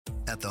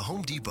At the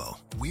Home Depot,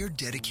 we're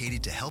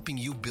dedicated to helping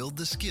you build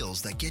the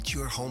skills that get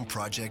your home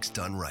projects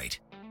done right.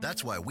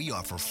 That's why we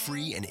offer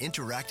free and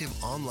interactive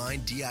online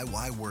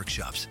DIY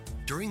workshops.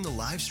 During the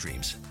live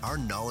streams, our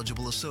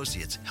knowledgeable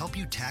associates help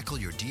you tackle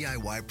your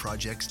DIY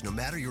projects no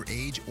matter your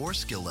age or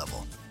skill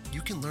level. You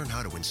can learn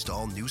how to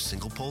install new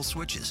single-pole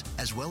switches,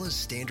 as well as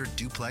standard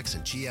duplex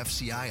and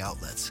GFCI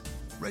outlets.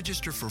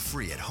 Register for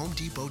free at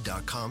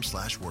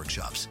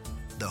homedepot.com/workshops.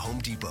 The Home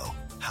Depot,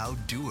 how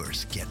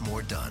doers get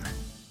more done.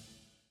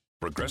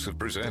 Progressive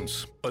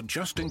presents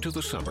Adjusting to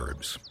the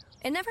Suburbs.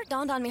 It never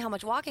dawned on me how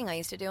much walking I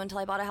used to do until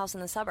I bought a house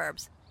in the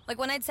suburbs. Like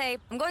when I'd say,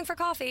 I'm going for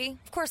coffee,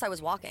 of course I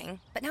was walking,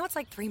 but now it's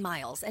like 3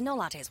 miles and no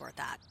latte's worth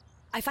that.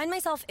 I find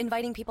myself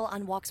inviting people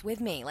on walks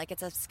with me like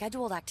it's a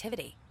scheduled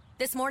activity.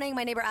 This morning,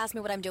 my neighbor asked me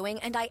what I'm doing,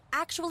 and I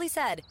actually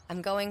said,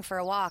 I'm going for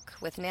a walk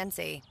with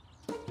Nancy.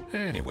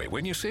 Anyway,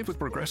 when you save with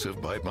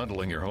Progressive by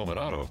bundling your home and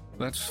auto,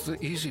 that's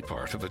the easy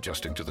part of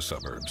adjusting to the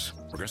suburbs.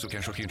 Progressive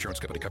Casualty Insurance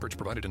Company, coverage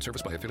provided and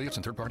serviced by affiliates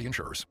and third-party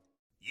insurers.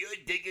 You're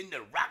digging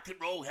the Rock and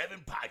Roll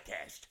Heaven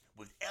podcast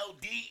with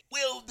LD,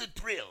 Will the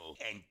Thrill,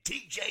 and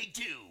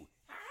TJ2.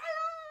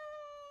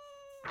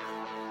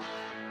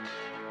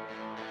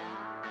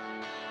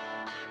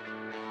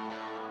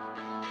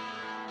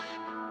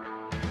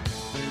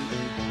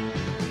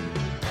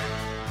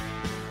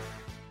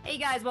 Hey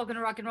guys, welcome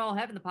to Rock and Roll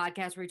Heaven, the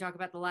podcast where we talk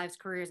about the lives,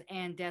 careers,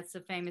 and deaths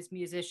of famous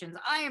musicians.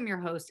 I am your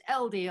host,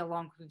 LD,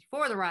 along with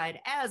for the ride,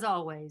 as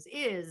always,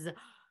 is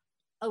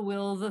a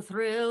Will the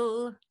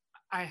Thrill.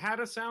 I had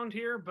a sound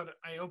here, but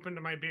I opened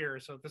my beer,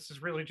 so this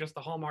is really just the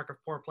hallmark of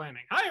poor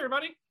planning. Hi,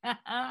 everybody.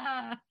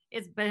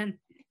 It's been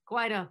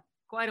quite a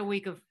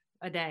week of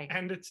a day.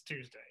 And it's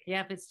Tuesday.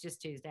 Yep, it's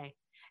just Tuesday.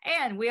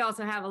 And we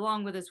also have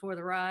along with us for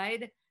the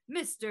ride,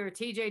 Mr.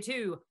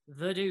 TJ2,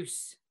 the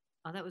Deuce.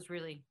 Oh, that was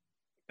very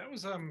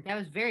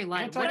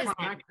light. What is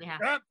that?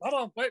 Yeah. Hold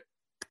on, wait.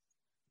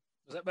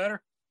 Is that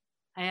better?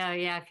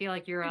 Yeah, I feel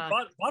like you're.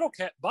 Bottle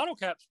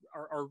caps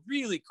are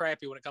really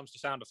crappy when it comes to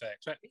sound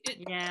effects.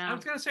 Yeah. I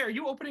was gonna say, are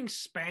you opening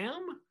spam?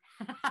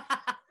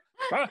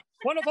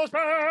 Wonderful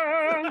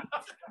spam.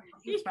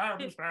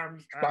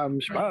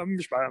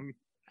 Spam.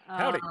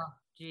 Howdy.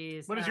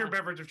 Jeez. What is your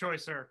beverage of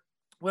choice, sir?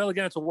 Well,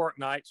 again, it's a work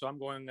night, so I'm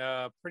going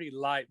pretty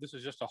light. This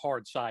is just a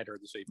hard cider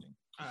this evening.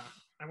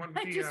 I want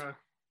to be just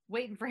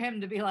waiting for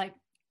him to be like,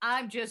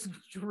 I'm just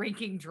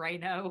drinking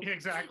Drano. Yeah,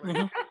 exactly.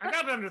 I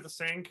got it under the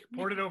sink,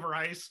 poured it over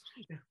ice.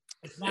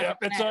 It's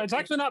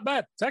actually not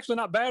bad. It's actually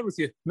not bad with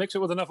you. Mix it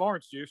with enough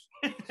orange juice.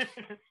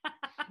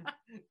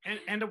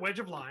 and a wedge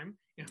of lime.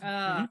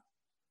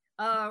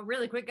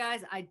 Really quick,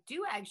 guys, I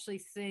do actually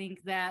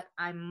think that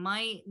I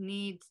might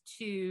need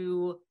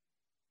to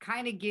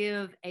kind of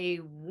give a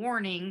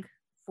warning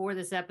for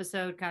this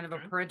episode, kind of a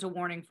parental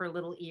warning for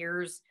little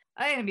ears.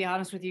 I'm going to be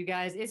honest with you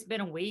guys. It's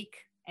been a week.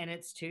 And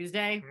it's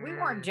Tuesday. We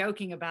weren't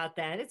joking about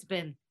that. It's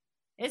been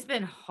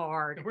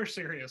hard. We're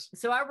serious.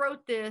 So I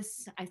wrote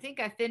this. I think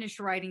I finished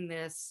writing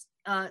this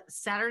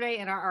Saturday,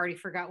 and I already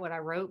forgot what I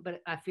wrote,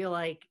 but I feel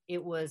like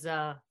it was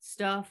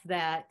stuff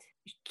that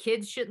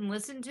kids shouldn't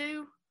listen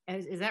to.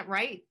 Is that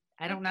right?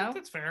 I don't know.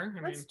 That's fair.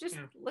 Let's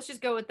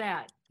just go with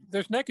that.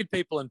 There's naked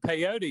people in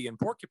peyote and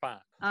porcupine.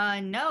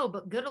 No,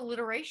 but good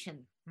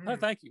alliteration. Oh,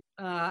 thank you.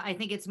 I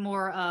think it's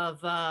more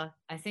of a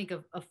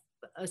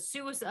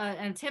suicide,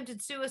 an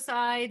attempted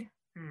suicide,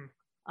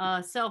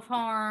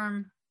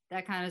 self-harm,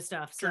 that kind of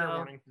stuff. Trigger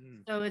warning.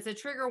 So it's a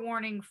trigger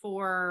warning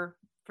for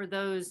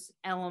those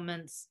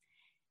elements.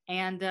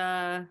 And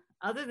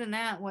other than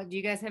that, do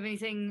you guys have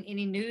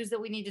any news that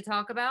we need to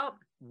talk about?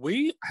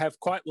 We have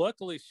quite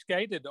luckily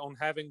skated on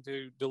having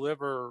to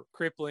deliver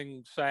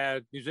crippling,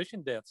 sad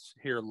musician deaths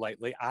here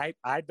lately. I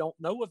don't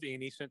know of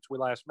any since we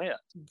last met.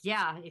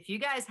 Yeah, if you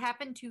guys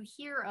happen to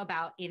hear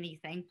about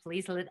anything,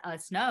 please let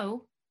us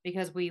know.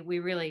 Because we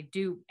really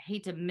do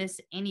hate to miss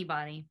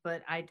anybody,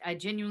 but I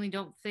genuinely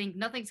don't think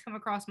nothing's come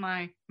across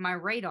my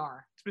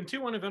radar. It's been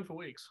 2 uneventful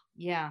weeks.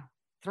 Yeah,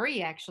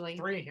 3 actually.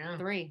 3, yeah.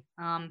 3.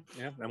 Yeah,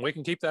 and we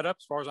can keep that up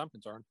as far as I'm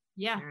concerned.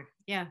 Yeah.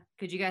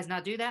 Could you guys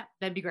not do that?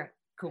 That'd be great.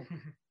 Cool.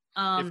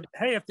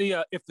 If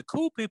the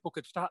cool people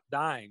could stop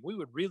dying, we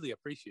would really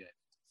appreciate it.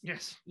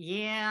 Yes.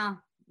 Yeah.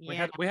 We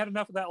had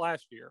enough of that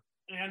last year.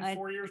 And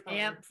 4 years prior.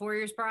 Yep, 4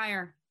 years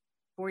prior.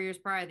 4 years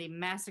prior, the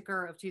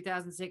massacre of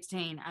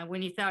 2016.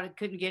 When you thought it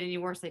couldn't get any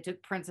worse, they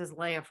took Princess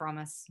Leia from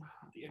us.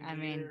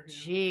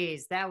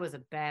 Geez, that was a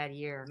bad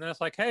year. And then it's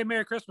like, hey,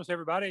 Merry Christmas,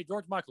 everybody.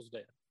 George Michael's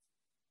dead.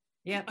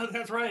 Yep. Oh,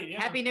 that's right.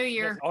 Yeah. Happy New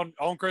Year. Yes,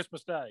 on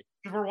Christmas Day.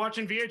 We're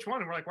watching VH1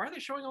 and we're like, why are they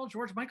showing all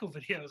George Michael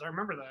videos? I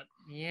remember that.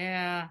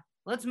 Yeah.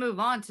 Let's move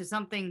on to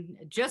something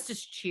just as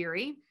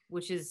cheery,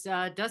 which is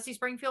Dusty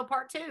Springfield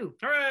Part 2.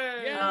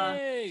 Hooray!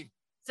 Yay!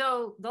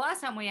 So the last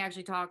time we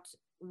actually talked,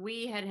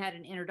 we had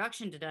an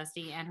introduction to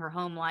Dusty and her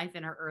home life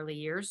in her early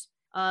years.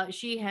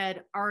 She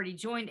had already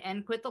joined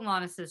and quit the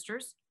Lana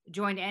Sisters,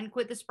 joined and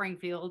quit the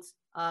Springfields,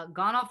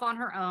 gone off on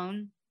her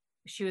own.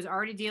 She was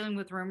already dealing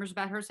with rumors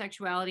about her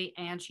sexuality,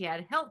 and she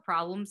had health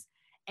problems.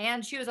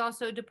 And she was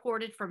also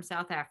deported from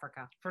South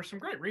Africa. For some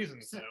great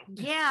reasons, though.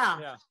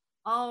 Yeah.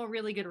 All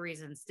really good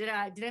reasons. Did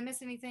I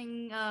miss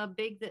anything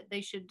big that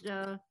they should?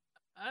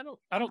 I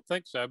don't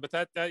think so. But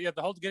yeah,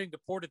 the whole getting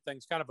deported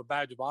thing's kind of a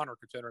badge of honor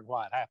considering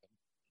why it happened.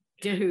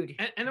 Dude.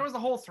 And there was the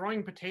whole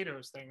throwing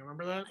potatoes thing.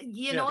 Remember that?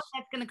 You know what?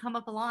 That's going to come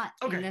up a lot.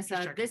 Okay, in this,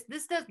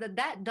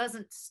 that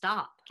doesn't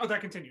stop. Oh,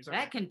 that continues. Okay.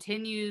 That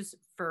continues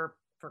for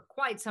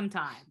quite some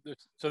time.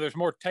 So there's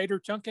more tater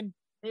chunking.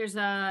 There's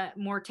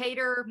more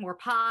tater, more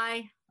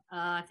pie.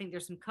 I think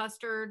there's some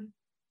custard.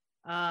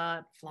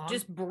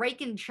 Just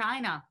breaking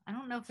china. I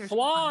don't know if there's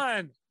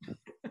flan.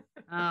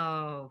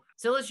 Oh,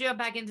 so let's jump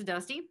back into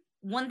Dusty.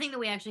 One thing that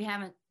we actually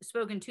haven't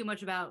spoken too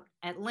much about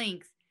at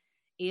length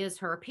is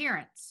her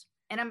appearance.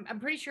 And I'm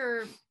pretty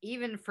sure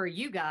even for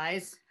you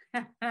guys,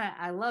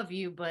 I love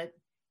you, but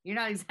you're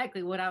not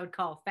exactly what I would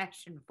call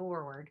fashion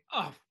forward.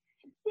 Oh,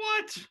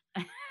 what?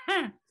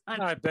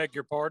 I beg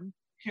your pardon.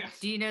 Yes.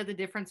 Do you know the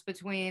difference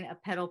between a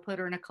pedal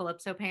putter and a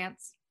Calypso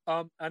pants?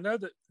 I know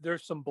that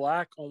there's some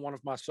black on one of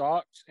my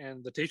socks,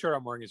 and the t-shirt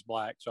I'm wearing is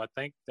black, so I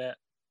think that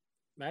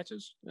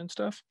matches and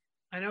stuff.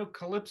 I know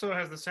Calypso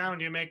has the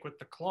sound you make with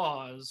the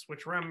claws,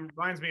 which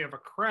reminds me of a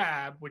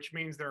crab, which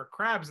means there are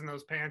crabs in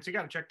those pants. You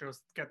got to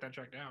get that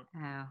checked out.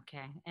 Oh,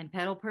 okay. And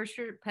pedal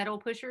pushers.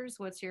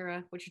 What's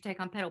your take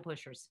on pedal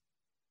pushers?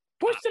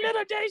 Push the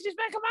little daisies,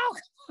 make them out.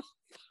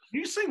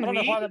 You sing. I don't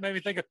know why that made me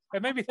think of.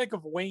 It made me think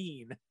of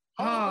Ween.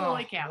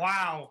 Holy cow!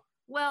 Wow.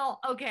 Well,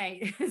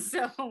 okay.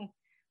 So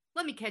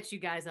let me catch you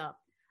guys up.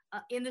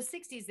 In the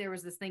 60s, there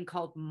was this thing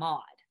called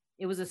mod.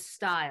 It was a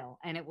style,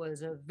 and it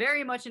was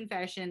very much in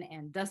fashion,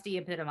 and Dusty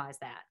epitomized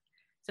that.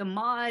 So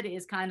mod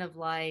is kind of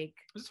like...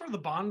 Is this sort of the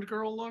Bond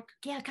girl look?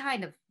 Yeah,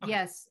 kind of. Okay.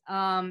 Yes.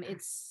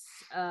 It's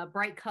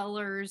bright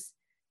colors,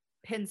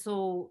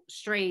 pencil,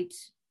 straight,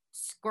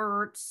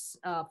 skirts,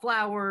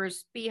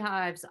 flowers,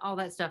 beehives, all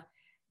that stuff.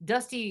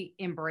 Dusty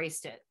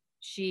embraced it.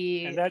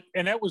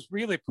 And that was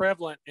really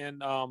prevalent in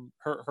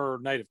her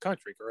native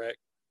country, correct?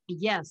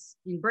 Yes.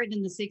 In Britain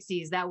in the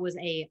 60s, that was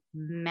a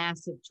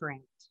massive trend.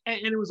 And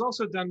it was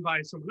also done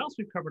by someone else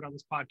we've covered on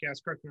this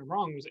podcast, correct me if I'm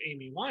wrong, was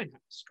Amy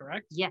Winehouse,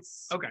 correct?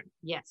 Yes. Okay.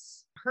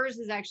 Yes. Hers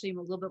is actually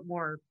a little bit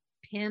more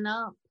pin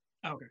up.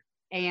 Okay.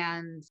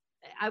 And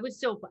I would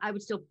still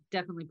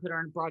definitely put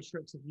her in broad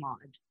strokes of mod.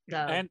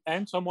 So.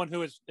 And someone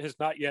who is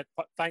not yet,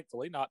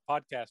 thankfully, not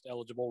podcast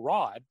eligible,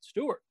 Rod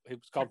Stewart. He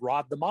was called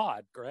Rod the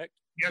Mod, correct?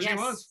 Yes, he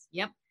was.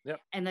 Yep.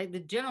 And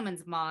the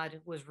gentleman's mod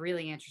was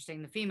really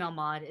interesting. The female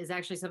mod is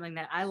actually something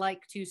that I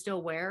like to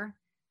still wear.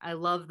 I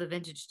love the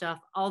vintage stuff.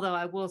 Although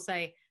I will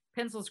say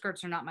pencil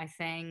skirts are not my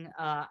thing.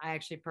 I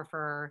actually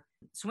prefer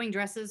swing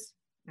dresses,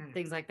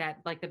 things like that,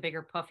 like the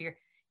bigger, puffier.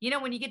 You know,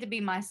 when you get to be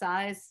my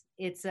size,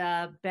 it's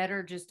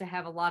better just to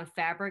have a lot of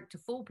fabric to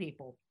fool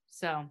people.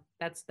 So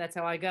that's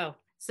how I go.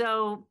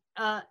 So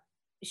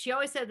she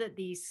always said that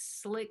these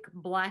slick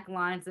black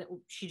lines that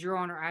she drew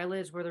on her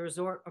eyelids were the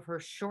result of her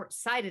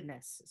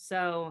short-sightedness.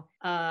 So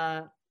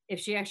if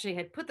she actually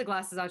had put the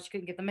glasses on, she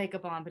couldn't get the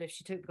makeup on. But if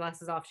she took the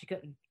glasses off, she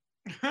couldn't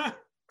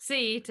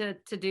see to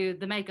do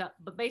the makeup.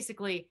 But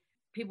basically,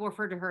 people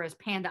referred to her as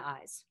panda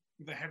eyes.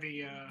 The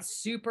heavy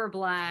super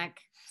black,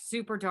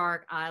 super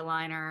dark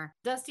eyeliner.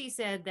 Dusty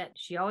said that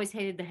she always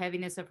hated the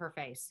heaviness of her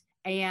face.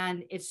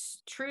 And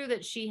it's true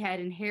that she had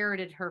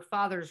inherited her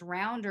father's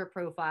rounder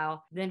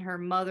profile than her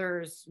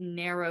mother's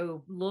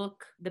narrow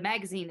look. The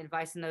magazine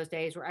advice in those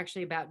days were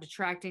actually about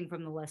detracting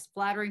from the less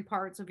flattering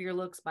parts of your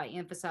looks by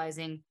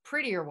emphasizing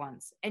prettier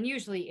ones. And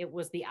usually it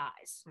was the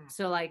eyes.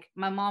 So like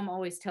my mom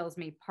always tells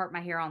me part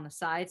my hair on the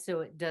side so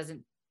it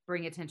doesn't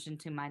bring attention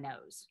to my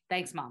nose.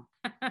 Thanks, Mom.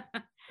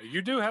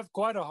 You do have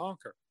quite a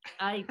honker.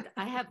 I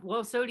have,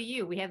 well, so do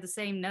you. We have the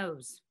same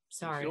nose.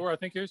 Sorry. Sure, I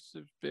think yours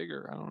is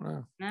bigger. I don't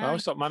know. No. I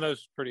always thought my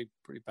nose was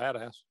pretty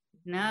badass.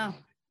 No,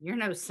 your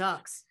nose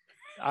sucks.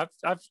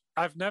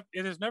 I've never.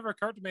 It has never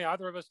occurred to me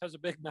either of us has a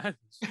big nose.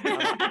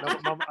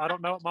 I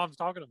don't know what Mom's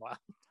talking about.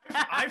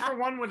 I, for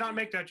one, would not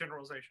make that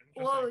generalization.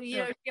 Well, you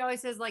know, she always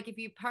says like if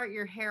you part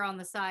your hair on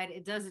the side,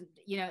 it doesn't.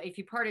 You know, if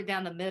you part it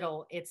down the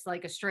middle, it's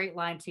like a straight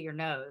line to your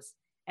nose,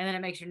 and then it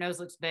makes your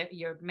nose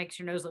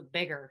look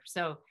bigger.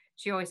 So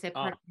she always said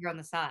part your hair on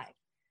the side.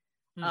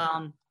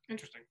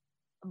 Interesting.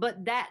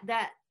 But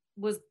that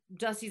was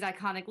Dusty's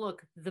iconic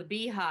look. The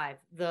beehive,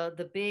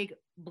 the big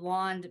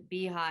blonde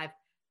beehive,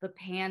 the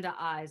panda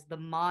eyes, the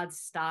mod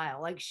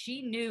style. Like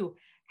she knew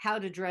how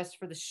to dress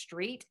for the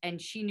street and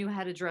she knew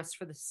how to dress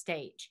for the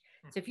stage.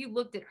 So if you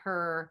looked at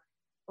her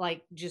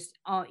like just,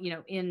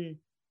 in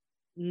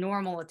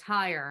normal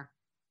attire,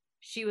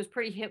 she was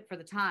pretty hip for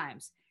the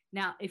times.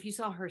 Now, if you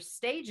saw her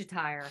stage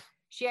attire,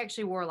 she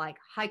actually wore like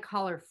high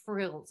collar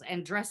frills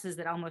and dresses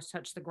that almost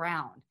touched the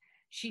ground.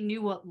 She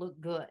knew what looked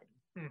good.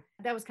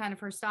 That was kind of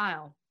her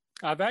style.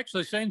 I've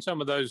actually seen some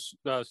of those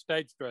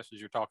stage dresses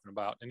you're talking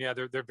about, and yeah,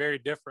 they're very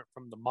different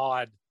from the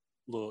mod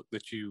look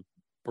that you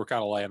were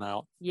kind of laying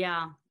out.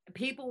 Yeah,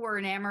 people were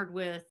enamored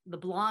with the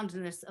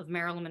blondness of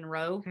Marilyn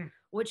Monroe,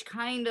 which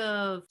kind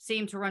of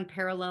seemed to run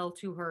parallel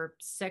to her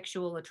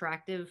sexual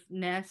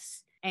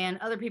attractiveness. And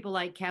other people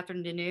like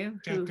Catherine Deneuve,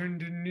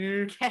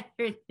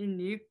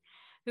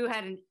 who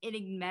had an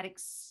enigmatic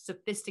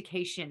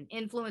sophistication,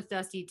 influenced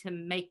Dusty to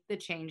make the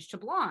change to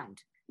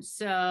blonde.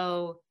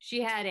 So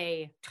she had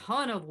a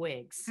ton of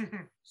wigs.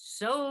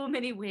 So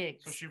many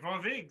wigs. So she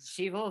wore wigs.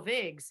 She wore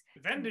wigs.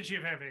 When did she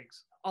have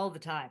wigs? All the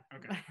time.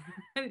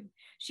 Okay.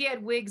 She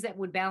had wigs that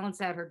would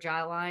balance out her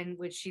jawline,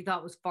 which she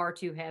thought was far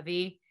too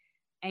heavy.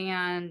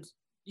 And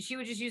she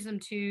would just use them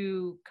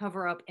to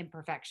cover up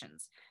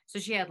imperfections. So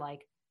she had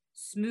like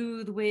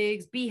smooth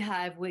wigs,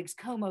 beehive wigs,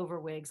 comb over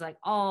wigs, like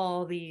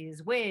all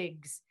these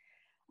wigs.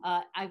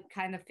 I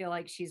kind of feel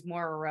like she's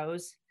more a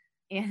Rose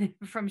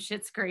from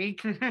Schitt's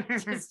Creek,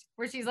 just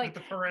where she's like,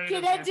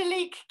 "Get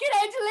Angelique, get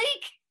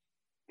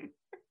Angelique."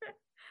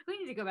 We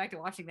need to go back to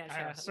watching that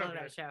show. So I love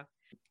that show.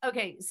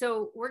 Okay,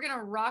 so we're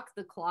gonna rock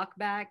the clock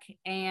back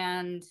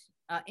and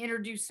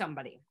introduce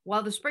somebody.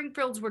 While the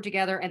Springfields were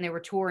together and they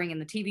were touring,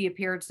 and the TV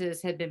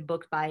appearances had been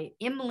booked by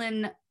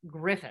Emlyn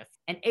Griffith,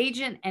 an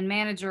agent and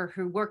manager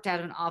who worked out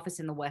of an office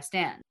in the West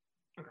End.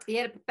 He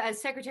had a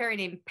secretary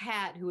named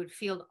Pat who would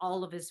field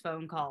all of his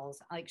phone calls,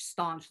 like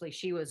staunchly.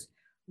 She was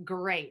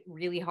great,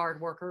 really hard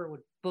worker,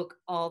 would book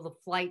all the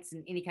flights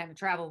and any kind of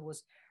travel,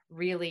 was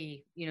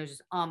really,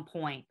 just on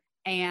point.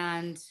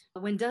 And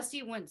when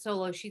Dusty went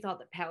solo, she thought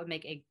that Pat would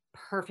make a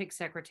perfect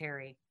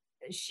secretary.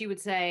 She would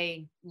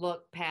say,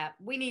 "Look, Pat,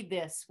 we need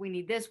this, we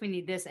need this, we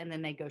need this." And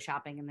then they'd go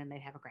shopping and then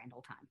they'd have a grand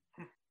old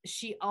time.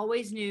 She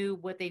always knew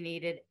what they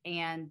needed,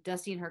 and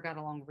Dusty and her got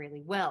along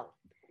really well.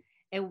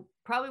 It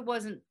probably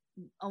wasn't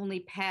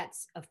only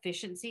Pat's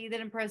efficiency that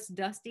impressed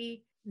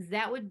Dusty.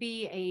 That would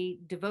be a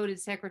devoted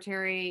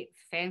secretary,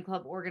 fan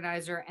club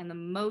organizer, and the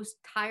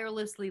most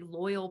tirelessly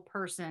loyal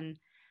person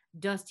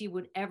Dusty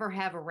would ever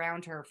have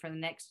around her for the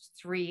next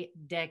 3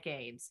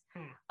 decades.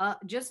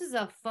 Just as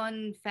a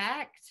fun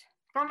fact,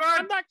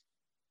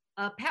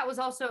 Pat was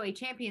also a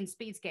champion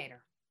speed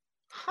skater.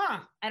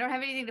 Huh. I don't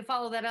have anything to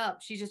follow that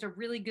up. She's just a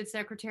really good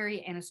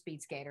secretary and a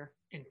speed skater.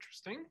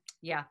 Interesting.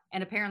 Yeah,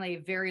 and apparently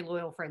a very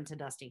loyal friend to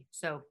Dusty.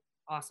 So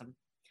awesome.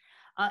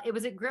 It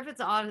was at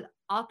Griffith's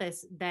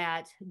office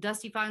that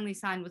Dusty finally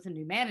signed with a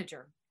new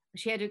manager.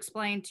 She had to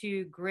explain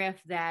to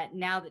Griff that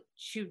now that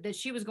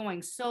she was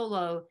going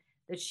solo,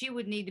 that she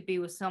would need to be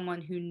with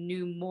someone who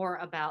knew more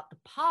about the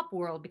pop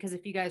world, because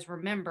if you guys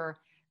remember,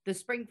 the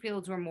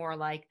Springfields were more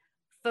like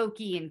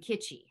folky and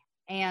kitschy.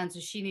 And so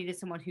she needed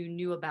someone who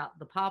knew about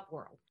the pop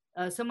world.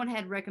 Someone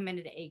had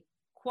recommended a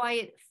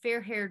quiet,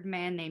 fair-haired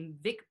man named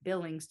Vic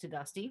Billings to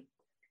Dusty.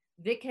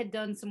 Vic had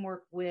done some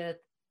work with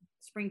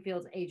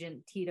Springfield's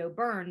agent Tito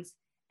Burns,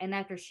 and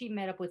after she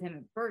met up with him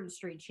at Burton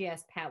Street, she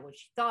asked Pat what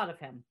she thought of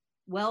him.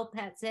 "Well,"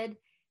 Pat said,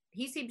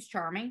 "he seems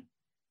charming."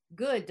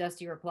 "Good,"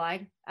 Dusty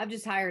replied. "I've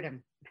just hired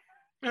him."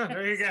 Oh,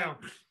 there you go.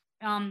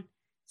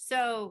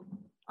 So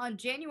on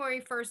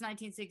January 1st,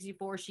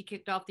 1964, she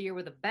kicked off the year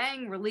with a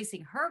bang,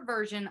 releasing her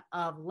version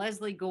of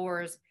Leslie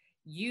Gore's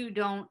 "You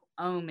Don't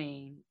Owe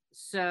Me."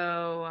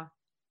 So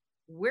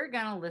we're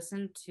gonna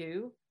listen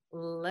to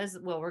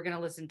we're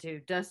gonna listen to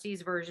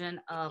Dusty's version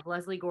of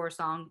Leslie Gore's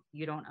song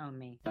 "You Don't Owe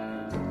Me."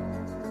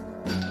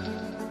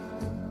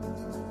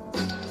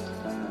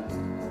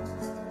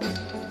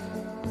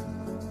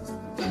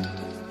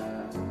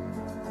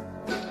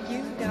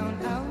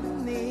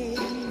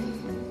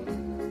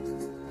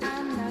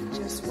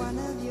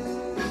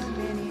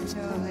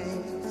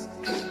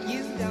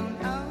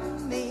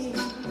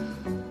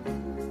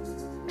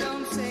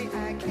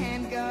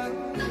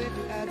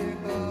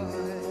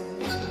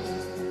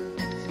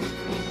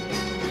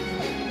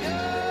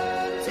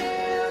 Don't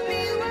tell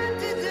me what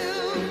to do,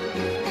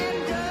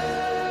 and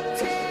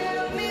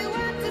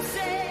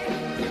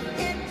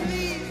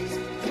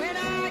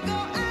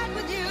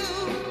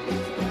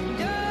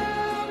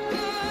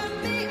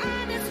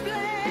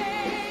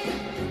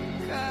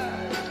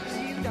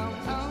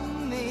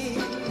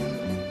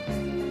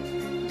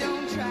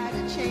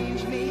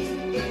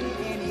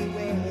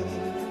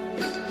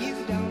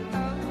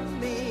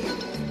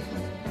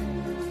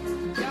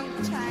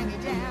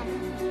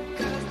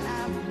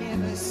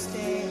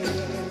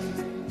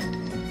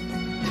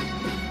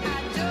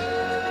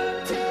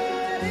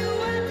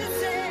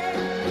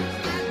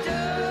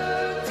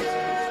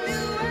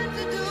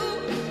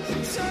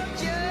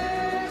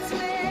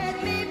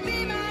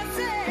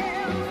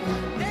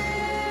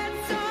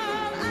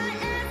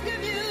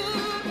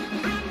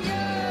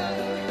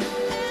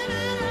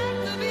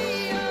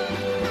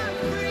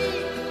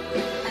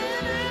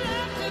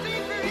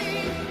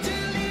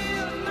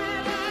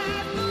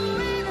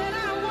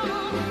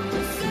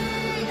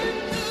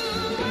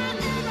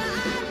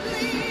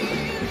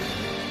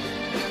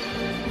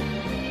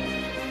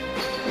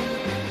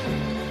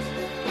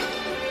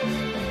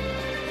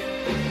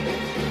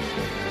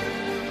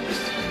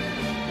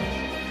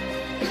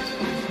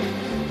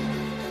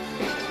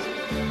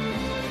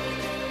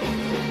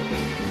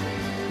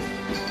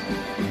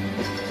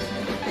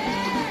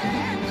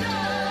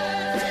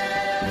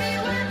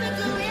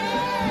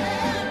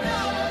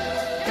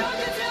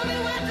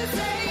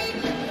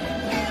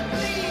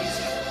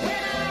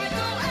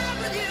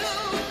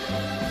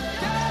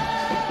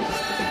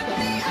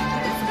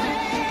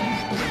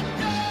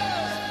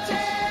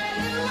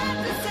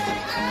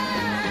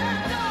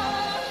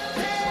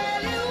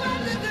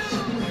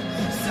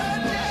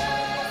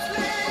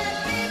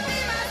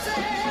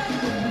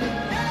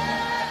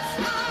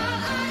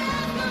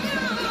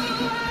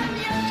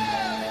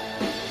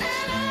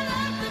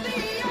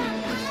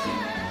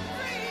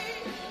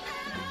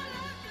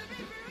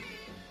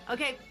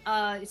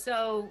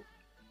So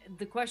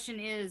the question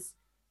is,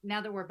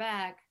 now that we're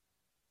back,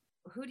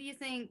 who do you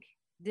think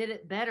did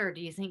it better?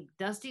 Do you think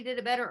Dusty did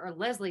it better or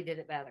Leslie did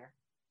it better?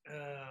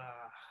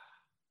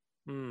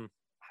 I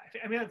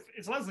mean,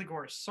 it's Leslie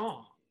Gore's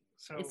song,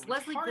 so it's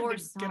Leslie hard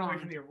Gore's to get away song.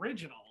 from the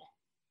original.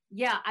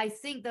 Yeah, I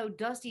think though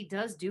Dusty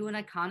does do an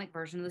iconic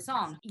version of the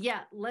song.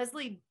 Yeah,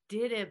 Leslie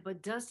did it,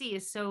 but Dusty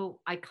is so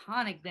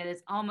iconic that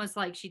it's almost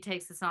like she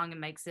takes the song and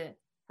makes it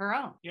her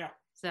own. Yeah.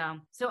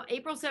 So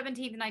April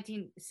 17th,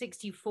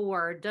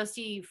 1964,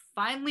 Dusty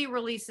finally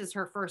releases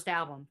her first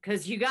album.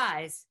 Because you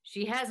guys,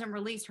 she hasn't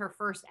released her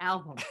first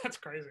album. That's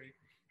crazy.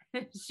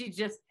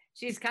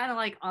 She's kind of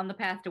like on the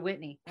path to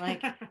Whitney.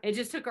 Like it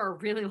just took her a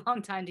really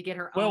long time to get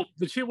her own. Well,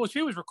 but she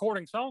was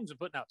recording songs and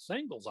putting out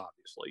singles,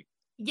 obviously.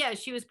 Yeah,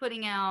 she was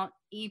putting out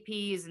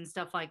EPs and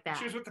stuff like that.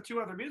 She was with the two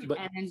other music.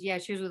 And yeah,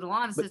 she was with the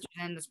Lana Sisters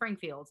and the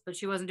Springfields, but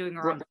she wasn't doing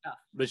her own stuff.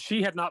 But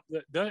she had not.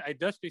 A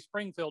Dusty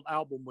Springfield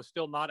album was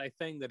still not a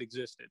thing that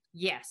existed.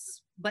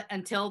 Yes, but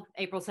until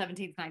April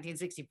 17th,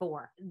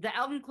 1964. The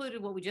album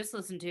included what we just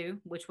listened to,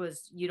 which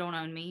was You Don't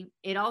Own Me.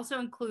 It also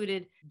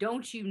included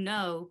Don't You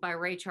Know by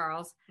Ray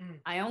Charles,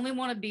 I Only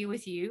Want to Be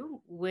With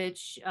You,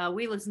 which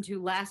we listened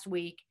to last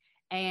week,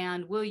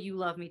 and Will You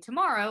Love Me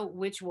Tomorrow,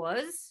 which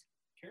was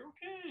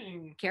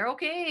Carole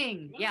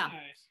King. Nice. Yeah.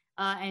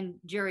 And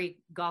Jerry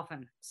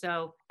Goffin.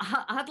 So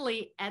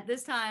oddly, at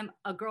this time,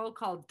 A Girl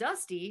Called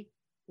Dusty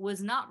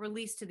was not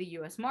released to the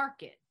U.S.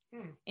 market.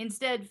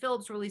 Instead,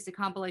 Phillips released a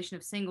compilation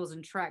of singles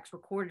and tracks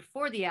recorded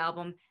for the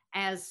album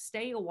as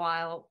Stay a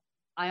While,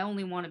 I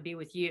Only Want to Be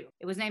With You.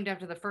 It was named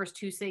after the first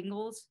two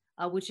singles,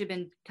 which had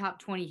been top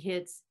 20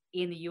 hits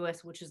in the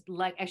U.S., which is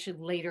like actually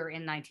later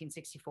in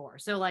 1964.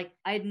 So like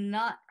I had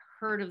not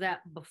heard of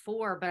that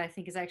before, but I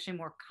think it's actually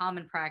more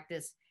common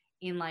practice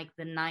in like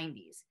the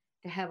 90s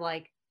to have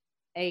like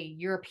a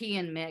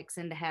European mix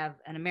and to have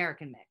an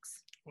American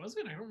mix. Was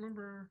it? I don't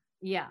remember.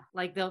 Yeah,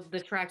 like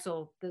the tracks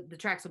will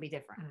be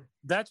different.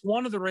 That's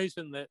one of the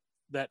reasons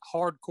that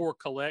hardcore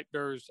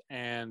collectors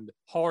and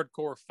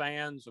hardcore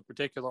fans of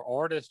particular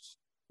artists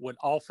would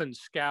often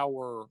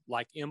scour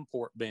like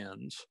import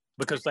bins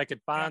because they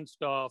could find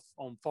stuff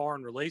on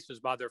foreign releases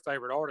by their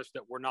favorite artists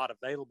that were not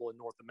available in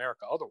North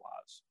America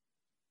otherwise.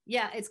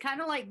 Yeah, it's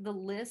kind of like the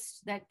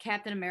list that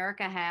Captain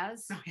America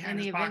has in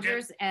the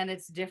Avengers, and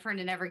it's different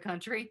in every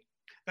country.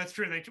 That's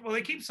true.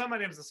 They keep some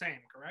items the same,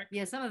 correct?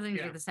 Yeah, some of the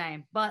things are the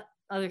same, but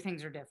other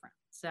things are different.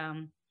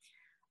 So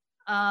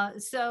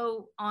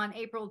on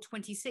April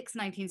 26,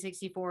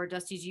 1964,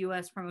 Dusty's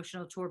U.S.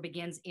 promotional tour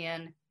begins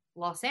in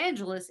Los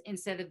Angeles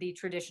instead of the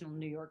traditional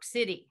New York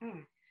City.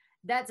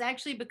 That's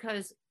actually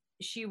because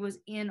she was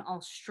in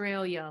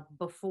Australia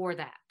before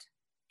that.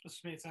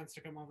 Just made sense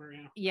to come over,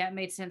 Yeah, it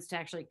made sense to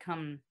actually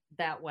come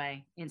that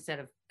way instead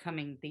of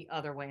coming the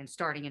other way and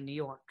starting in New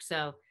York.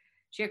 So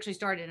she actually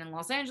started in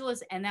Los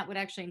Angeles, and that would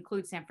actually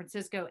include San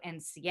Francisco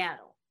and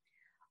Seattle.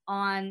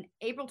 On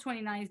April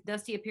 29th,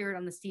 Dusty appeared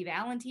on the Steve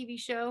Allen TV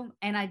show,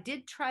 and I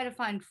did try to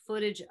find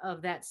footage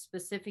of that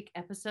specific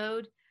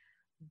episode,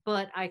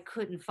 but I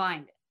couldn't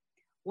find it.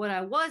 What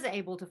I was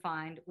able to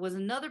find was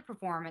another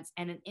performance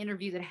and an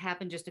interview that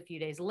happened just a few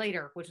days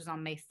later, which was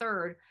on May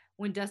 3rd,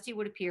 when Dusty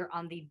would appear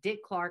on the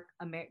Dick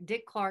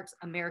Clark's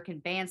American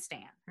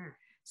Bandstand.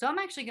 So I'm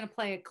actually going to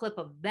play a clip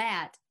of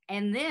that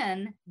and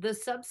then the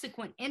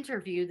subsequent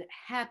interview that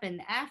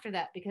happened after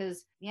that,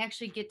 because you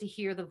actually get to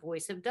hear the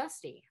voice of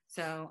Dusty.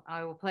 So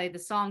I will play the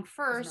song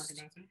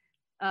first.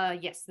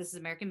 Yes, this is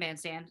American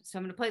Bandstand. So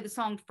I'm going to play the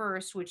song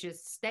first, which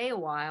is Stay a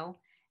While.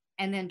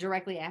 And then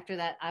directly after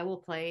that, I will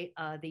play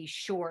the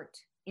short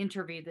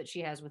interview that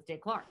she has with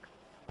Dick Clark.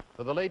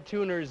 For the late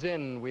tuners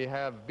in, we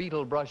have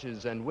beetle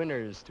brushes and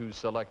winners to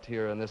select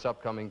here in this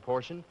upcoming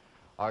portion.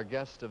 Our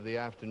guest of the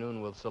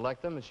afternoon will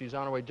select them as she's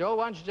on her way. Joe,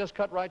 why don't you just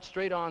cut right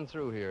straight on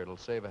through here? It'll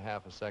save a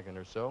half a second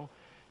or so.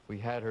 We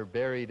had her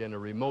buried in a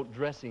remote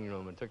dressing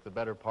room and took the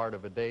better part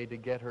of a day to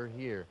get her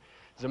here.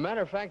 As a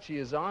matter of fact, she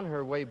is on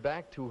her way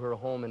back to her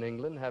home in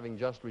England, having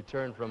just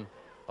returned from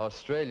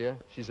Australia.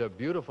 She's a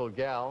beautiful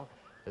gal,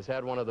 has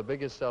had one of the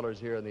biggest sellers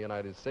here in the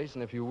United States,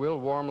 and if you will,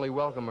 warmly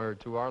welcome her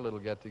to our little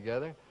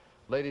get-together.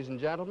 Ladies and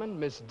gentlemen,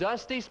 Miss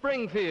Dusty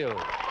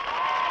Springfield.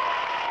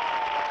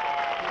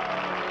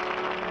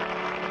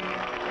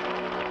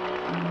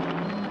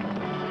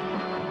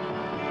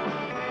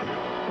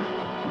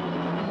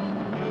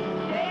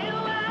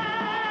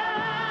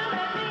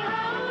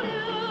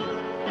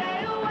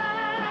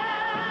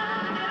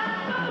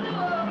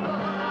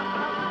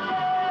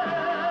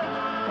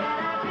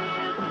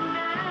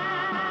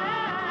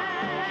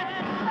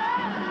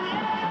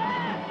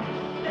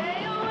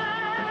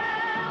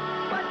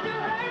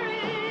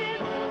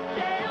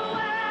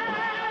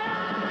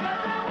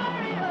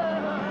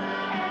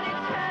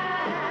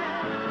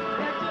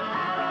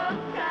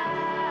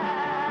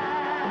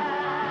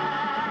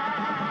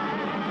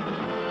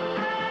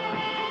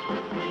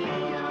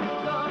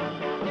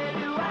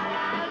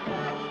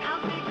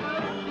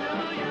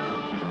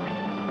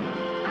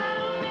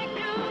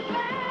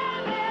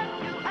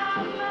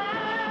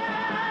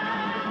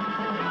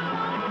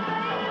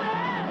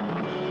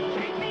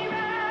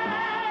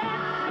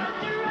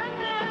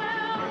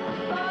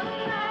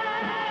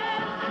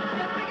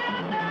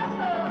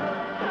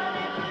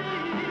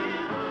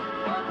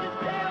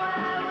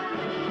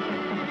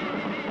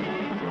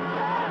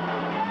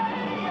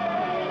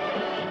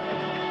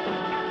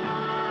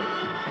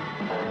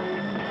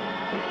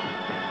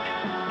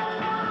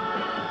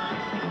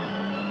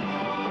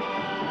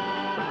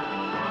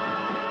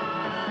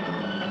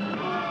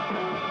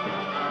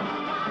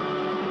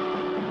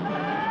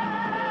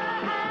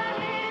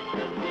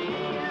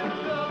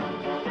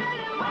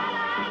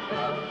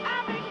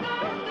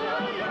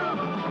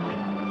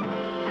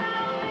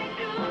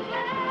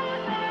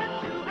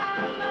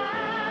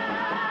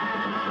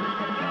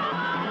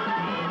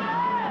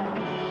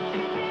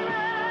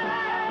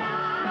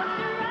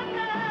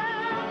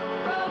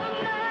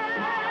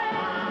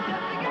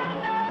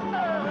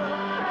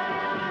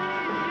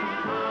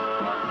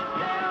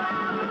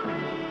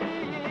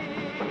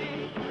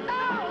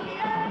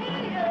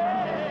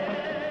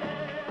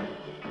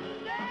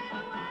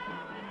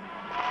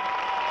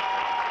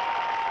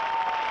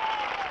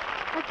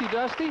 Thank you,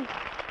 Dusty.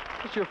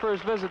 It's your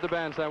first visit to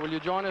Bandstand. Will you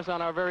join us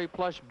on our very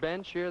plush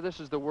bench here? This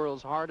is the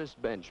world's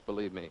hardest bench,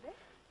 believe me.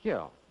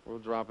 Yeah, we'll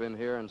drop in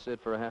here and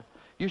sit for a half.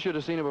 You should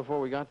have seen it before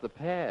we got to the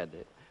pad.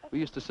 We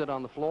used to sit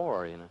on the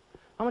floor, you know.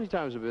 How many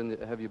times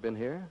have you been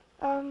here?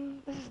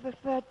 This is the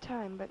third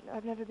time, but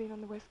I've never been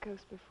on the West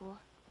Coast before.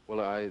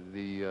 Well,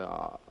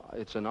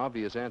 it's an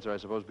obvious answer, I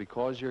suppose,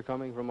 because you're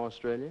coming from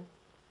Australia?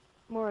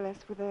 More or less,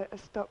 with a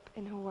stop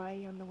in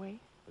Hawaii on the way.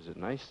 Is it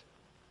nice?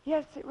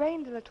 Yes, it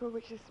rained a little,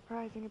 which is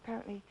surprising,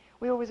 apparently.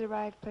 We always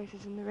arrive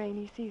places in the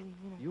rainy season,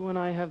 you know. You and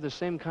I have the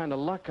same kind of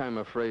luck, I'm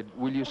afraid.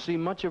 Will you see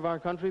much of our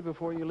country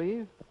before you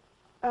leave?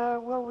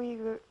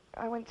 Well,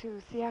 I went to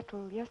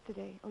Seattle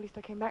yesterday, or at least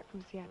I came back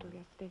from Seattle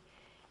yesterday,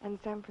 and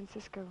San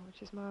Francisco,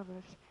 which is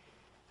marvelous.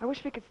 I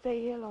wish we could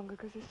stay here longer,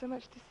 because there's so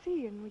much to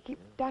see, and we keep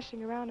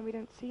dashing around and we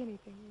don't see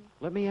anything.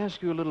 Let me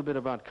ask you a little bit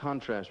about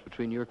contrast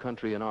between your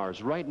country and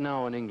ours. Right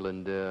now in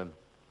England,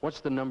 what's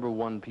the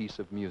 #1 piece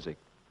of music?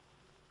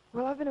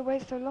 Well, I've been away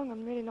so long,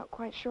 I'm really not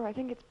quite sure. I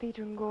think it's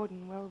Peter and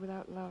Gordon, Well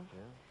Without Love.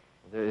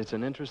 Yeah. It's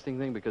an interesting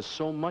thing, because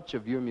so much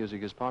of your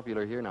music is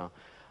popular here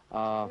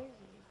now.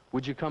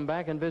 Would you come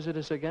back and visit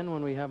us again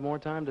when we have more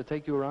time to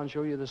take you around,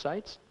 show you the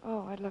sights?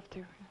 Oh, I'd love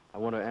to. I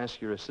want to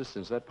ask your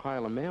assistance. That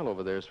pile of mail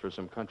over there is for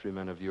some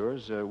countrymen of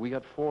yours. We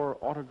got 4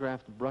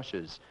 autographed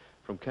brushes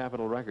from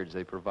Capitol Records.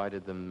 They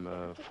provided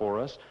them for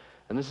us.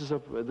 And this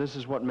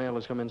is what mail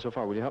has come in so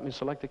far. Will you help me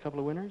select a couple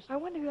of winners? I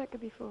wonder who that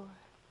could be for.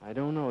 I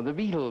don't know. The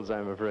Beatles,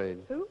 I'm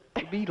afraid. Who?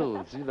 The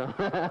Beatles, you know.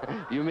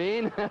 You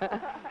mean?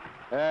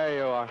 There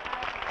you are.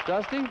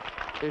 Dusty,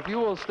 if you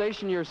will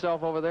station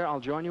yourself over there, I'll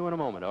join you in a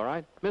moment, all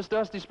right? Miss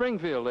Dusty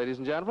Springfield, ladies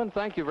and gentlemen.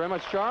 Thank you very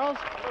much, Charles.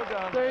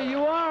 There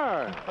you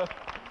are.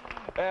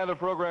 And a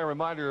program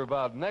reminder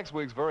about next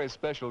week's very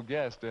special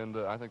guest, and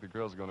I think the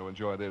girls are going to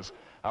enjoy this.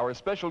 Our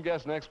special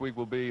guest next week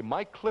will be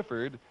Mike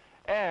Clifford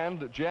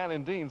and Jan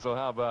and Dean, so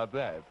how about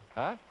that?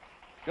 Huh?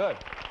 Good.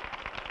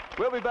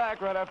 We'll be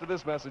back right after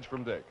this message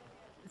from Dick.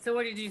 So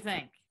what did you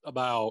think?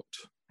 About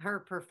her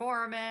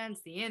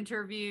performance, the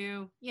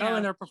interview? You Oh, know.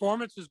 and her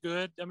performance is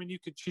good. I mean,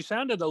 she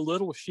sounded a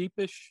little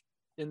sheepish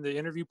in the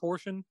interview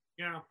portion.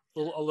 Yeah. A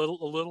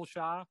little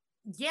shy.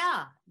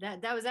 Yeah,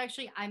 that was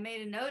actually, I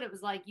made a note. It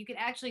was like, you could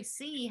actually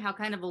see how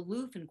kind of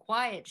aloof and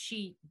quiet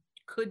she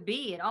could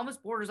be. It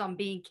almost borders on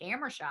being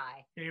camera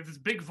shy. You have this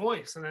big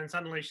voice, and then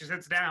suddenly she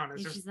sits down. It's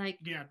And just she's like,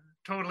 yeah,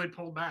 totally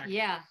pulled back.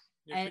 yeah.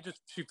 Yeah,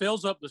 she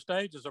fills up the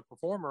stage as a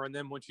performer, and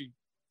then when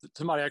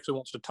somebody actually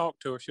wants to talk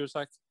to her, she was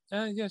like,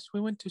 yes,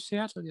 we went to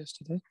Seattle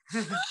yesterday.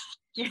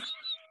 Yeah.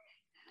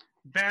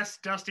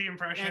 Best Dusty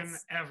impression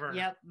ever.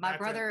 Yep. My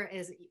brother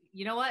is,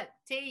 you know what,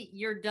 T,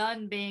 you're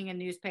done being a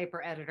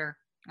newspaper editor.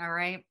 All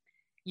right.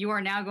 You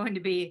are now going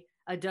to be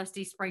a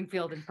Dusty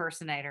Springfield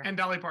impersonator. And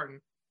Dolly Parton.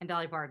 We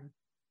had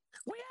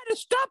a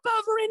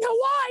stopover in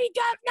Hawaii,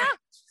 Governor.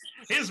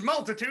 His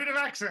multitude of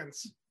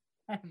accents.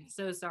 I'm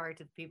so sorry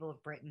to the people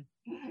of Britain.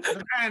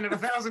 The man of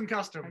 1,000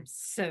 customs. I'm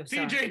so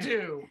sorry.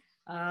 DJ2.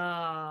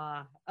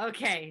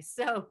 Okay.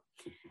 So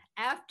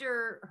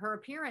after her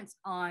appearance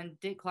on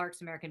Dick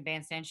Clark's American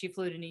Bandstand, she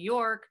flew to New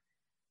York,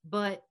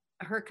 but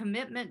her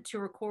commitment to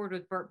record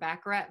with Burt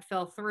Bacharach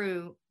fell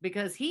through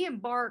because he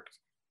embarked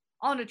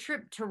on a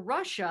trip to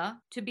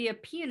Russia to be a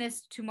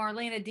pianist to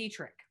Marlene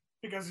Dietrich.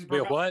 Because he's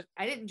what?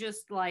 I didn't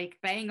just like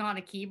bang on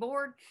a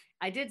keyboard.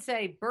 I did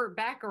say Burt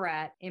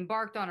Bacharach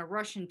embarked on a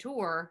Russian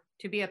tour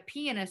to be a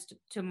pianist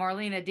to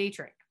Marlene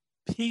Dietrich.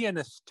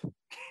 Pianist.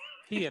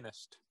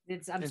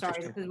 I'm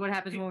sorry. This is what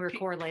happens when we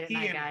record late at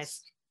night,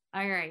 guys.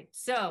 All right.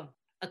 So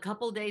a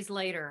couple days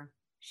later,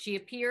 she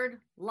appeared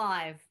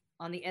live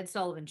on the Ed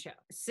Sullivan Show,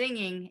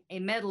 singing a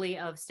medley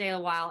of Stay a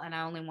While and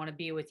I Only Want to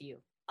Be With You.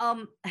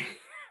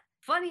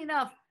 Funny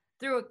enough,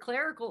 through a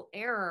clerical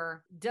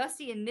error,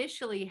 Dusty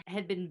initially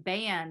had been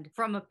banned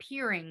from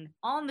appearing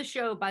on the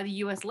show by the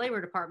U.S.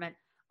 Labor Department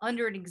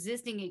under an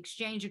existing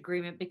exchange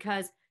agreement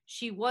because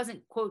she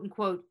wasn't, quote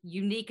unquote,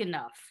 unique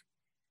enough.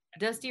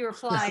 Dusty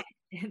replied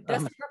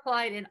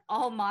in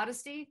all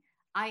modesty,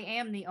 I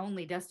am the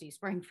only Dusty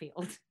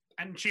Springfield.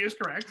 And she is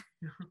correct.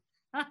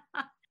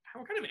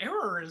 What kind of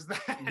error is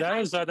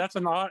that? That's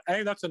an odd.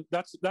 Hey,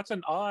 that's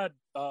an odd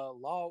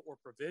law or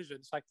provision.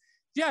 It's like,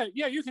 yeah,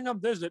 you can come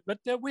visit, but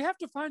we have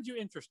to find you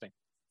interesting.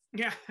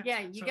 Yeah.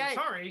 You got.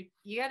 Sorry.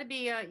 You got to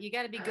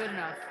be good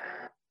enough.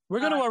 We're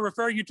going to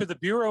refer you to the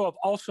Bureau of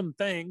Awesome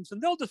Things,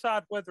 and they'll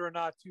decide whether or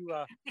not you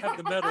have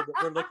the medal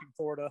that we're looking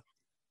for.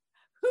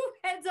 Who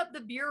heads up the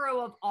Bureau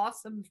of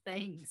Awesome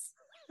Things?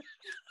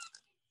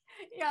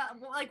 Yeah,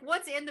 like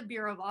what's in the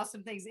Bureau of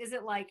Awesome Things? Is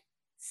it like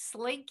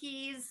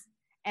Slinkies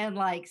and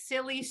like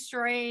silly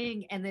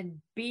string and then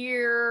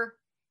beer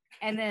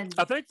and then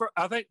I think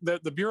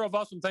the Bureau of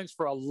Awesome Things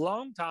for a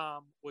long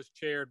time was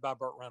chaired by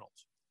Burt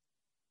Reynolds.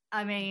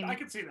 I mean, I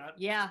could see that.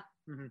 Yeah.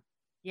 Mm-hmm.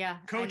 Yeah.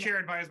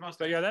 Co-chaired by his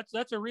mustache. So yeah,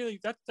 that's a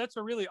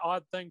really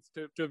odd thing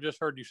to have just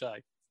heard you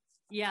say.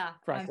 Yeah.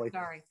 Frankly. I'm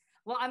sorry.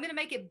 Well, I'm going to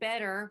make it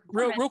better.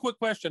 Real quick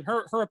question.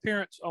 Her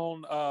appearance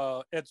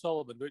on Ed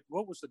Sullivan,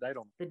 what was the date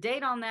on it? The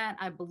date on that,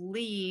 I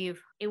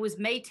believe, it was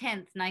May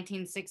 10th,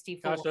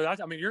 1964. So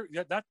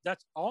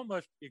that's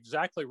almost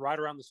exactly right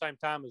around the same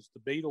time as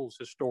the Beatles'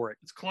 historic.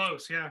 It's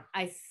close, yeah.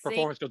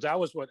 Performance, because that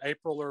was what,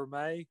 April or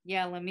May?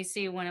 Yeah, let me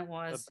see when it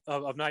was.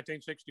 Of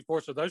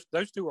 1964. So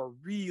those two are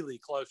really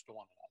close to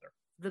one another.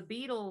 The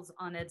Beatles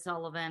on Ed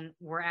Sullivan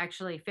were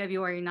actually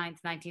February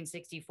 9th,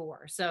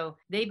 1964. So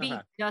they beat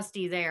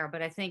Dusty there,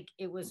 but I think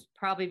it was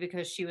probably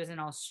because she was in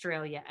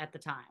Australia at the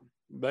time.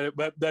 But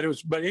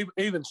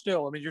even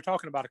still, I mean, you're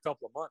talking about a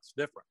couple of months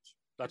difference.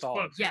 That's all.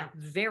 Close. Yeah,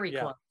 very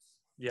close.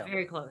 Yeah,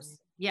 very close.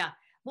 Yeah,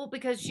 well,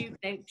 because she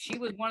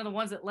was one of the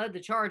ones that led the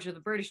charge of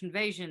the British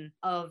invasion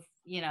of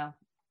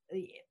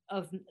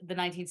of the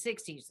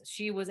 1960s.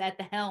 She was at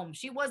the helm.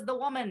 She was the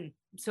woman.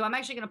 So I'm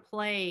actually going to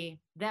play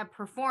that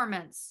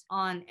performance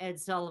on Ed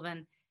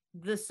Sullivan.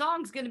 The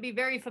song's going to be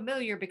very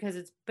familiar because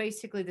it's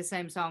basically the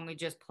same song we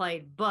just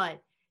played,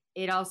 but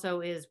it also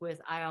is with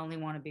I Only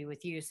Want to Be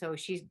With You. So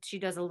she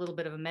does a little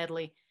bit of a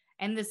medley,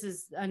 and this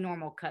is a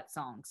normal cut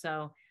song.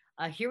 So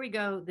here we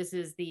go. This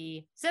is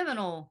the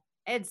seminal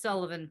Ed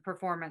Sullivan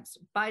performance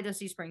by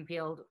Dusty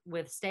Springfield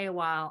with Stay a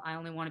While, I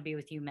Only Want to Be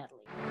With You medley.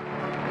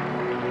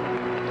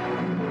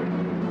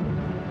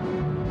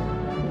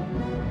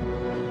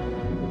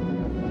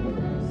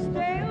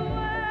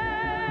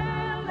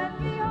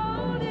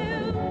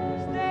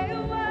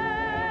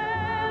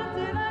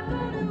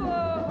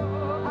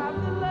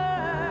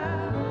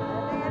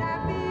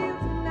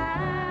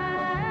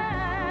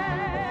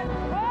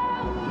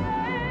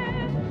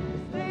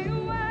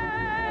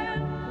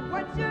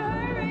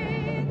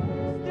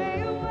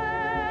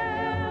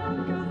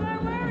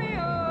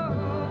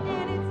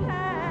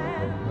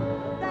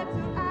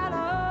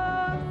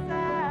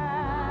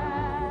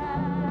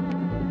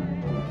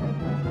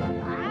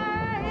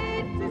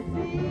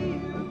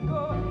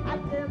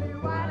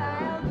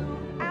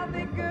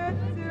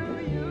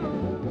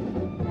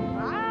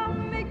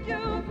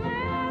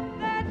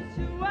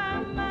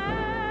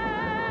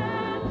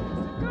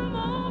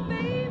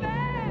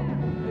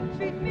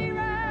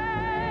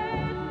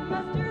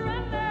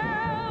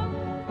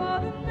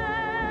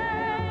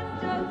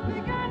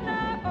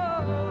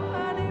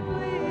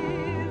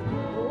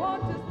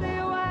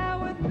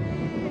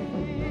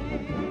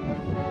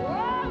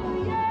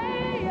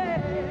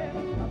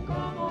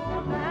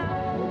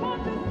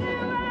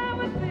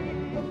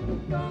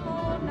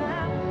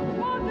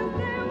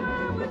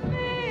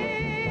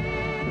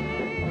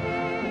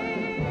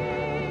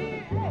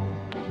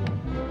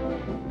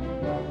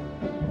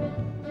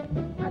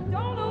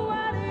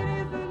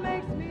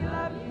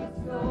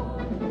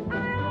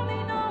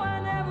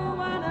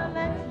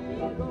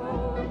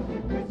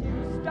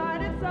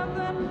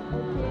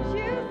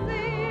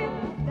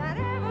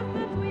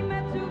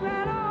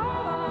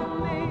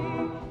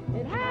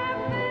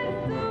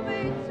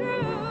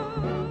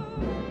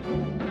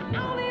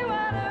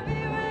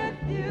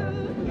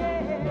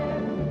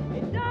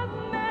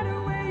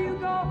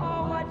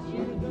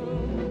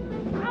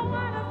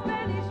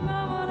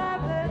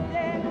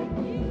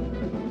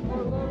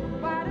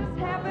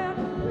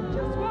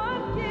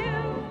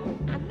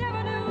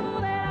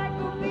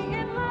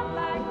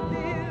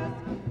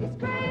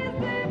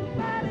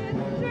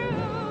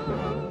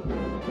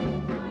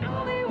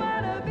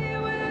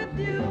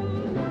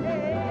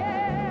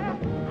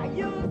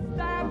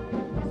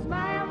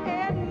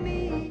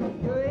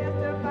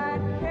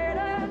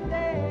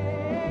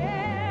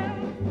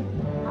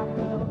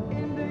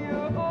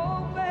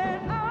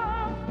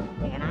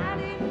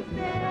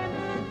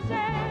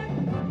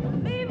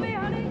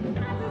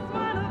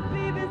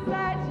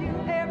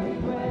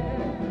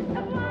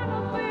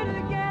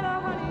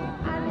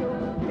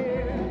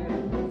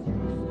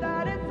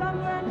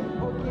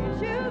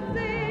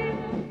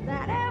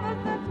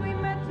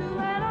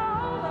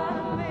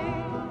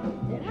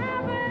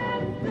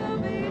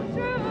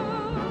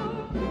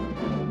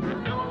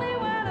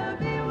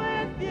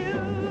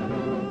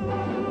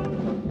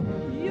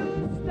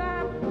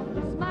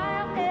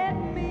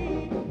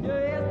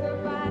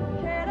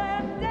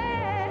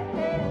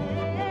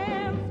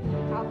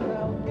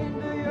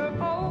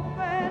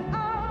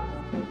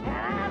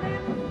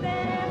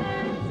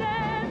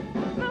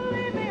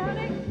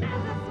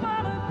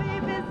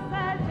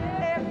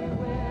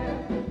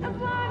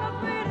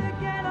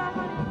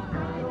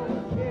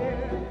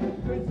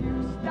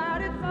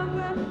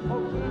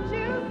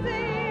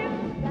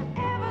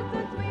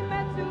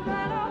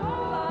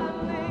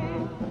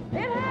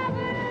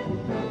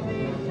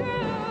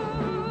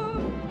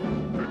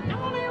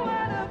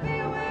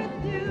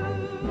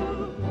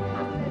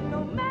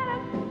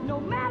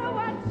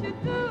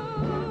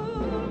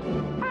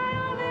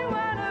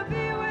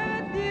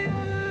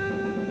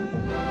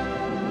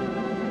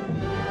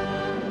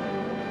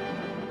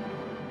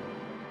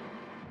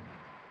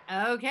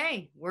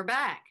 Okay, we're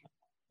back.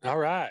 All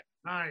right.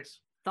 Nice.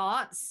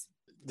 Thoughts?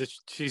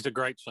 She's a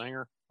great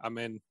singer. I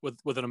mean,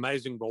 with an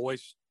amazing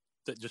voice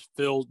that just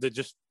fills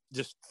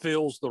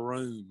the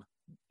room.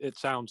 It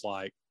sounds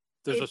like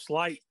there's a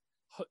slight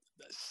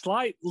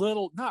slight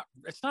little,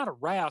 it's not a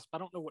rasp. I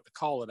don't know what to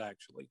call it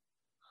actually.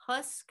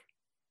 Husk.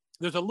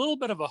 There's a little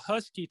bit of a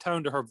husky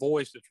tone to her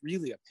voice that's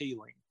really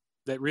appealing,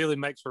 that really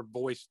makes her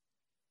voice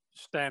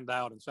stand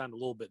out and sound a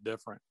little bit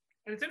different.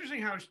 And it's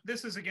interesting how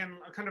this is, again,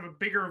 a kind of a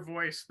bigger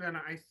voice than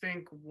I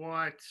think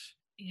what,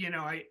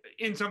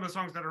 in some of the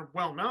songs that are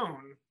well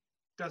known,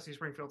 Dusty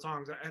Springfield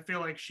songs, I feel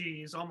like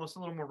she's almost a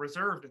little more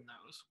reserved in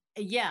those.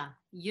 Yeah,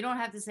 You Don't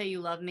Have to Say You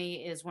Love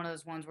Me is one of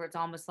those ones where it's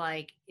almost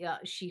like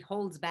she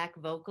holds back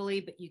vocally,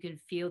 but you can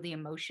feel the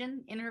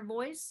emotion in her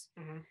voice.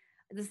 Mm-hmm.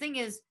 The thing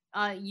is,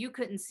 you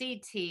couldn't see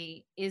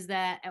T, is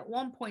that at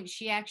one point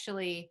she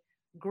actually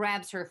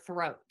grabs her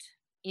throat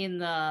in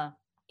the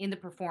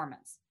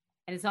performance,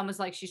 and it's almost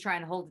like she's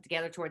trying to hold it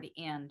together toward the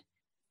end.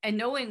 And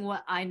knowing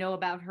what I know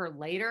about her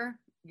later,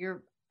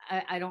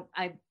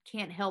 I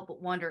can't help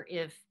but wonder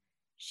if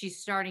she's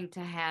starting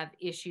to have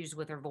issues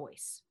with her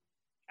voice.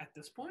 At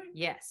this point?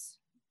 Yes,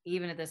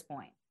 even at this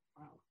point.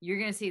 Wow. You're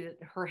going to see that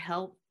her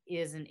health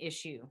is an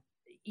issue.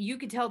 You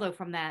can tell, though,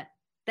 from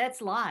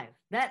that's live.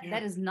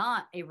 That is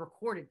not a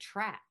recorded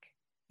track.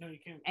 No, you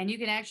can't. And you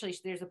can actually,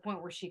 there's a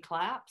point where she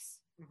claps,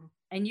 mm-hmm.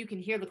 and you can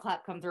hear the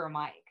clap come through a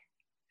mic.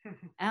 And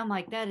I'm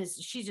like,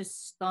 she's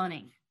just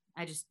stunning.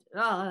 I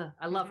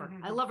love her.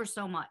 I love her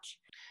so much.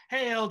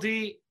 Hey, LD,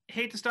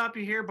 hate to stop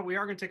you here, but we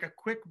are going to take a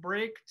quick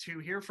break to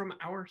hear from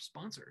our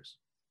sponsors.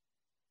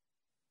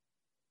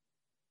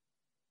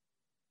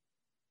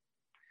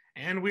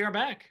 And we are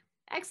back.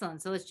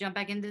 Excellent. So let's jump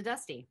back into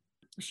Dusty.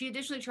 She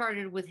additionally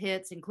charted with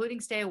hits, including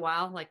Stay a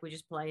While, like we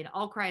just played,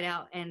 All Cried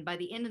Out, and by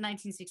the end of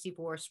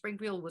 1964,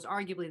 Springfield was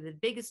arguably the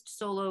biggest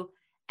solo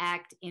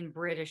act in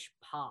British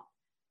pop.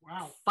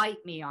 Wow. Fight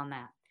me on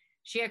that.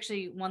 She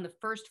actually won the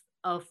first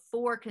of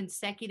 4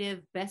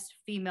 consecutive Best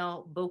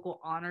Female Vocal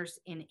honors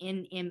in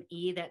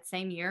NME that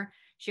same year.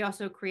 She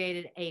also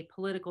created a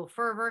political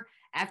fervor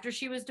after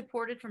she was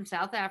deported from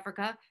South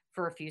Africa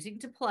for refusing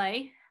to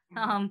play.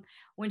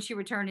 When she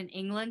returned in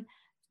England,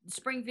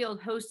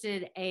 Springfield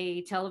hosted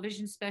a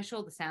television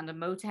special, The Sound of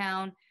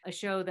Motown, a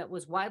show that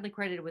was widely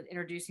credited with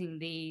introducing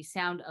the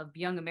sound of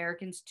young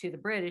Americans to the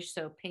British,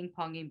 so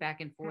ping-ponging back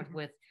and forth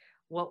with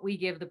what we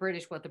give the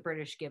British, what the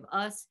British give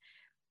us.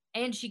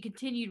 And she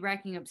continued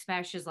racking up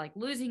smashes like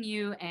Losing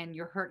You and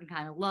You're Hurtin'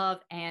 Kind of Love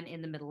and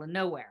In the Middle of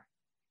Nowhere.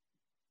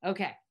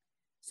 Okay,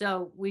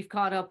 so we've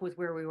caught up with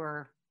where we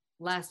were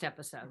last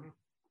episode.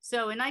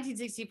 So in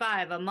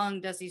 1965,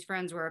 among Dusty's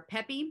friends were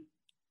Peppy,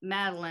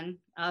 Madeline,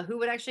 who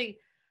would actually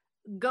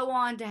go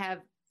on to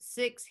have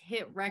 6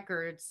 hit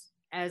records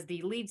as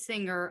the lead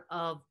singer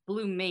of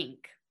Blue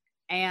Mink,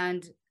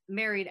 and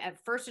married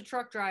at first a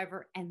truck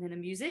driver and then a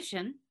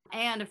musician,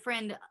 and a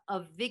friend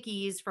of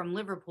Vicky's from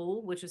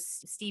Liverpool, which was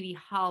Stevie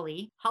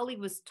Holly. Holly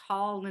was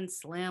tall and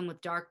slim with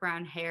dark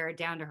brown hair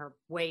down to her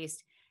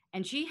waist,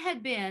 and she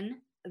had been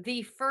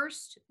the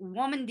first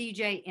woman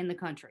DJ in the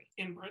country.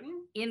 In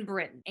Britain? In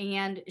Britain.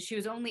 And she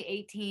was only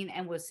 18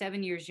 and was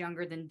 7 years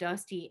younger than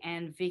Dusty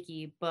and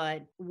Vicky,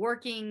 but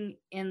working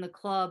in the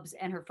clubs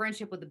and her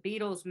friendship with the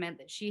Beatles meant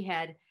that she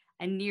had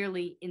a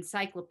nearly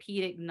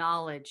encyclopedic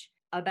knowledge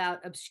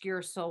about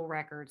obscure soul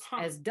records,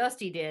 as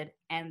Dusty did,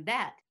 and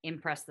that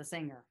impressed the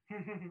singer.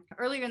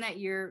 Earlier in that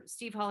year,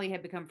 Steve Holly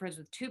had become friends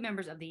with 2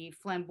 members of the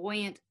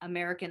flamboyant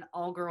American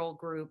all-girl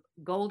group,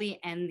 Goldie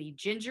and the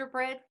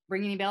Gingerbread.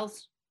 Ring any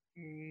bells?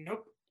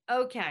 Nope.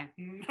 Okay.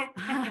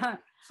 Nope.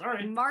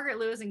 Sorry. Margaret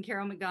Lewis and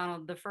Carol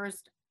McDonald, the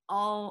first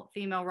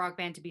all-female rock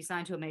band to be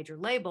signed to a major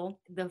label.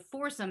 The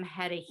foursome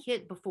had a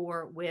hit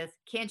before with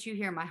Can't You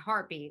Hear My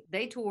Heartbeat.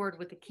 They toured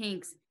with the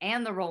Kinks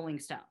and the Rolling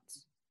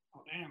Stones.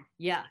 Oh, damn.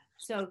 Yeah.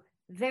 So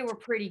they were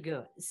pretty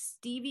good.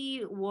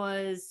 Stevie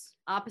was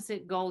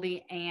opposite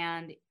Goldie,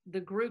 and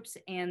the groups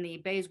in the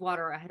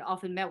Bayswater had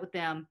often met with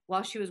them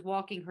while she was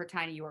walking her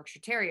tiny Yorkshire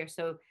Terrier.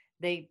 So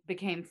they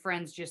became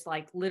friends, just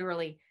like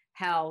literally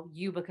how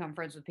you become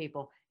friends with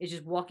people is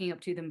just walking up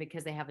to them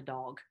because they have a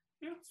dog.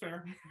 Yeah, that's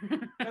fair.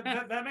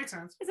 that makes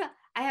sense.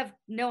 I have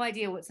no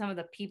idea what some of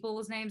the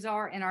people's names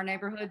are in our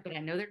neighborhood, but I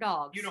know their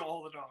dogs. You know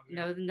all the dogs.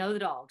 Yeah. Know the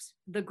dogs.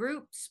 The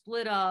group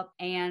split up,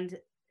 and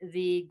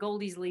the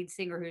Goldie's lead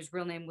singer, whose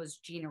real name was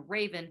Gina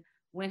Raven,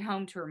 went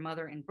home to her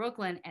mother in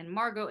Brooklyn, and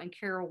Margot and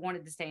Carol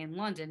wanted to stay in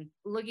London.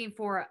 Looking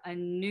for a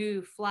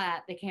new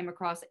flat, they came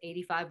across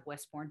 85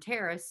 Westbourne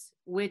Terrace,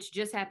 which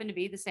just happened to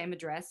be the same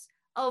address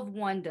of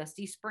one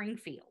Dusty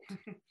Springfield.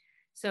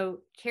 So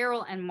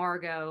Carol and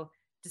Margot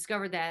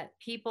discovered that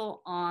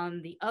people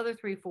on the other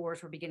 3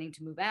 floors were beginning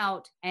to move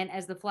out, and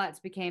as the flats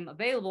became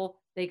available,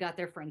 they got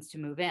their friends to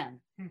move in.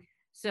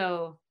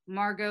 So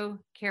Margot,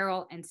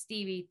 Carol, and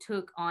Stevie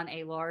took on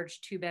a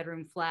large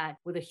 2-bedroom flat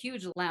with a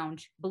huge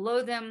lounge.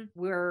 Below them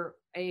were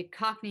a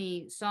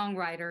Cockney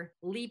songwriter,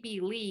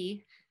 Leapy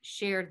Lee,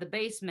 shared the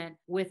basement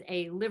with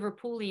a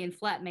Liverpoolian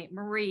flatmate,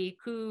 Marie,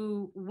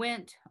 who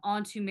went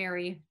on to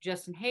marry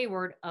Justin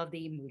Hayward of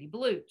the Moody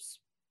Blues.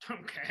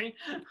 Okay.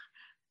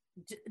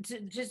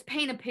 To just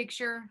paint a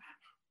picture,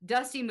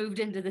 Dusty moved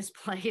into this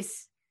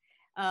place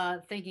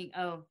thinking,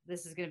 oh,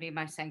 this is going to be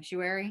my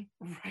sanctuary.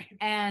 Right.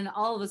 And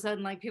all of a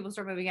sudden, like people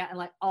start moving out and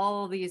like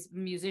all these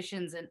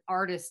musicians and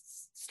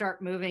artists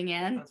start moving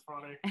in. That's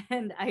funny.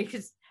 And I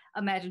just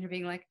imagine her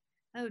being like,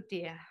 oh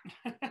dear.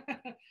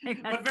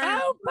 But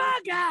Oh,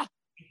 bugger.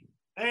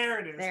 There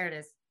it is. There it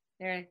is.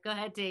 There. Go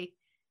ahead, Dee.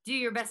 Do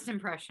your best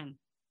impression.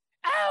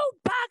 Oh,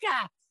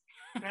 bugger.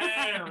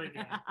 There we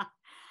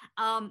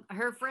go.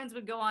 Her friends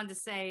would go on to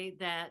say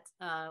that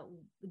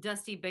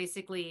Dusty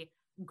basically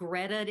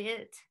Greta'd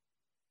it.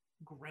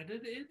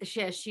 Gretted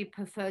it? She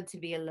preferred to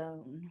be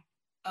alone.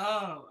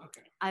 Oh,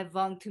 okay. I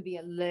want to be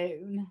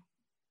alone.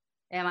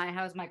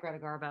 How's my Greta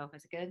Garbo?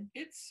 Is it good?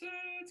 It's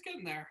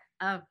getting there.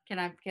 Oh, can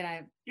I?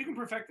 You can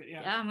perfect it,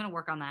 yeah. Yeah, I'm gonna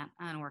work on that.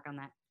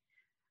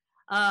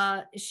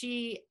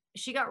 She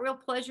got real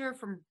pleasure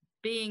from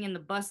being in the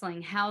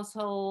bustling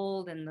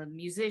household and the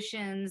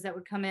musicians that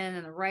would come in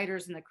and the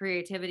writers and the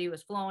creativity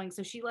was flowing.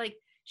 So she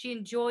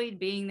enjoyed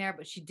being there,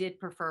 but she did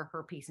prefer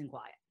her peace and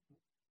quiet.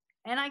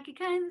 And I could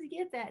kind of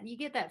get that. You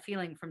get that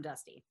feeling from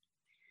Dusty.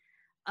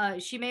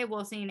 She may have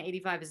well seen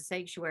 85 as a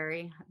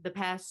sanctuary. The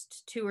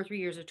past 2 or 3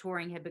 years of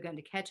touring had begun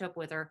to catch up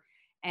with her,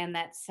 and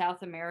that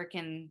South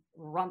American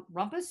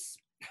rumpus.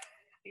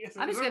 Yes,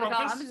 I'm just gonna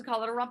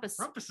call it a rumpus.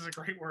 Rumpus is a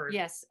great word.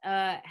 Yes,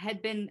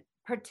 had been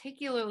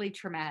particularly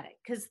traumatic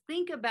because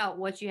think about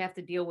what you have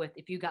to deal with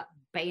if you got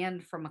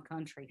banned from a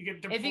country.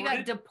 If you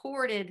got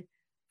deported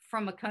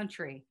from a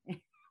country,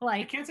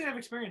 I can't say I've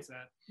experienced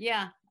that.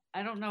 Yeah,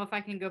 I don't know if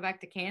I can go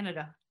back to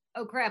Canada.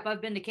 Oh crap,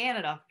 I've been to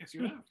Canada. Yes,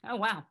 you have. Oh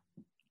wow.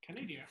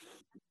 Canada.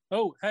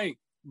 Oh, hey,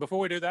 before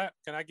we do that,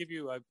 can I give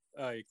you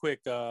a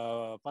quick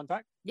fun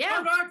fact?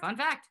 Yeah, fun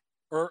fact.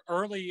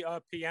 Early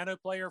piano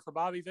player for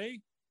Bobby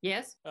V.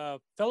 Yes.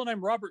 Fellow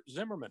named Robert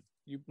Zimmerman.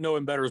 You know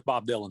him better as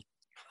Bob Dylan.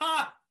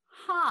 Ha!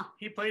 Huh.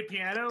 He played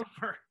piano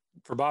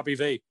for Bobby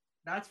V.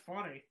 That's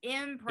funny.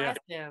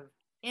 Impressive. Yeah.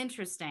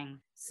 Interesting.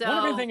 So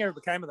wonder if anything ever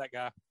became of that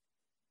guy.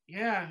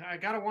 Yeah, I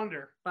gotta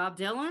wonder. Bob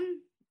Dylan?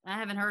 I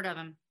haven't heard of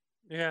him.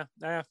 Yeah,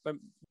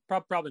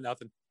 probably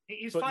nothing.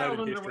 He's filed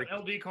under what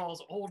LD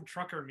calls old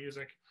trucker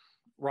music.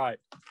 Right.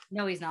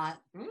 No, he's not.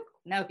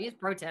 No, he's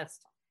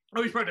protest.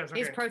 Oh, he's protest.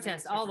 Okay. He's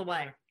protest all the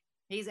way.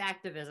 He's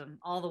activism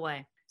all the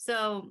way.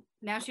 So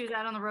now she was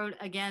out on the road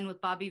again with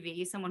Bobby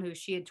V, someone who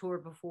she had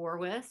toured before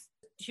with.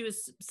 She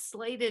was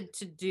slated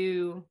to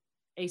do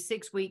a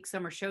 6-week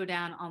summer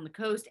showdown on the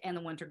coast and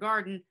the Winter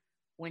Garden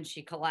when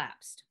she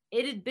collapsed.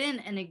 It had been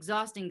an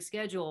exhausting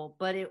schedule,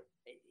 but it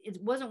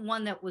wasn't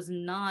one that was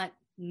not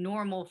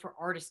normal for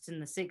artists in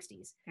the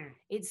 60s.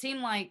 It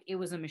seemed like it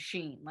was a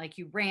machine. Like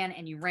you ran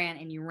and you ran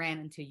and you ran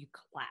until you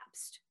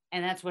collapsed.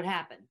 And that's what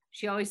happened.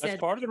 She always said that's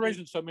part of the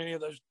reason so many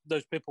of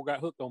those people got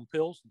hooked on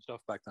pills and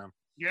stuff back then.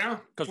 Yeah.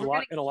 Because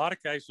in a lot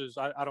of cases,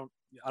 I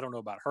don't know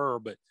about her,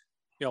 but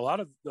a lot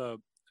of the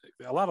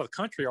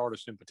country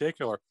artists in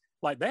particular,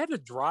 like they had to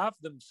drive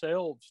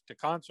themselves to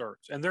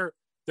concerts, and their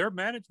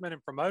management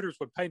and promoters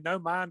would pay no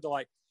mind to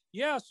like,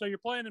 yeah, so you're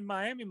playing in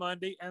Miami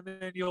Monday, and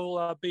then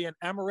you'll be in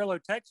Amarillo,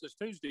 Texas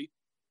Tuesday.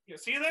 Yeah,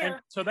 see you there.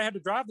 And so they had to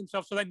drive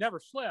themselves, so they never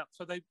slept.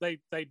 So they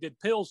did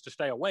pills to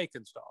stay awake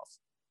and stuff.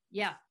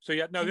 Yeah. So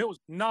yeah, no, it was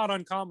not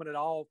uncommon at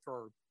all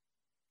for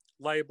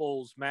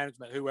labels,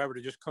 management, whoever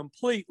to just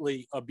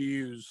completely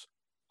abuse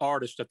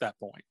artists at that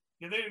point.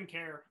 Yeah, they didn't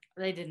care.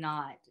 They did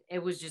not.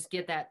 It was just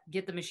get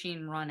the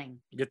machine running.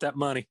 Get that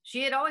money.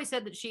 She had always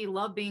said that she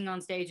loved being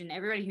on stage, and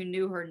everybody who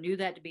knew her knew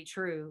that to be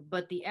true.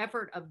 But the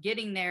effort of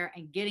getting there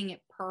and getting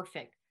it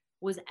perfect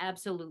was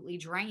absolutely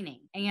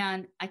draining.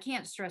 And I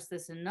can't stress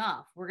this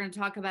enough. We're going to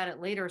talk about it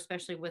later,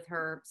 especially with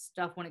her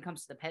stuff when it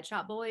comes to the Pet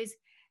Shop Boys,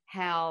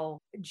 how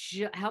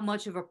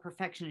much of a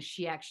perfectionist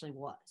she actually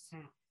was,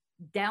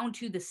 down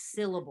to the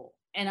syllable.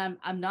 And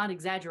I'm not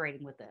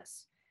exaggerating with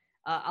this.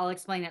 I'll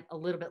explain it a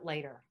little bit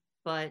later.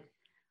 But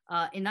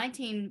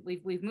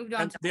we've moved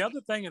on. And the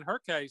other thing in her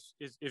case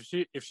is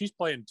if she's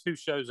playing 2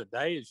 shows a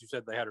day, as you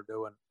said they had her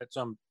doing at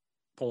some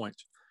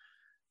points,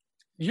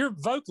 you're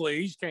vocally,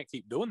 you just can't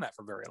keep doing that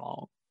for very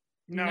long.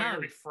 No, you're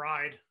gonna be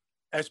fried.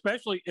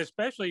 Especially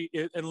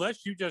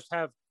unless you just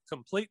have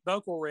complete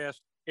vocal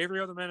rest every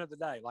other minute of the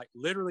day. Like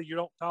literally, you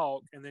don't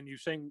talk, and then you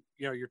sing.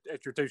 You're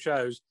at your 2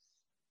 shows,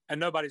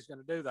 and nobody's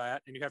going to do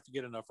that. And you have to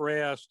get enough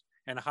rest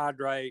and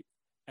hydrate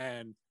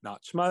and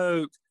not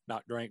smoke,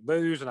 not drink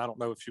booze. And I don't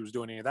know if she was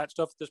doing any of that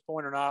stuff at this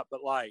point or not,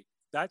 but like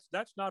that's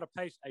not a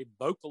pace a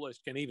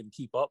vocalist can even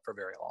keep up for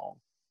very long.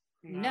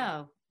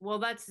 No. Well,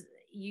 that's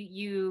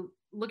you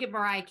look at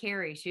Mariah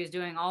Carey. She was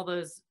doing all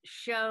those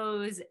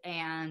shows,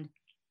 and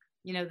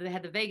they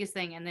had the Vegas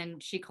thing, and then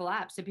she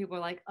collapsed, and people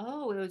were like,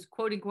 oh, it was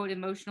quote unquote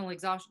emotional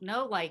exhaustion.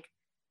 No, like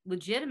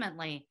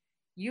legitimately,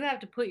 you have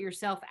to put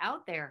yourself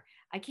out there.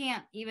 I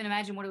can't even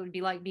imagine what it would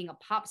be like being a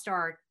pop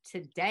star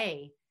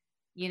today.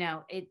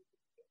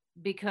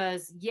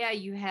 Because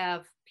you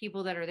have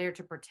people that are there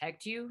to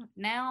protect you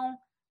now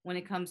when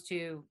it comes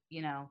to,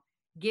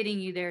 getting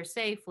you there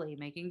safely,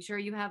 making sure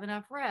you have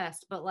enough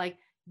rest, but like,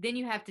 then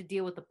you have to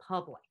deal with the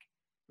public.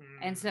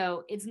 And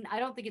so I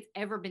don't think it's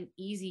ever been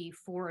easy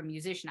for a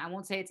musician. I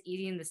won't say it's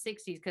easy in the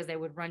 60s because they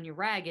would run you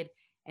ragged.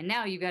 And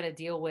now you got to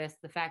deal with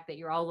the fact that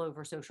you're all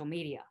over social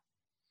media.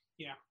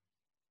 Yeah.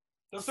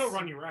 They'll still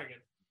run you ragged.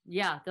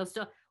 Yeah, they'll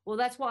still. Well,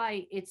 that's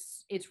why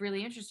it's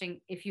really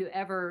interesting if you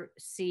ever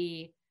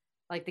see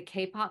like the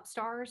K-pop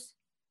stars.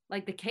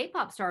 Like the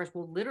K-pop stars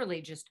will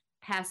literally just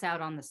pass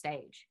out on the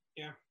stage.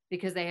 Yeah.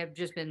 Because they have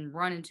just been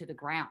run into the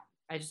ground.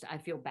 I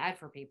feel bad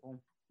for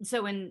people.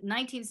 So in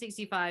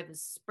 1965,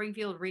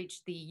 Springfield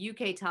reached the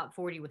UK top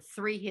 40 with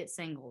 3 hit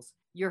singles: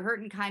 You're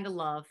Hurtin' Kinda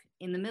Love,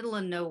 In the Middle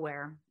of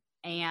Nowhere,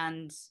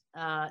 and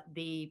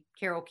the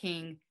Carole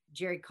King,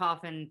 Jerry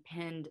Coffin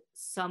penned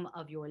Some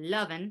of Your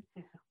Lovin',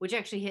 which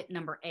actually hit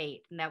number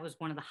 8. And that was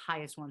one of the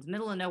highest ones.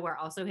 Middle of Nowhere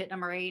also hit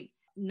number 8.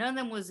 None of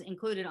them was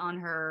included on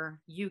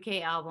her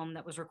UK album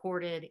that was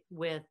recorded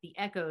with the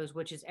Echoes,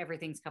 which is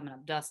Everything's Coming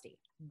Up Dusty.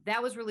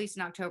 That was released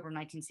in October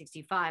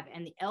 1965,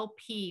 and the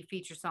LP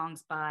features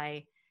songs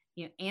by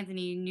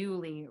Anthony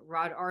Newley,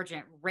 Rod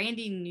Argent,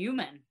 Randy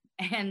Newman,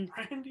 and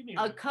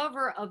a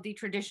cover of the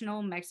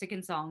traditional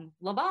Mexican song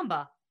La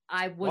Bamba.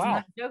 I was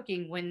not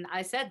joking when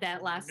I said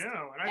that last episode.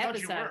 No, and I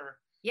thought you were.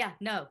 Yeah,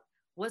 no,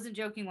 wasn't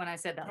joking when I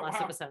said that last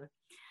episode.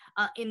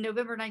 In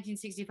November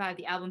 1965,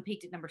 the album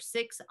peaked at number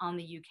 6 on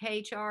the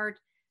UK chart.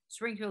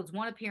 Springfield's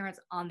one appearance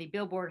on the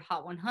Billboard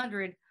Hot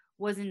 100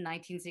 was in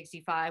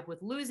 1965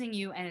 with Losing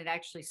You, and it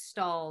actually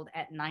stalled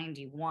at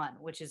 91,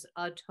 which is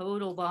a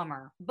total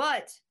bummer.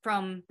 But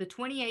from the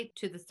 28th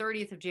to the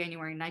 30th of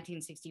January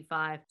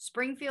 1965,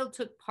 Springfield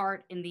took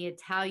part in the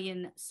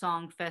Italian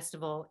Song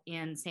Festival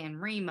in San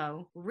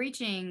Remo,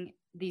 reaching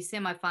the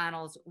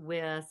semifinals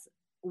with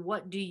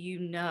What Do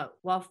You Know?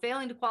 While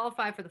failing to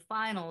qualify for the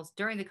finals,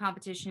 during the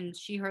competition,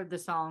 she heard the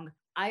song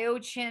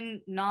Iochin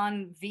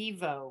Non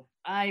Vivo.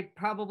 I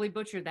probably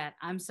butchered that.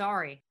 I'm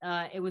sorry.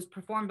 It was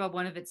performed by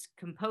one of its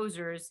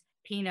composers,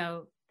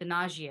 Pino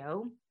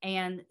Donaggio,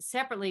 and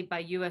separately by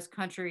U.S.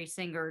 country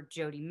singer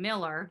Jody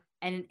Miller.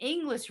 And an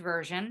English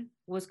version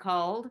was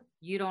called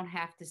You Don't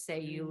Have to Say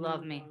You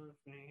Love Me.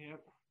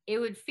 Yep. It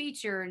would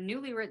feature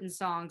newly written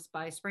songs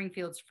by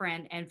Springfield's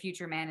friend and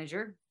future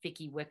manager,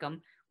 Vicky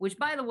Wickham, which,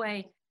 by the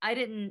way, I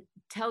didn't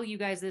tell you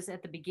guys this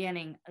at the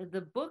beginning. One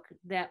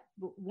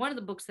of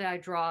the books that I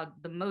draw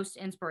the most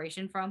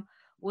inspiration from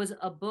was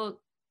a book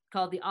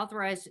called The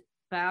Authorized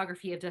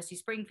Biography of Dusty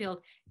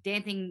Springfield,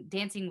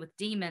 Dancing with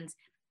Demons.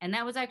 And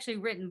that was actually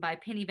written by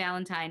Penny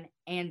Valentine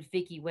and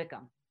Vicky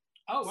Wickham.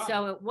 Oh, wow.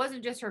 So it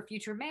wasn't just her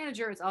future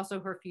manager, it's also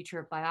her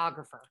future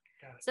biographer.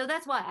 So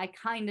that's why I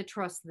kind of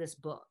trust this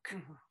book.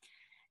 Mm-hmm.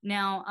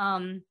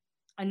 Now,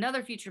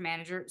 another future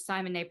manager,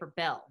 Simon Napier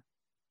Bell,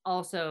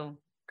 also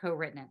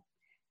co-written it.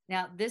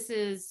 Now, this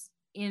is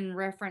in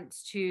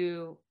reference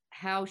to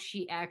how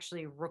she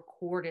actually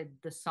recorded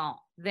the song.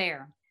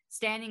 There,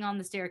 standing on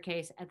the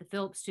staircase at the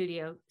Philips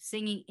studio,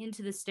 singing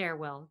Into the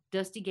Stairwell,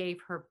 Dusty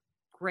gave her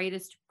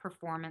greatest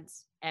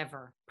performance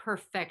ever.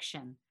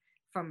 Perfection.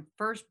 From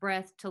first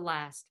breath to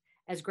last,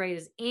 as great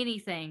as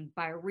anything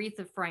by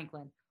Aretha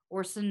Franklin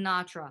or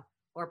Sinatra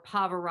or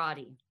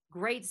Pavarotti.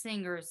 Great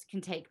singers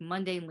can take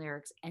mundane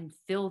lyrics and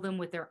fill them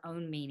with their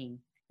own meaning.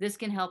 This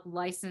can help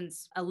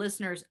license a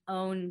listener's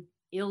own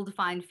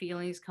ill-defined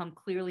feelings come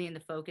clearly into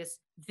focus.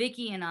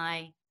 Vicky and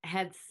I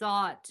had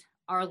thought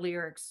our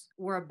lyrics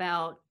were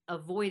about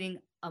avoiding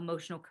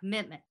emotional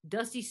commitment.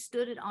 Dusty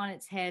stood it on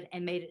its head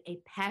and made it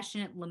a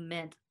passionate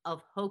lament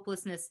of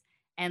hopelessness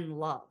and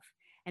love.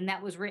 And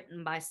that was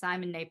written by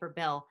Simon Napier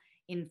Bell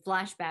in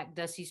Flashback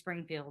Dusty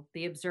Springfield,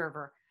 The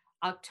Observer,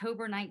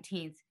 October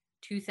 19th,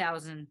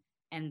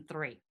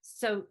 2003.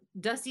 So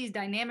Dusty's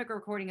dynamic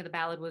recording of the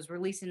ballad was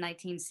released in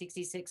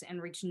 1966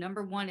 and reached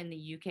number 1 in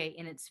the UK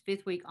in its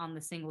 5th week on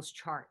the singles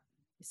chart.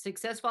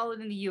 Success followed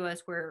in the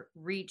US, where it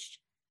reached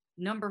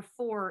number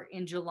 4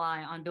 in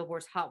July on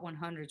Billboard's Hot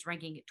 100s,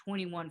 ranking at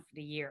 21 for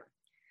the year.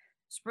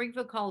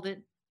 Springfield called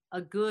it a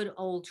good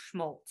old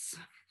schmaltz.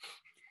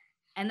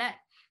 And that,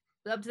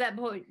 up to that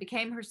point,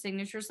 became her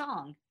signature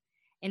song.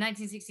 In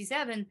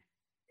 1967,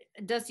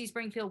 Dusty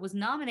Springfield was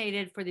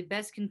nominated for the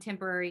Best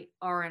Contemporary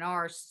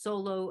R&R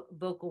Solo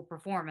Vocal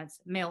Performance,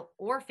 male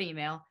or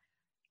female,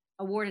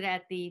 awarded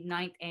at the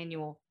 9th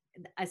annual,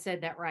 I said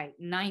that right,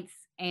 9th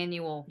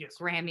annual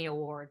Grammy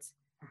Awards,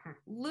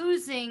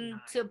 losing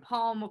to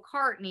Paul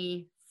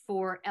McCartney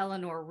for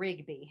Eleanor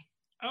Rigby.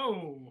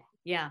 Oh.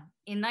 Yeah.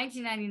 In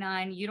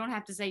 1999, You Don't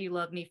Have to Say You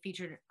Love Me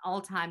featured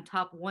all-time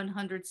top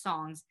 100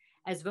 songs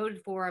as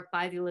voted for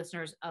by the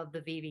listeners of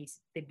the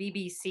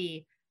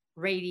BBC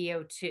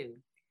Radio 2.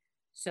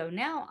 So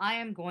now I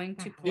am going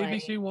to play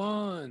BBC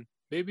 1,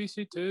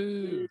 BBC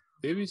 2,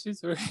 BBC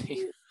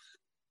 3.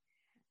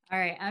 All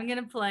right, I'm going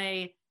to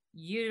play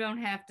You Don't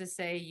Have to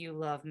Say You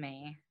Love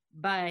Me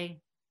by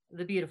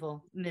the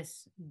beautiful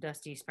Miss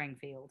Dusty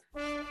Springfield.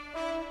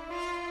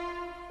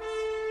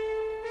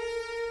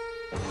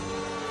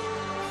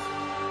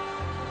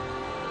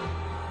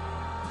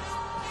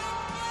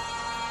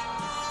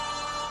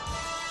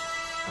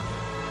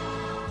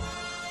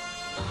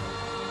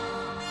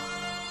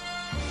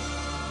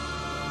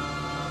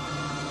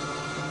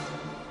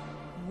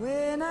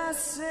 When I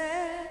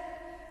said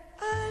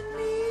I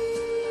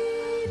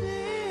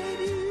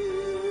needed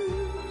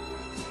you,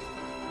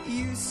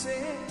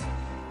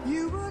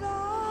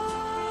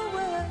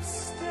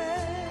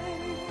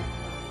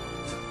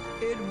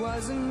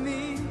 wasn't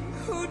me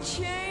who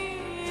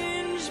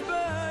changed,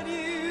 but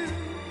you.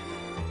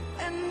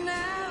 And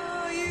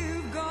now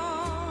you've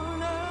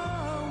gone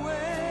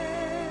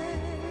away.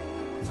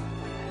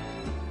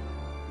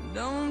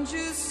 Don't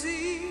you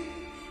see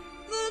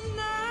that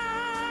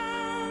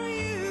now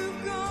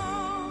you've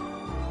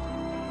gone,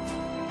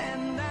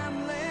 and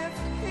I'm left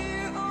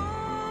here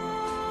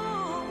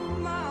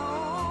on my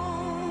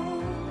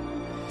own,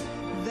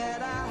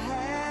 that I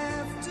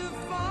have to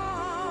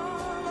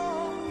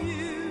follow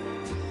you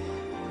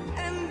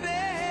and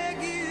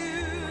beg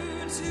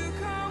you to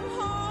come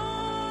home.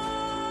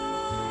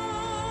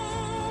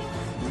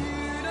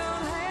 You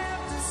don't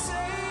have to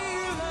say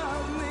you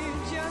love me,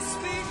 just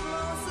speak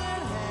close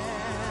at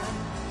hand.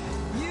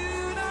 You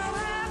don't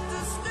have to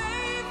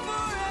stay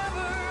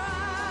forever, I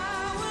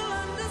will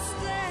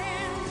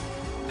understand.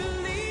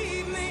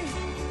 Believe me,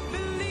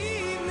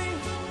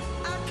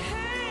 I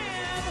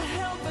can't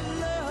help but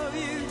love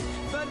you.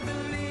 But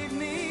believe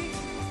me,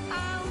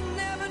 I'll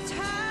never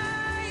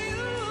tie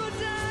you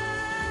down.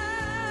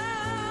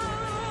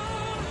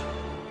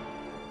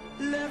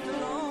 Left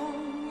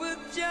alone with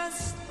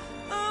just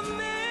a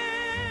memory.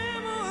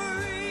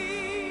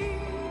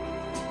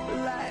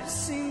 Life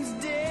seems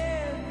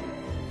dead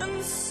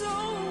and so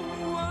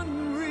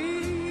unreal.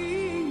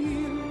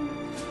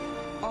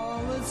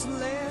 All that's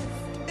left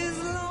is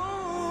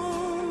loneliness.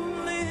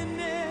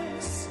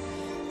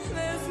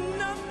 There's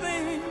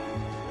nothing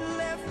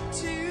left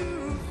to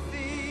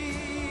feel.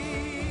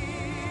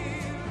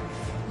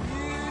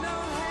 You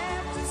don't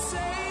have to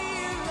say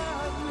you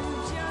love me,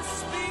 just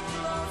speak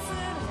close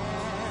at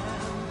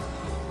hand.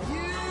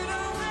 You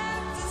don't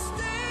have to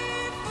stay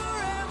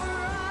forever,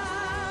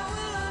 I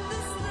will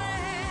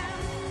understand.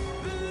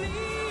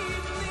 Believe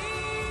me,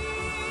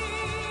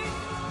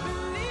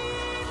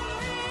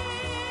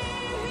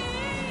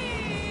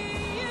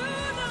 you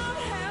don't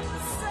have to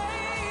say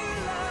you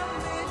love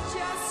me,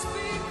 just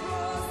speak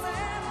close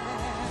at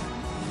hand.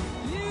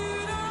 You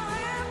don't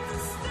have to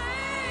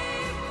stay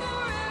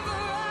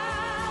forever,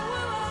 I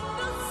will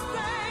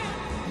understand.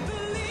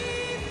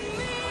 Believe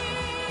me,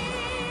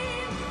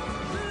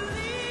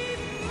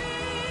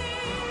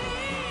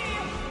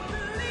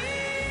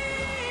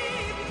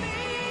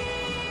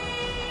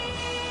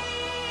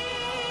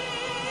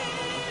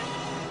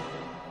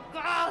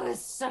 Oh, this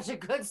is such a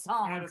good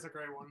song. That is a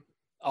great one.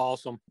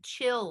 Awesome.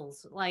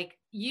 Chills. Like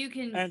you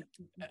can.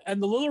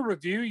 And the little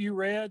review you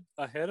read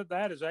ahead of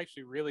that is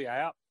actually really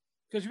apt,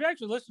 because if you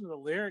actually listen to the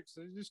lyrics,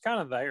 it's just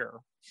kind of there.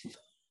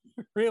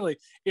 Really,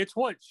 it's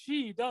what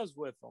she does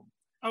with them.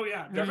 Oh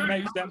yeah,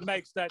 that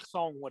makes that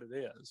song what it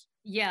is.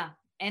 Yeah.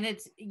 And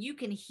it's, you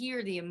can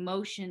hear the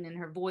emotion in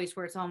her voice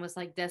where it's almost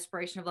like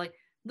desperation of like,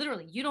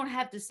 literally, you don't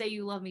have to say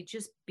you love me,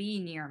 just be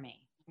near me.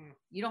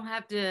 You don't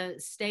have to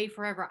stay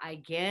forever. I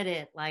get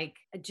it. Like,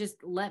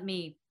 just let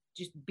me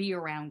just be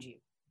around you.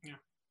 Yeah.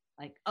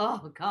 Like,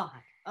 oh God.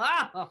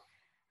 Oh,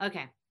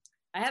 okay.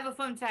 I have a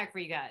fun fact for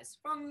you guys.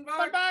 Fun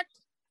fact.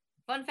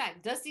 Fun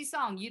fact. Dusty's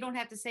song, You Don't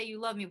Have to Say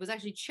You Love Me, was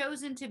actually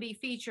chosen to be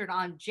featured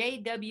on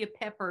J.W.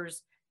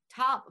 Pepper's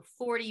top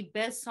 40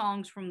 best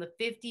songs from the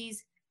 50s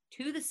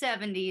to the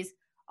 70s,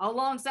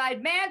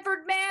 alongside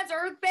Manfred Mann's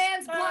Earth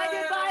Band's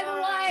Blinded by the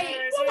Light.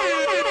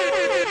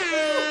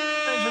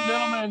 Ladies and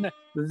gentlemen,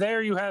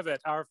 there you have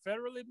it. Our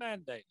federally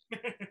mandated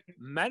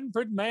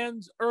Manfred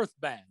Mann's Earth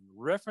Band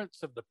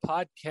reference of the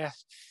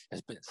podcast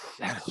has been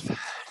satisfied.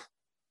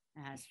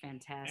 That's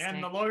fantastic.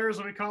 And the lawyers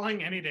will be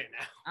calling any day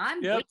now.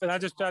 Yep, and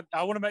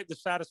I want to make the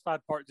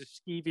satisfied part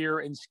just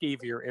skeevier and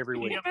skeevier every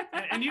week. Yep.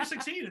 And you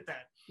succeed at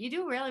that. You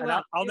do really And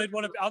well. I'll need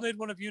one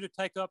of you to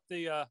take up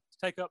the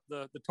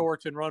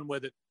torch and run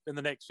with it in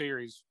the next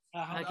series.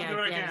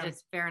 Okay, yeah,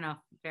 it's fair enough.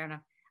 Fair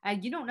enough.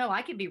 You don't know.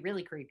 I could be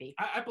really creepy.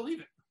 I believe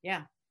it.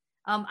 Yeah.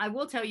 I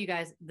will tell you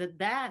guys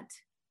that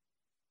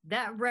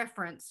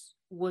reference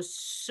was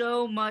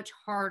so much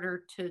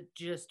harder to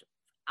just.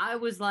 I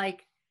was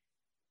like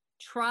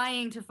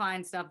trying to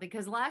find something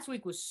because last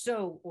week was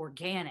so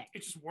organic.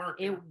 It just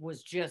worked. It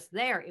was just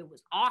there. It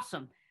was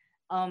awesome.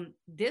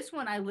 This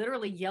one I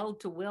literally yelled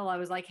to Will. I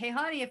was like, "Hey,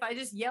 honey, if I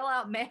just yell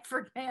out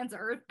Manfred Mann's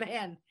Earth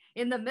Band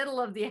in the middle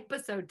of the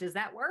episode, does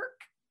that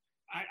work?"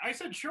 I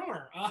said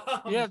sure.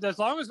 Yeah, as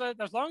long as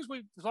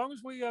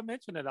we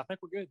mention it, I think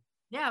we're good.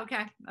 Yeah.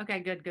 Okay.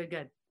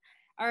 Good.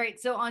 All right.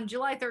 So on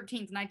July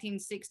 13th,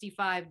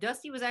 1965,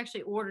 Dusty was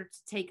actually ordered to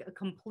take a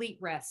complete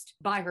rest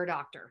by her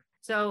doctor.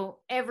 So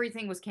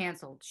everything was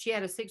canceled. She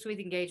had a 6-week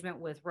engagement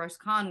with Russ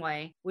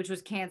Conway, which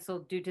was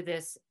canceled due to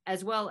this,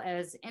 as well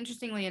as,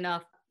 interestingly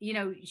enough,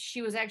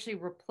 she was actually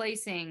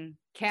replacing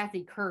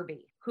Kathy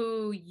Kirby,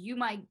 who you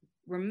might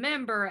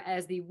remember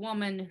as the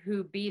woman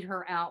who beat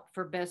her out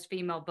for Best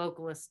Female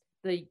Vocalist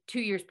the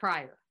 2 years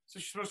prior. So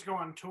she's supposed to go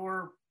on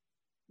tour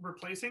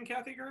replacing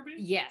Kathy Kirby?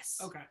 Yes.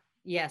 Okay.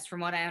 Yes, from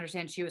what I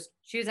understand, she was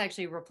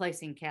actually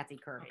replacing Kathy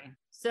Kirby. Okay.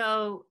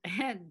 So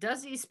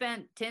Dusty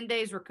spent 10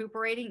 days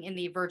recuperating in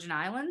the Virgin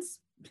Islands.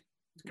 It's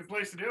a good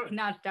place to do it.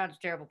 Not a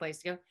terrible place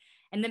to go.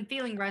 And then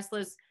feeling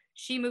restless,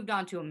 she moved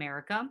on to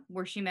America,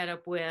 where she met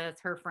up with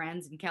her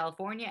friends in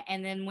California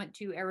and then went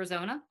to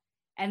Arizona.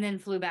 and then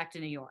flew back to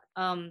New York.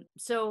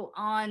 So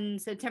on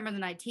September the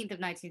 19th of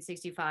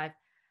 1965,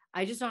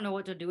 I Just Don't Know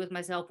What to Do With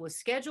Myself was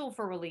scheduled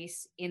for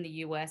release in the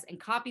US and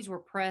copies were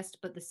pressed,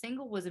 but the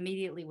single was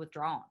immediately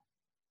withdrawn.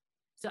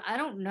 So I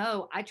don't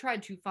know. I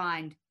tried to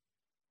find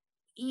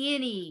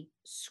any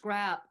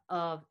scrap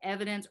of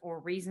evidence or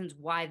reasons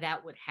why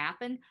that would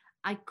happen.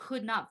 I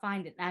could not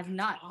find it. I've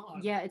not.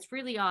 odd. Yeah, it's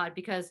really odd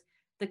because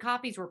the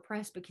copies were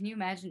pressed, but can you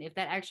imagine if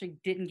that actually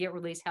didn't get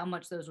released, how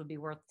much those would be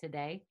worth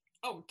today?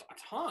 Oh, a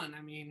ton.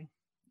 I mean,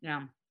 Yeah.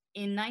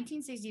 In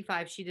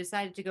 1965, she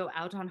decided to go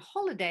out on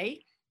holiday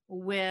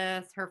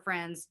with her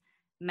friends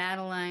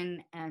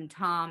Madeline and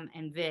Tom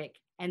and Vic,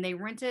 and they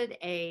rented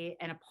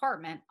an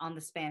apartment on the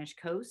Spanish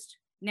coast.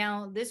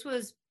 Now, this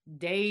was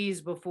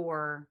days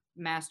before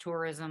mass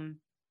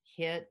tourism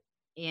hit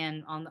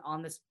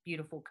on this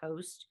beautiful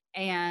coast,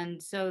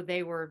 and so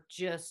they were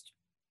just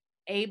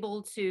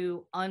able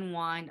to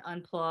unwind,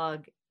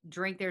 unplug,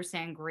 drink their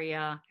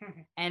sangria,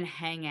 and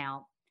hang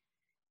out.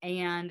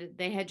 And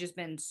they had just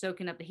been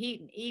soaking up the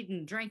heat and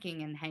eating,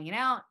 drinking, and hanging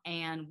out.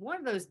 And one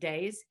of those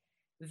days,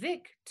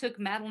 Vic took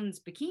Madeline's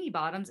bikini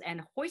bottoms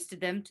and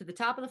hoisted them to the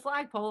top of the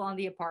flagpole on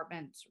the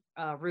apartment's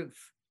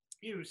roof.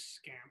 you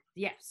scamp.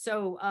 Yeah,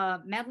 so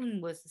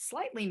Madeline was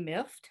slightly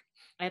miffed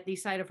at the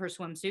sight of her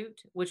swimsuit,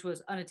 which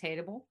was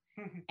unattainable,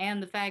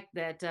 and the fact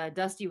that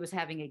Dusty was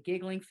having a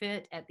giggling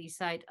fit at the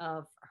sight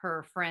of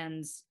her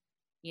friends,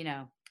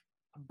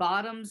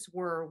 bottoms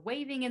were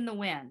waving in the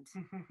wind.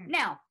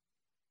 Now,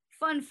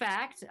 fun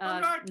fact,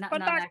 not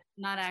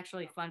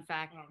actually fun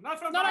fact. Not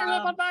fun Not fact. actually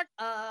a fun fact.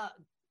 A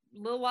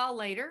little while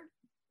later,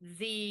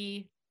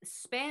 the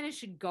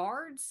Spanish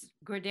guards,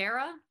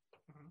 Gradera,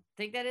 I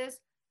think that is,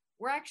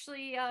 were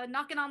actually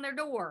knocking on their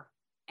door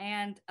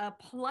and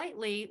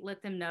politely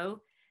let them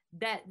know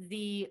that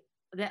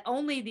that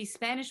only the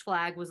Spanish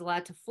flag was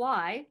allowed to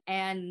fly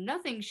and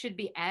nothing should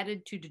be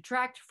added to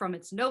detract from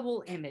its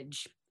noble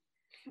image.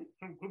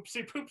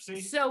 Whoopsie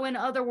poopsie. So, in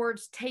other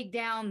words, take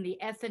down the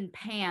effing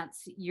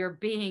pants. You're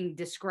being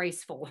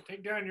disgraceful.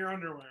 Take down your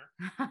underwear.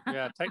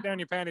 Yeah, take down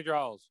your panty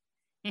drawers.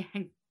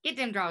 Get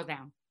them drawers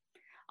down.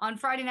 On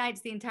Friday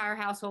nights, the entire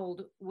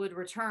household would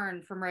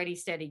return from Ready,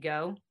 Steady,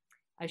 Go.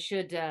 I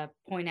should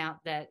point out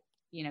that,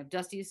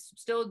 Dusty's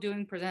still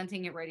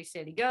presenting at Ready,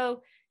 Steady,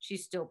 Go.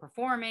 She's still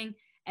performing.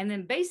 And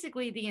then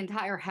basically the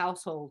entire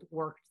household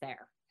worked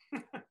there.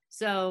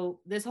 So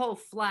this whole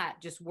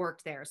flat just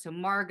worked there. So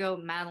Margot,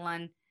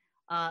 Madeline,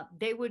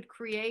 they would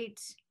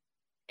create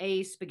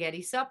a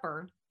spaghetti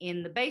supper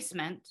in the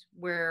basement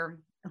where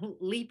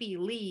Leapy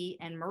Lee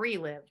and Marie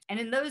lived. And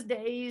in those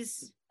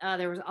days,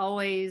 there was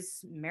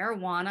always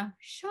marijuana,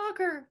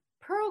 shocker,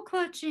 pearl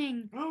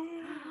clutching.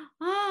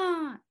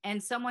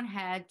 And someone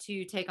had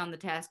to take on the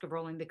task of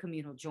rolling the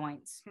communal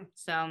joints.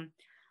 So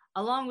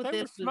along with They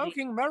were this,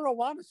 smoking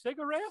marijuana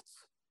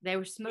cigarettes. they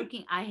were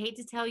smoking. I hate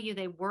to tell you,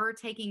 they were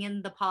taking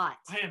in the pot.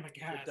 I am The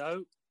aghast.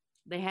 dope,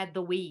 They had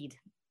the weed.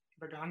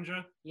 The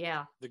ganja.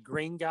 Yeah. the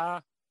green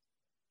guy,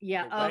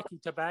 Yeah. the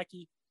wacky tobacco.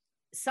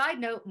 Side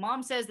note,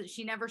 Mom says that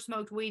she never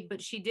smoked weed,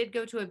 but she did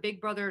go to a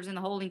Big Brothers and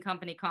the Holding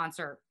Company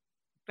concert.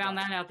 Found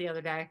that out the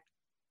other day,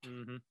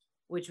 Mm-hmm.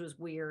 which was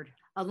weird.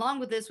 Along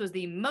with this was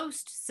the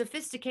most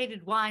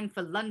sophisticated wine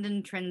for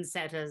London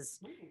trendsetters.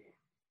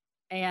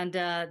 And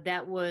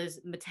that was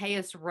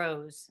Mateus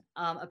Rose.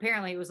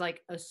 Apparently, it was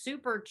like a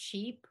super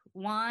cheap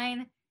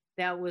wine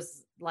that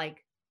was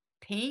like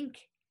pink,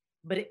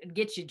 but it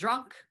gets you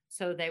drunk,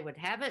 so they would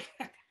have it.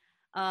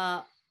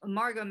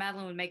 Margot and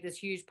Madeline would make this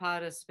huge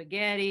pot of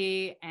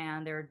spaghetti,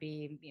 and there would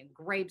be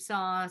grape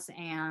sauce.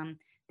 And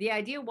the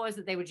idea was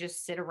that they would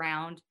just sit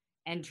around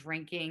and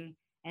drinking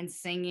and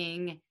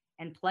singing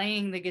and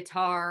playing the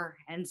guitar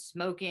and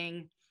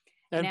smoking.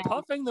 And Now-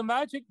 puffing the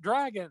magic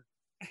dragon.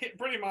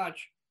 Pretty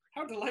much.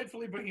 How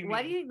delightfully bohemian.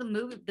 Why do you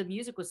think the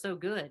music was so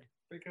good?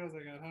 Because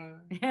I got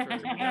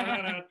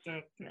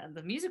high. Yeah,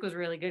 the music was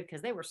really good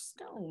because they were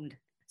stoned.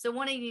 So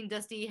one evening,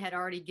 Dusty had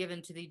already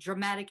given to the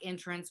dramatic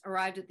entrance,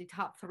 arrived at the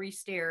top 3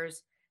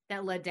 stairs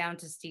that led down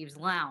to Steve's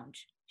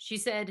lounge. She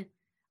said,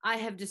 "I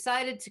have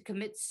decided to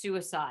commit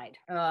suicide."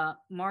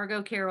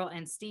 Margot, Carol,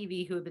 and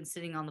Stevie, who had been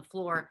sitting on the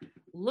floor,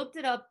 looked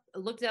up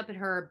at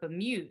her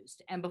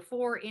bemused. And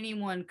before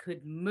anyone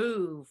could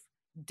move,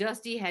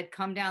 Dusty had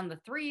come down the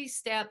 3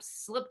 steps,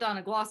 slipped on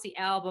a glossy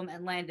album,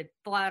 and landed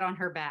flat on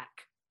her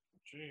back.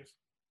 Jeez.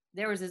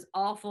 There was this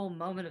awful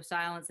moment of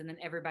silence, and then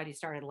everybody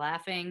started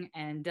laughing,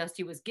 and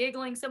Dusty was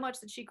giggling so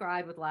much that she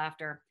cried with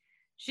laughter.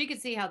 She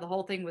could see how the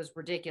whole thing was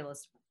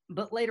ridiculous,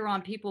 but later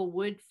on, people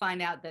would find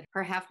out that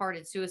her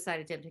half-hearted suicide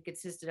attempt had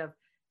consisted of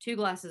 2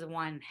 glasses of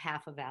wine and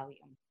half a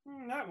Valium.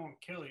 That won't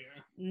kill you.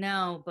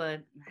 No,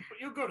 but But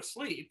you'll go to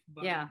sleep.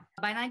 But... yeah.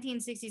 By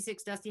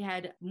 1966, Dusty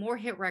had more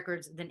hit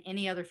records than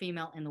any other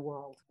female in the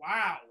world.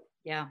 Wow.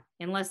 Yeah.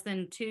 In less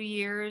than 2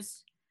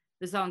 years,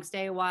 the song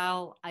Stay a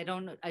While, I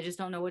just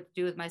don't know what to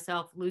do with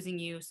myself, Losing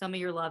You, Some of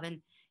Your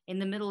Lovin', In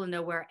the Middle of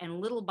Nowhere, and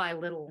Little by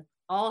Little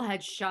all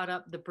had shot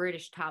up the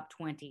British top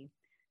 20.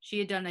 She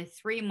had done a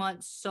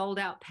 3-month sold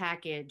out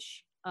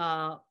package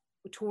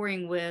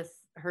touring with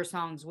her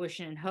songs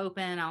Wishing and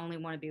Hoping, I Only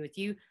Want to Be With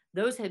You.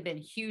 Those had been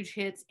huge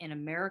hits in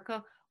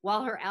America,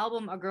 while her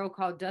album A Girl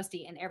Called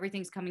Dusty and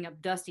Everything's Coming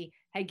Up Dusty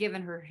had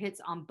given her hits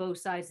on both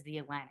sides of the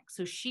Atlantic.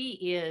 So she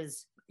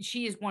is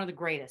one of the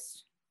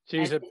greatest.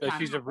 She's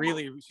a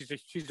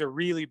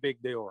really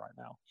big deal right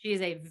now. She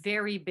is a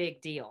very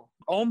big deal.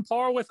 On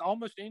par with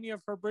almost any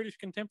of her British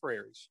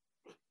contemporaries.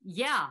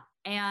 Yeah.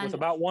 And with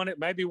about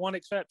maybe one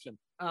exception.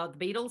 The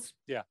Beatles.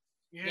 Yeah.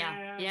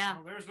 Yeah.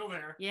 Well, they're still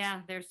there.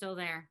 Yeah, they're still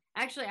there.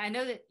 Actually, I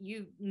know that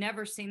you've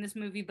never seen this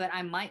movie, but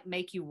I might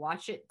make you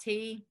watch it,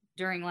 T,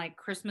 during like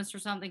Christmas or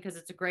something, because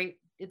it's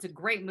a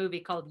great movie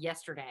called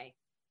Yesterday.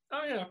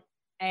 Oh yeah.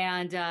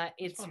 And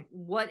it's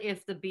what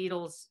if the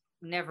Beatles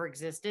never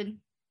existed?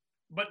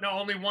 But no,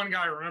 only one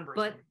guy remembers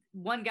But them.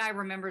 one guy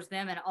remembers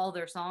them and all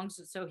their songs,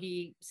 so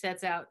he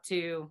sets out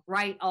to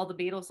write all the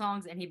Beatles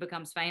songs, and he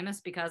becomes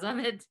famous because of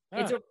it.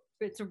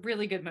 It's a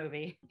really good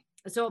movie.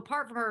 So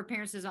apart from her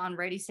appearances on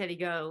Ready, Steady,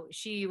 Go,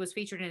 she was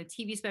featured in a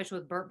TV special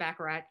with Burt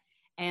Bacharach,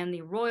 and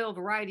the Royal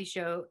Variety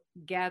Show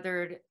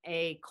gathered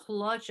a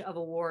clutch of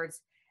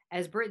awards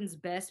as Britain's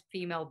best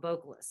female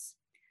vocalist.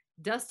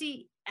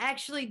 Dusty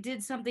actually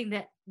did something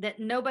that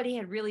nobody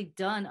had really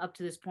done up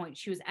to this point.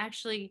 She was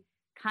actually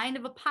kind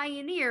of a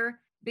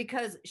pioneer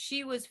because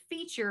she was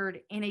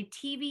featured in a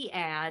TV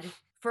ad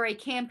for a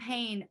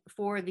campaign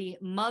for the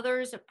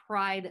Mother's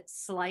Pride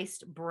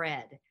sliced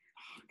bread.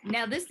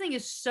 Now, this thing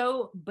is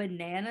so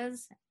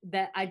bananas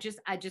that I just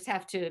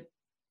have to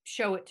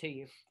show it to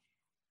you.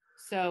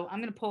 So I'm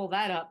going to pull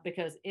that up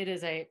because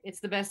it's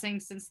the best thing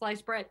since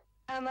sliced bread.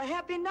 I'm a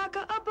happy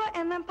knocker upper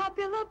and I'm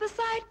popular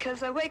beside,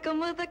 'cause I wake 'em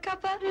with a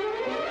cuppa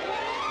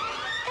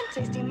and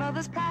tasty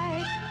Mother's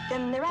Pride.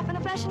 Then they're off in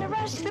a flash and a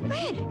rush. It's the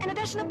bread and a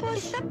dash and a push.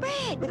 It's the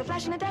bread with a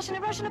flash and a dash and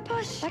a rush and a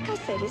push. Like I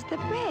said, it's the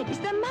bread. It's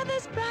the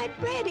Mother's Pride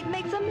bread. It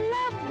makes them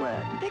love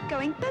work. They're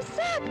going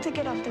berserk to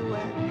get off to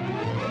work.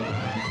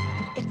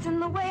 It's in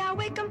the way I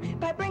wake 'em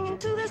by bringing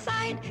to the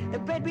side the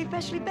bread we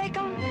freshly bake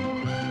 'em.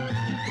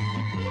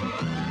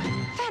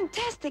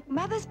 Fantastic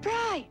Mother's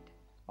Pride.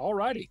 All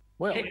righty.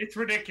 Well, it's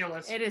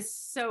ridiculous. It is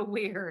so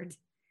weird.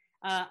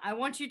 I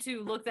want you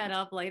to look that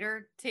up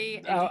later,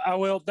 T. I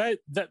will. I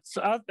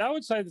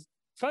would say that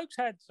folks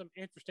had some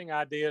interesting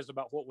ideas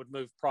about what would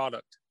move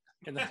product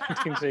in the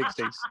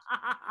 1960s.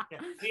 Yeah,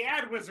 the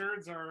ad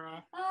wizards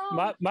are.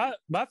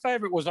 My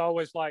favorite was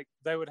always like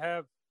they would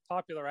have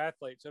popular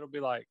athletes. It'll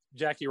be like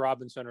Jackie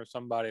Robinson or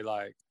somebody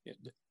like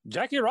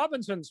Jackie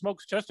Robinson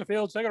smokes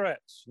Chesterfield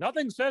cigarettes.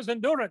 Nothing says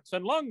endurance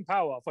and lung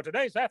power for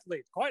today's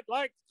athlete quite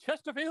like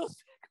Chesterfield.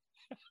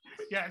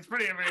 Yeah, it's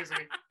pretty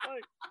amazing.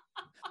 Like,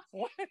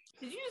 what?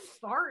 Did you just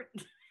fart?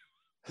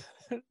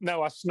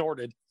 No, I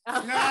snorted.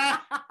 Yeah.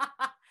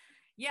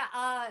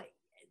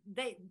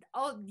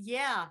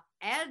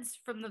 Ads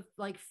from the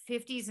like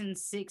 50s and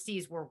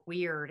 60s were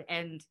weird.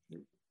 And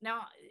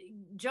now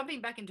jumping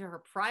back into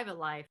her private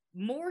life,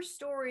 more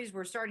stories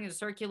were starting to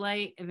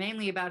circulate,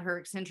 mainly about her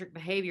eccentric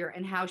behavior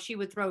and how she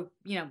would throw,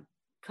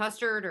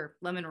 custard or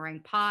lemon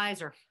meringue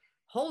pies or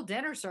whole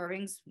dinner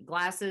servings,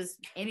 glasses,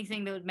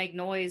 anything that would make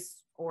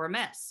noise or a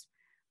mess.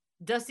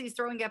 Dusty's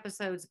throwing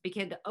episodes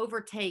began to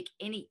overtake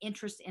any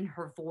interest in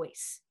her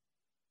voice.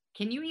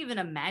 Can you even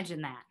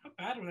imagine that? How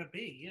bad would that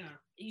be?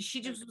 Yeah. She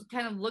just was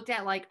kind of looked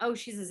at like, oh,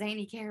 she's a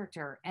zany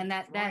character. And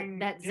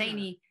that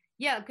zany,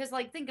 because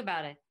like, think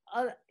about it.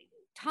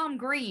 Tom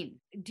Green.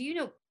 Do you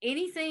know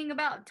anything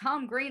about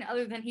Tom Green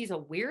other than he's a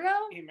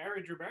weirdo? He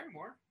married Drew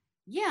Barrymore.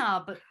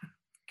 Yeah, but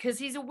because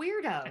he's a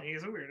weirdo. And he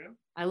is a weirdo.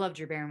 I love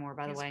Drew Barrymore,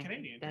 by the way.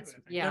 Canadian. That's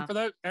too, yeah.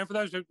 And for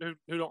those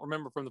who don't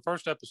remember from the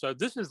first episode,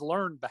 this is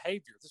learned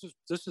behavior.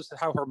 This is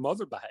how her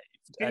mother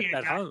behaved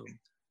at home.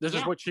 This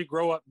is what she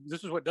grew up.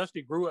 This is what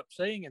Dusty grew up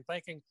seeing and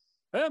thinking.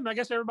 I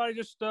guess everybody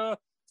just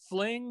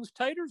flings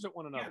taters at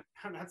one another.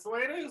 Yeah, and that's the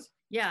way it is.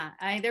 Yeah,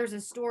 there was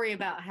a story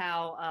about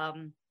how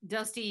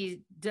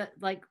Dusty,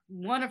 like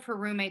one of her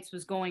roommates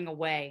was going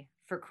away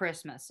for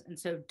Christmas. And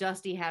so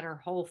Dusty had her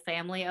whole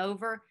family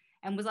over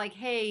and was like,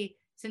 hey,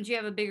 since you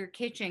have a bigger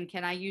kitchen,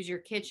 can I use your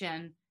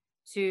kitchen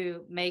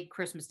to make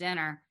Christmas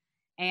dinner?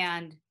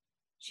 And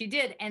she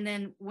did. And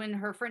then when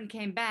her friend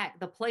came back,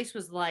 the place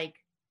was like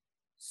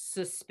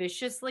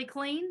suspiciously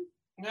clean,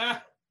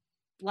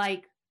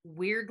 like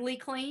weirdly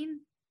clean.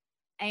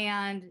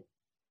 And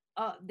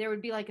there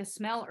would be like a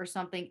smell or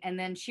something. And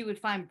then she would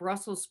find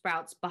Brussels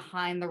sprouts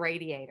behind the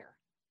radiator.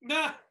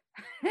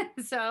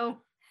 So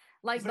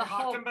like the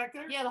whole, back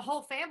there? the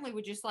whole family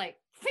would just like,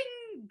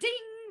 ding,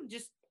 ding,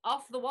 just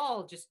off the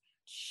wall, just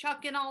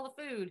chucking all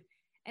the food.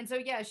 And so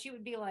she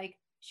would be like,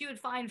 she would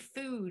find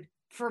food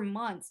for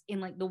months in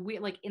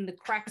like in the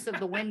cracks of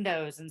the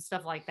windows and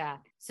stuff like that.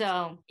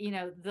 So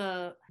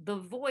the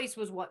voice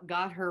was what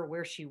got her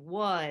where she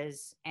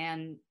was,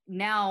 and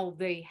now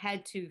they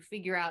had to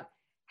figure out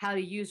how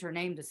to use her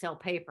name to sell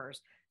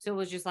papers. So it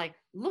was just like,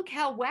 look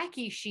how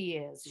wacky she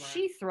is. Right.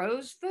 She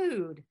throws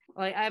food.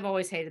 Like, I've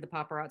always hated the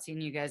paparazzi,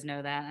 and you guys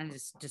know that. I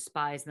just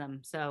despise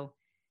them. So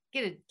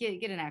get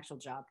an actual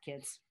job,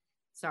 kids.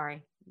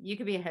 Sorry. You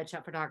could be a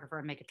headshot photographer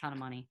and make a ton of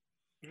money.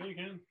 Yeah, you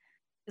can.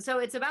 So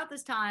it's about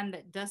this time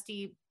that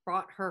Dusty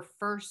bought her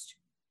first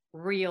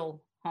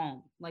real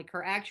home, like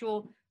her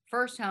actual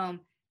first home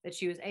that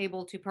she was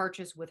able to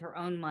purchase with her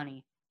own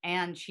money.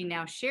 And she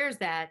now shares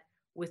that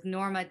with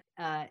Norma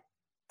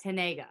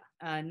Tanega.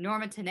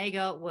 Norma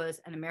Tanega was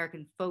an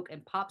American folk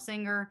and pop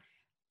singer,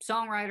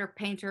 songwriter,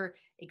 painter,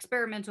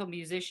 experimental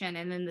musician.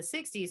 And in the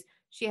 60s,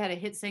 she had a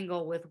hit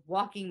single with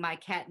Walking My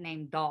Cat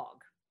Named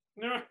Dog.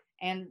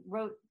 And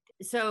wrote,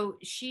 so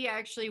she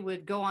actually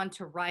would go on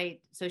to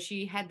write. So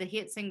she had the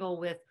hit single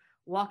with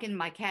Walking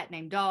My Cat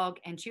Named Dog,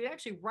 and she would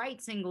actually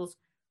write singles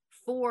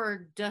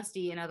for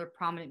Dusty and other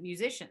prominent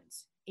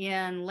musicians.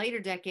 In later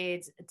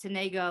decades,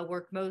 Tanega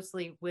worked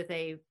mostly with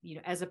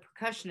as a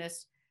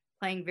percussionist,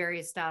 playing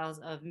various styles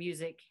of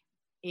music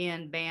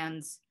in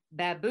bands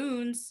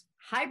Baboons,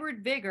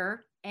 Hybrid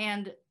Vigor,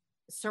 and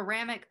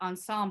Ceramic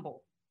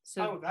Ensemble.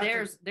 So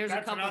there's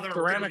a couple.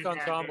 Ceramic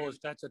Ensemble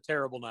that's a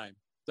terrible name.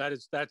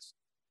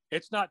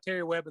 It's not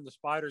Terry Webb and the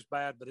Spiders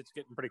bad, but it's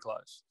getting pretty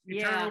close.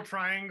 Eternal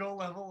Triangle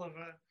level of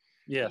a.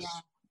 Yes. Yeah.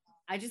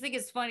 I just think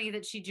it's funny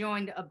that she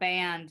joined a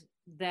band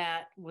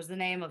that was the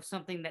name of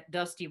something that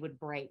Dusty would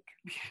break.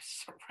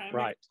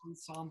 Ceramic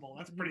Ensemble.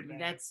 That's pretty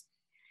bad.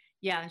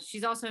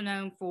 She's also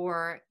known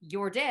for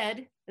You're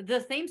Dead, the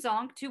theme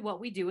song to What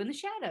We Do in the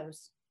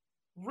Shadows.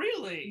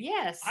 Really?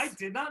 Yes. I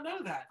did not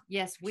know that.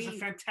 Yes, It's a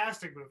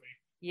fantastic movie.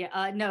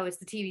 Yeah, no, it's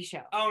the TV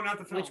show. Oh, not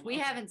the film. Which we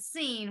haven't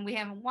seen. We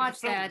haven't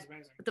watched the film that. is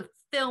amazing. But the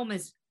film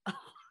is,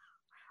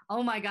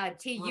 oh my God.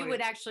 T, you Brilliant.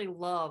 would actually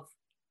love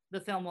the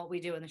film What We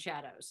Do in the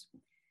Shadows.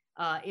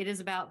 It is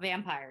about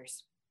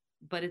vampires,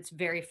 but it's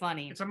very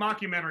funny. It's a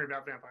mockumentary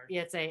about vampires.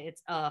 Yeah,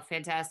 it's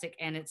fantastic,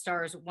 and it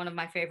stars one of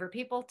my favorite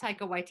people,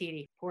 Taika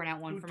Waititi, pouring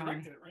out one Who from him.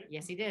 directed it, right?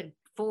 Yes, he did.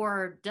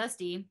 For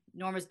Dusty,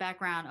 Norma's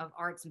background of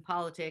arts and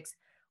politics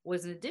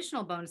was an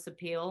additional bonus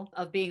appeal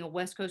of being a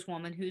West Coast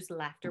woman whose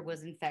laughter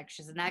was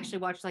infectious. And I actually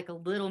watched like a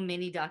little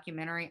mini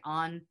documentary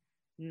on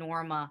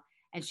Norma,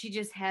 and she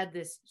just had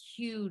this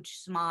huge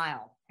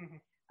smile.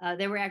 The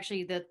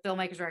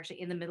filmmakers were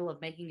actually in the middle of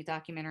making a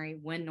documentary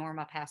when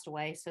Norma passed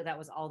away, so that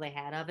was all they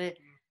had of it.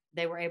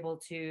 They were able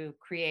to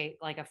create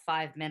like a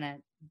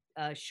 5-minute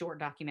short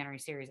documentary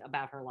series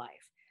about her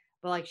life.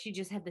 But like she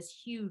just had this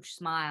huge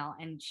smile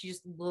and she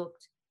just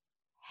looked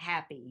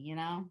happy, you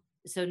know?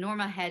 So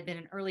Norma had been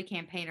an early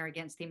campaigner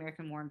against the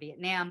American War in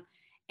Vietnam,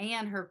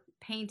 and her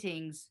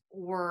paintings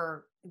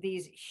were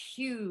these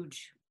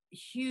huge,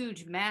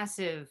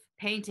 massive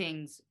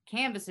paintings,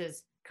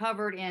 canvases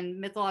covered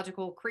in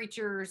mythological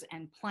creatures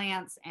and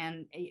plants.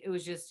 And it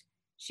was just,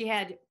 she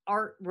had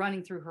art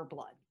running through her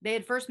blood. They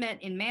had first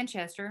met in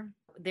Manchester.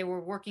 They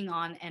were working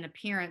on an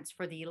appearance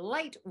for the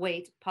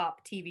lightweight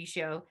pop TV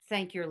show,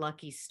 Thank Your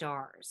Lucky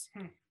Stars.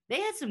 They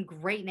had some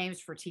great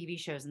names for TV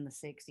shows in the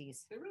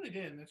 60s. They really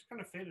did. It's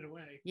kind of faded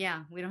away.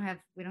 Yeah, we don't have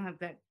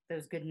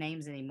those good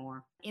names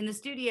anymore. In the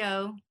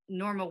studio,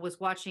 Norma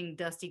was watching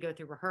Dusty go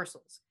through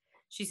rehearsals.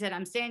 She said,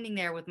 "I'm standing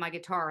there with my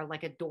guitar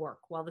like a dork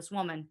while this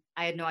woman,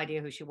 I had no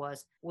idea who she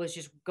was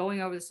just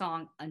going over the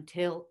song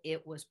until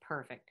it was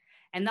perfect."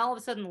 And then all of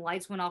a sudden the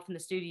lights went off in the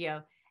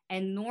studio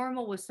and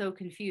Norma was so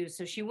confused.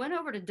 So she went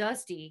over to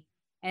Dusty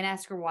and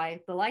asked her why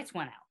the lights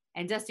went out.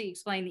 And Dusty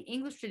explained the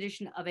English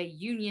tradition of a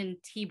union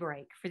tea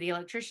break for the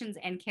electricians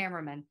and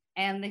cameramen,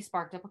 and they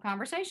sparked up a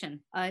conversation.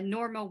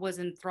 Norma was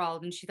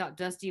enthralled, and she thought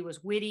Dusty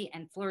was witty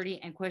and flirty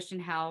and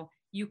questioned how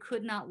you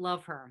could not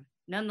love her.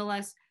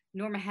 Nonetheless,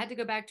 Norma had to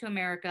go back to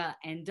America,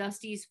 and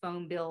Dusty's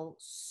phone bill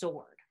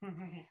soared.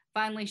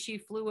 Finally, she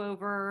flew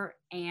over,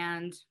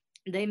 and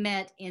they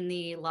met in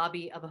the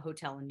lobby of a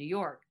hotel in New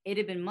York. It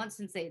had been months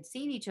since they had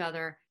seen each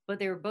other, but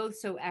they were both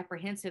so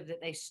apprehensive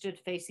that they stood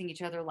facing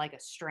each other like a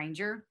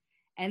stranger.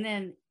 And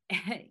then,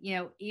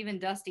 even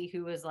Dusty,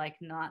 who was like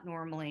not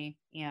normally,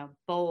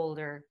 bold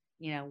or,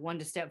 one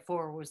to step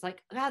forward, was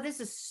like, "God, this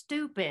is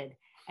stupid."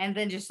 And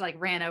then just like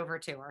ran over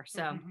to her.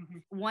 So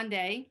one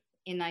day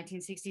in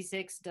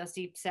 1966,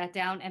 Dusty sat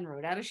down and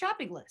wrote out a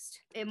shopping list.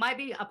 It might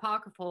be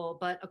apocryphal,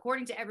 but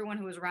according to everyone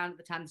who was around at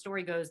the time, the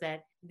story goes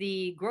that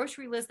the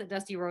grocery list that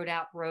Dusty wrote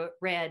out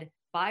read,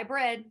 "Buy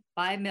bread,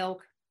 buy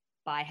milk,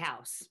 buy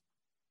house."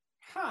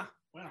 Huh.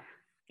 Well.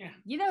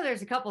 Yeah.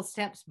 There's a couple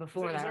steps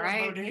before that,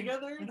 right? Is there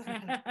a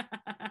bodega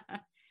there?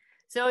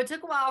 So it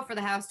took a while for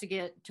the house to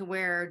get to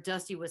where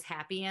Dusty was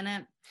happy in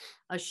it.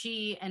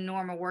 She and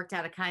Norma worked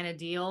out a kind of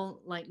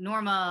deal. Like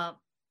Norma,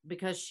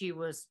 because she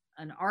was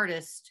an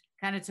artist,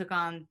 kind of took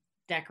on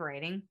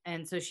decorating.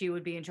 And so she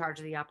would be in charge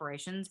of the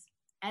operations.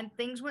 And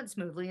things went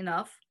smoothly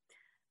enough.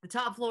 The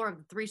top floor of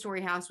the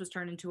 3-story house was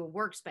turned into a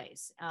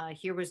workspace.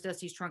 Here was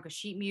Dusty's trunk of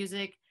sheet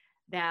music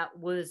that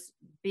was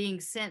being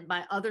sent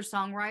by other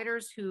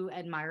songwriters who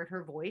admired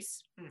her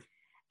voice.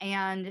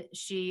 And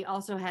she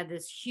also had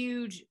this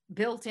huge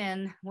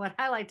built-in, what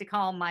I like to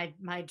call my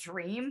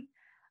dream,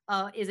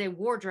 is a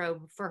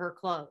wardrobe for her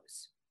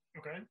clothes.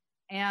 Okay.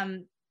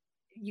 And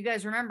you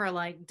guys remember,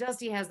 like,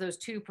 Dusty has those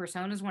two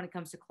personas when it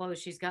comes to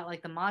clothes. She's got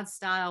like the mod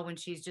style when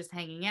she's just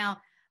hanging out,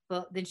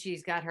 but then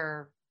she's got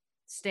her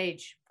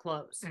stage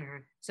clothes.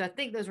 So I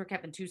think those were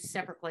kept in two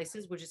separate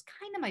places, which is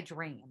kind of my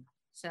dream.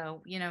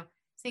 So,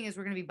 seeing as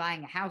we're going to be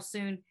buying a house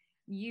soon,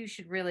 you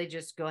should really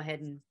just go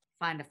ahead and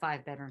find a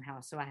 5-bedroom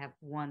house. So I have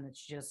one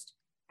that's just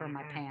for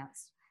my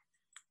pants.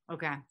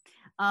 Okay.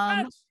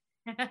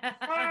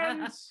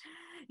 Norma,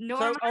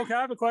 So, okay,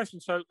 I have a question.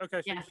 So, okay,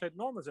 so Yeah. you said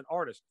Norma's an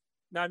artist.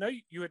 Now, I know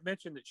you had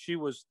mentioned that she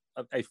was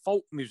a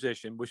folk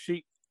musician. Was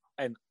she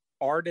an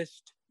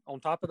artist on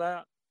top of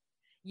that?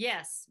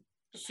 yes,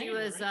 she painter,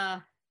 was.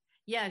 right?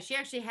 Yeah, she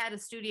actually had a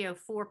studio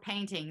for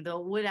painting, though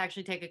it would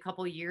actually take a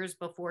couple years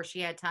before she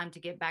had time to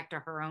get back to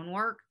her own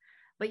work.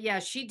 But yeah,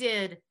 she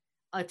did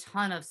a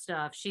ton of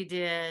stuff. She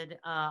did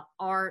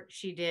art,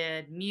 she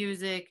did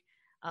music,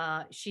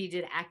 she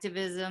did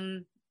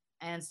activism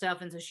and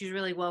stuff. And so she's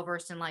really well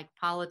versed in like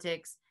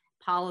politics,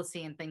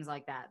 policy, and things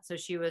like that. So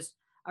she was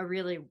a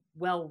really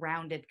well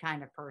rounded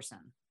kind of person.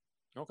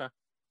 Okay.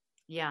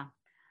 Yeah.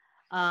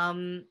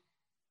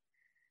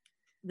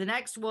 The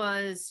next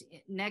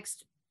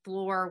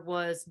floor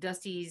was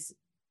Dusty's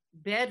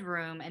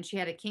bedroom, and she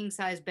had a king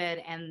size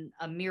bed and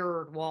a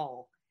mirrored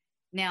wall.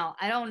 Now,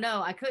 I don't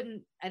know. I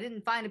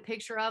didn't find a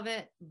picture of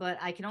it, but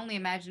I can only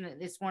imagine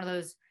it's one of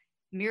those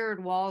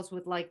mirrored walls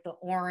with like the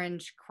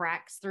orange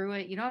cracks through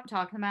it. You know what I'm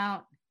talking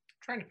about?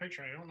 trying to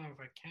picture. I don't know if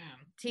I can.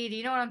 T, do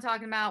you know what I'm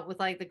talking about with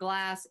like the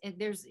glass?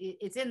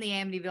 It's in the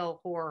Amityville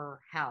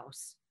horror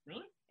house.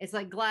 Really? It's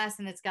like glass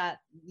and it's got,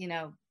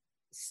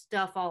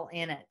 stuff all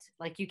in it.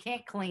 Like you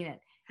can't clean it.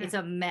 It's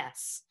a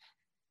mess.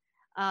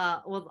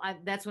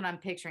 That's what I'm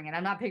picturing. And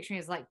I'm not picturing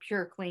it as like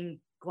pure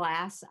clean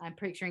glass. I'm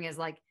picturing it as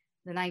like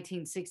the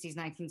 1960s,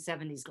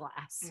 1970s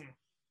glass.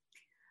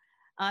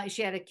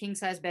 She had a king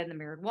size bed in the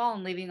mirrored wall,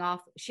 and leaving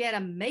off, she had a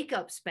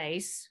makeup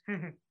space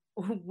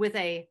with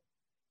a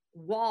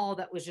wall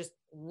that was just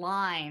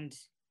lined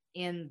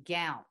in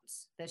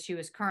gowns that she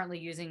was currently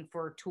using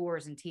for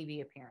tours and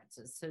TV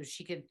appearances. So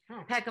she could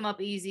pack them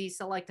up easy,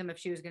 select them if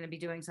she was going to be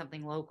doing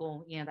something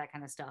local, that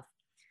kind of stuff.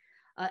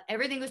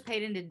 Everything was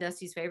painted into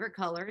Dusty's favorite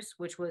colors,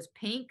 which was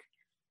pink,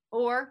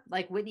 or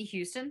like Whitney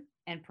Houston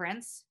and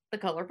Prince, the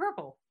color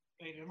purple.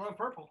 They did love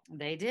purple.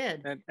 They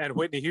did. And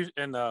Whitney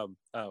Houston and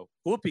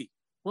Whoopi.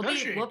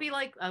 Whoopi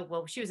like,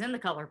 she was in the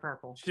color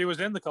purple. She was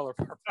in the color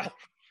purple.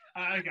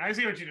 I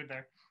see what you did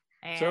there.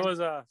 And So was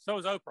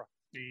Oprah.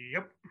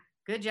 Yep.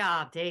 good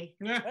job, D.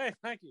 Hey,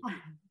 thank you.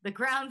 The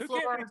ground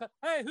floor.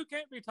 Who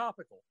can't be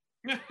topical?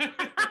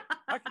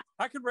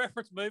 I can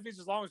reference movies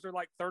as long as they're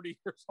like 30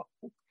 years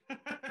old.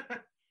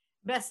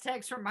 Best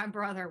text from my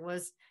brother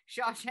was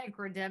Shawshank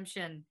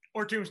Redemption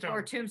Or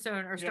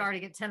Tombstone. or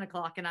starting at 10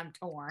 o'clock, and I'm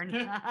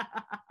torn.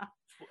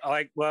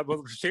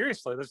 Well,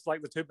 seriously, that's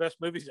like the two best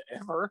movies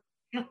ever.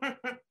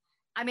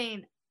 I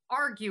mean,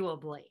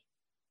 arguably,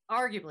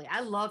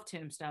 I love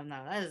Tombstone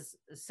though. That is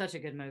such a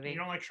good movie. You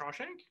don't like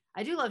Shawshank?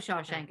 I do love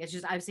Shawshank. It's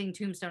just I've seen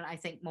Tombstone, I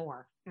think,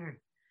 more.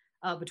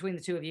 Between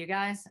the two of you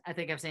guys, I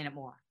think I've seen it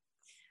more.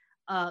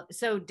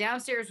 So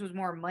downstairs was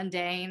more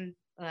mundane,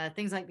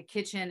 things like the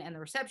kitchen and the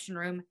reception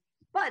room,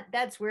 but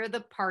that's where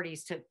the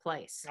parties took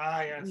place.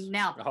 Ah, yes.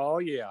 Now, Oh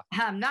yeah.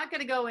 I'm not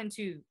going to go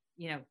into,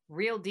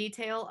 real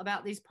detail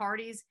about these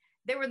parties.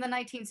 They were the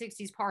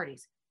 1960s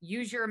parties.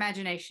 Use your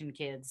imagination,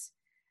 kids.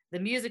 The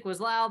music was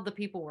loud, the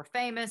people were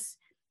famous,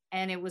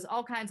 and it was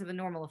all kinds of a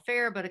normal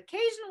affair. But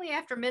occasionally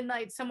after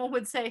midnight, someone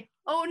would say,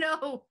 "Oh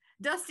no,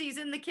 Dusty's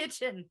in the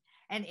kitchen."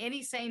 And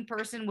any sane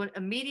person would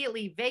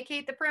immediately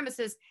vacate the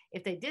premises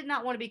if they did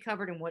not want to be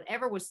covered in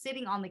whatever was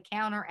sitting on the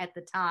counter at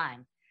the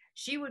time.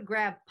 She would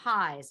grab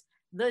pies,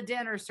 the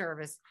dinner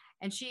service,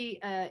 and she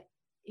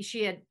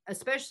had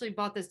especially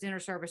bought this dinner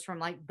service from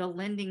like the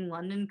Lending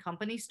London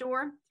Company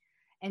store.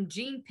 And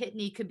Gene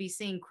Pitney could be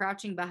seen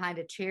crouching behind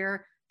a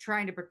chair,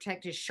 trying to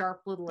protect his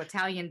sharp little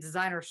Italian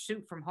designer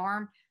suit from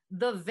harm.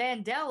 The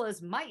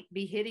Vandellas might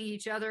be hitting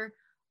each other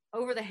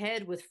over the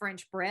head with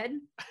French bread.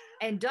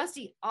 And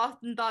Dusty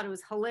often thought it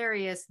was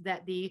hilarious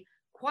that the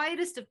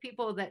quietest of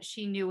people that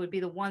she knew would be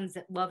the ones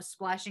that loved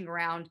splashing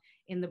around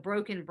in the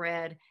broken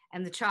bread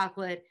and the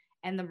chocolate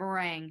and the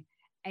meringue,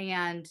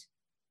 and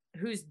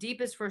whose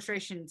deepest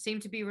frustration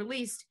seemed to be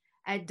released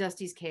at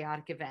Dusty's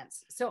chaotic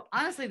events. So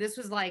honestly, this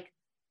was like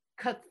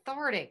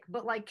cathartic,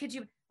 but like, could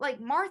you, like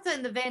Martha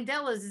and the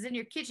Vandellas is in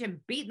your kitchen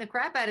beating the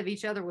crap out of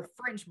each other with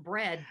French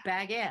bread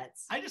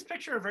baguettes. I just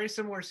picture a very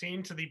similar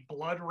scene to the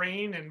Blood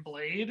Rain and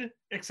Blade,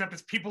 except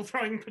it's people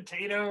throwing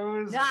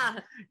potatoes. Yeah.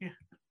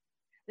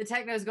 The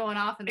techno's going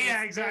off. And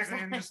Yeah, exactly.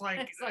 And just like,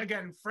 it's like-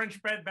 again,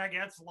 French bread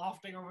baguettes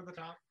lofting over the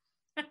top.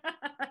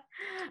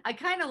 I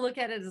kind of look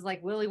at it as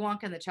like Willy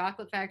Wonka and the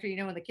Chocolate Factory,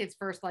 when the kids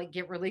first like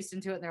get released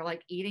into it and they're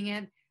like eating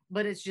it,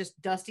 but it's just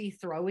Dusty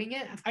throwing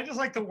it. I just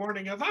like the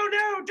warning of, "Oh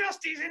no,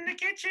 Dusty's in the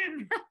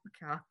kitchen."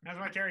 God. That's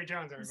my Terry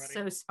Jones, everybody.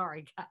 So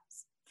sorry, guys.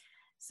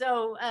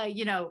 So,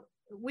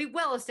 we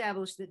well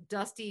established that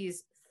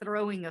Dusty's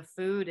throwing of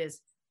food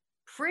is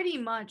pretty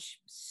much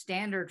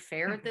standard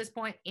fare at this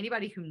point.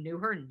 Anybody who knew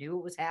her knew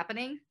it was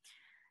happening.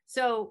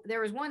 So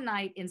there was one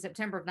night in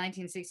September of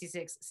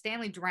 1966,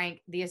 Stanley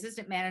Drank, the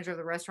assistant manager of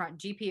the restaurant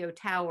GPO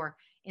Tower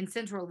in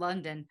central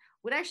London,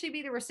 would actually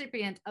be the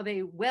recipient of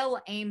a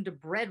well-aimed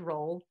bread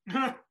roll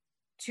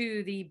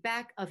to the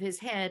back of his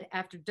head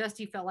after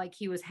Dusty felt like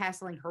he was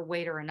hassling her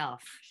waiter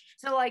enough.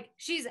 So like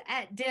she's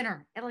at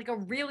dinner at like a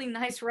really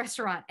nice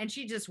restaurant and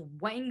she just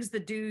wangs the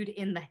dude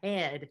in the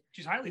head.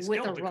 She's highly with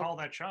skilled a to call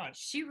that shot.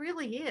 She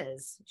really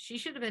is. She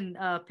should have been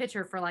a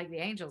pitcher for like the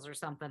Angels or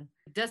something.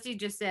 Dusty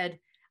just said,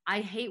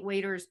 I hate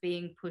waiters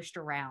being pushed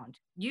around.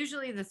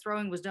 Usually the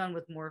throwing was done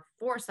with more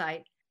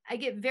foresight. I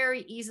get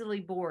very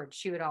easily bored,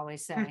 she would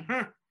always say.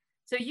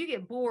 So you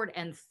get bored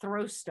and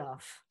throw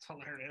stuff. It's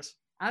hilarious.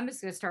 I'm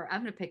just gonna start.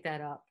 I'm gonna pick that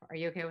up. Are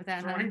you okay with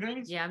that? Throwing honey?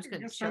 things? Yeah, I'm just I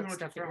gonna guess depends chuck on what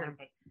stuff at you're your. throwing,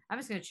 but- I'm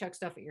just gonna chuck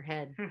stuff at your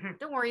head.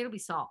 Don't worry, it'll be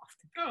soft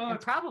Oh, and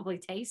that's- probably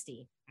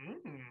tasty.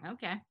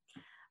 Okay.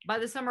 By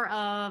the summer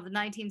of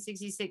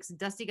 1966,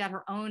 Dusty got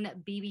her own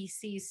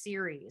BBC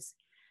series.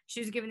 She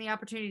was given the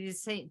opportunity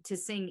to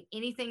sing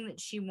anything that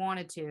she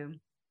wanted to,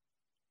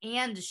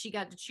 and she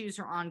got to choose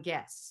her own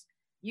guests.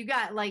 You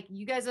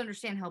guys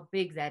understand how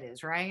big that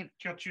is, right?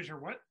 She got to choose her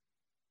what?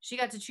 She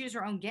got to choose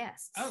her own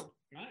guests. Oh,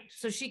 nice.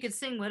 So she could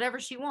sing whatever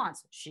she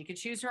wants. She could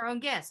choose her own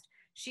guest.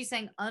 She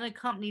sang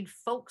unaccompanied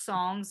folk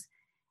songs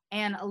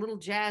and a little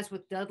jazz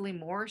with Dudley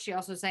Moore. She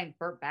also sang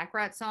Burt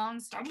Bacharach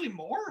songs. Dudley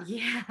Moore?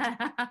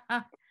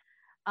 Yeah.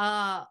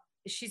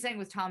 She sang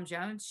with Tom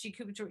Jones.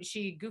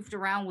 She goofed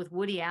around with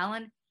Woody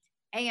Allen.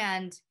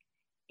 And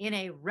in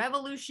a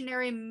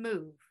revolutionary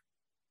move,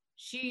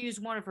 she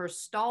used one of her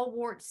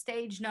stalwart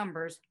stage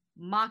numbers,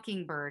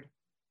 Mockingbird,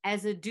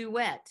 as a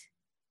duet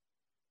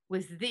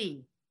with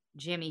the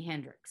Jimi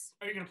Hendrix.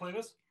 Are you going to play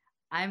this?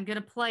 I'm going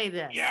to play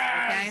this.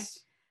 Yes!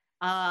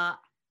 Okay.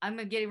 I'm going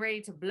to get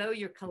ready to blow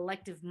your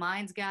collective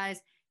minds,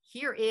 guys.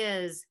 Here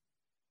is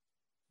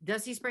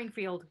Dusty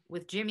Springfield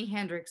with Jimi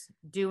Hendrix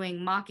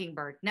doing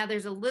Mockingbird. Now,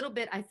 there's a little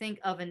bit, I think,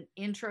 of an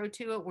intro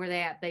to it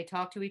where they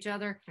talk to each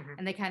other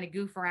and they kind of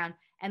goof around,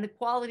 and the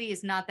quality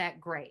is not that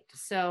great.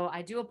 So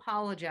I do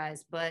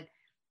apologize, but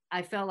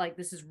I felt like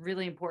this is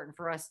really important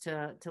for us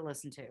to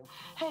listen to.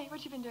 Hey,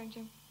 what you been doing,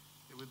 Jim?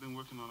 Yeah, we've been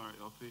working on our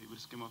LP. We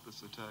just came off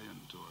this Italian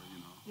tour, you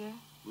know. Yeah?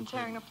 We And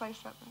tearing played- the place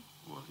up. Huh?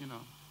 Well, you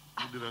know,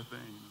 we did our thing,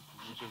 you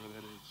know, whichever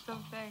that is.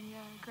 Something, yeah,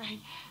 great.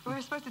 We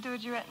were supposed to do a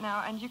duet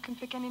now, and you can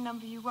pick any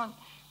number you want,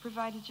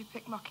 provided you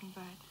pick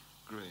Mockingbird.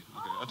 Great.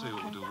 Okay, I'll tell you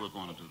what we'll do. We're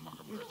going to do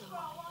Mockingbird.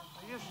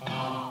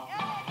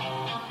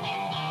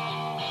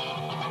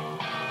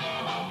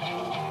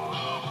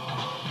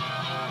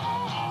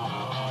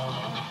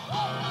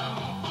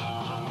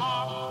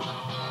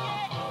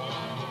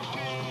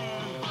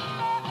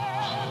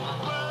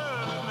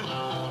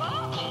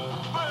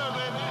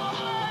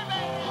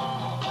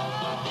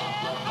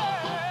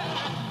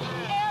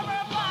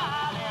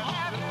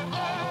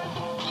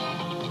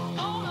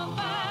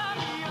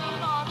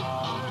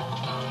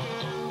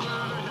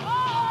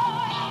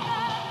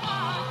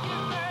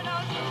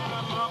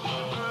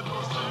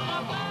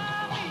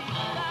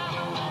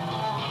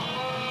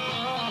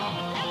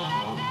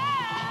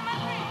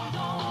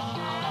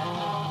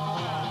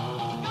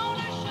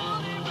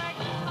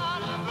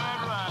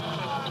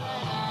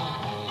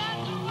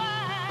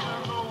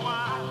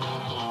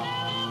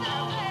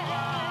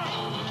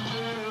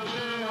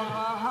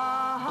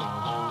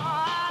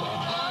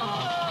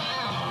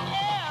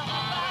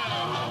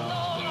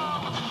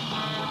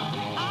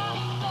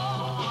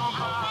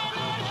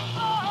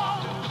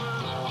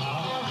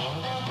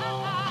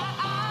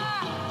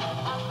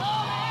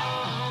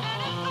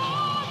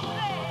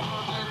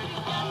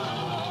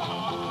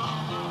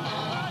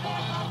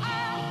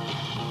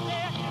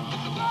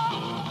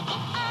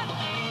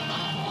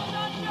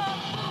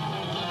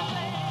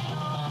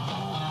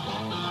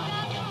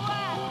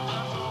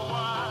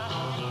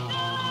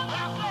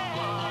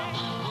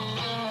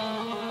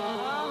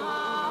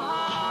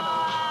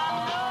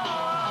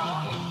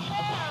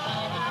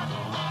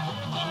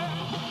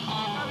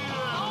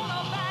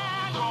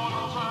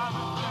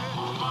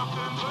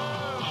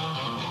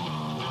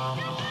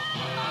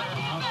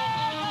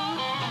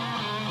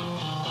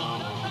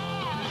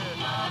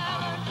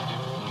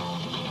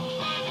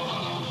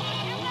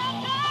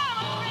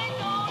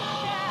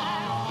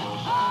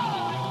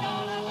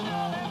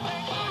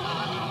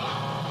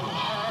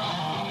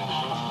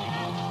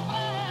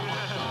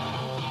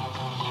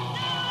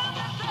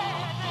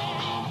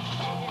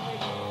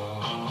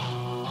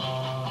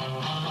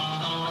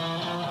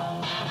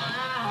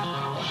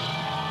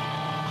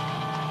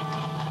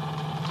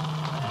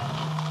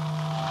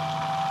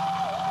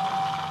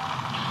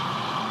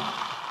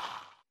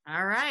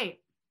 All right.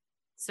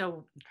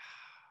 So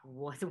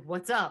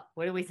what's up?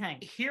 What do we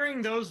think?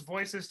 Hearing those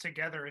voices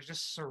together is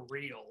just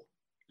surreal.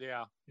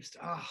 Yeah. Just,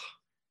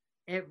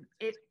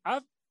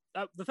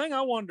 the thing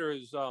I wonder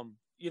is,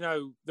 you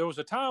know, there was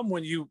a time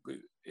when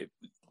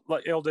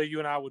like LD, you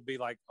and I would be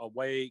like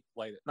awake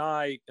late at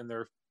night, and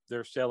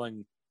they're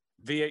selling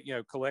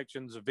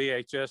collections of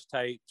VHS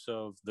tapes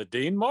of the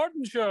Dean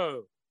Martin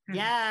Show.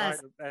 Yes.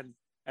 Right?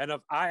 And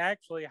I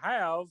actually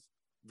have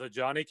the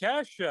Johnny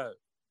Cash Show.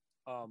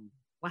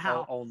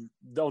 Wow. On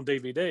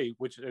DVD,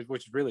 which is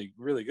really,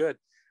 really good.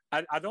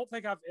 I don't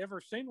think I've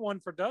ever seen one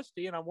for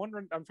Dusty, and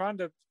I'm trying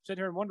to sit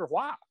here and wonder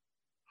why.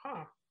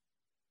 Huh.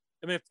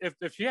 I mean,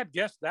 if she had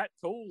guessed that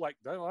cool, like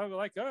hey,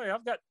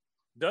 I've got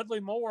Dudley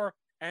Moore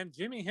and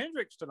Jimi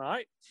Hendrix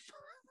tonight.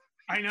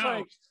 I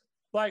know.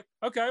 Like,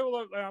 okay,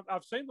 well,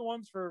 I've seen the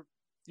ones for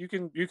you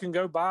can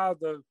go buy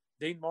the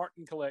Dean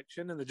Martin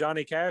collection and the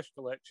Johnny Cash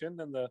collection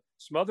and the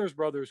Smothers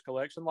Brothers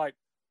collection. Like,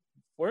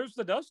 where's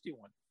the Dusty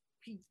one?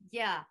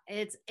 Yeah,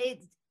 it's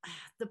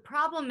the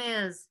problem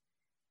is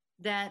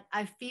that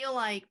I feel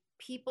like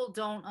people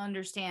don't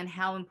understand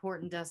how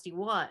important Dusty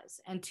was,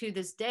 and to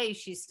this day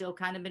she's still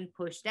kind of been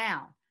pushed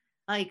down.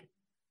 Like,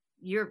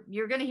 you're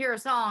going to hear a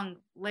song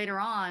later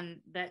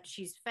on that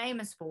she's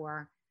famous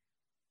for,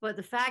 but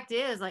the fact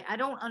is, like, I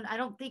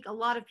don't think a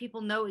lot of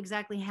people know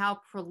exactly how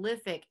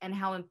prolific and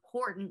how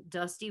important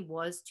Dusty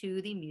was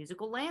to the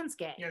musical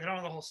landscape. Yeah, they don't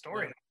know the whole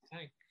story.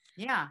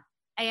 Yeah.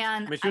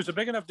 And I mean, she was a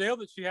big enough deal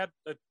that she had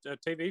a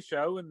TV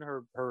show in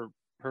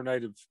her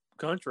native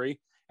country,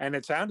 and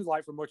it sounded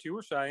like, from what you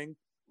were saying,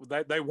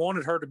 they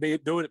wanted her to be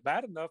doing it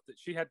bad enough that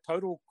she had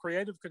total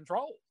creative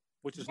control,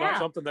 which is not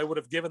something they would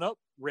have given up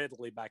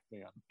readily back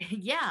then.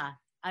 Yeah,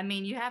 I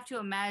mean, you have to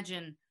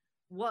imagine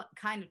what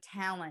kind of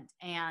talent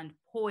and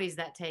poise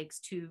that takes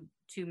to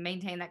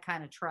maintain that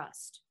kind of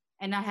trust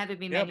and not have it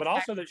be but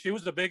also that she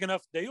was a big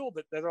enough deal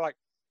that they're like,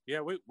 yeah,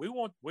 we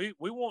want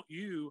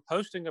you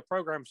hosting a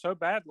program so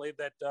badly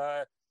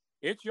that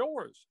it's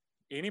yours.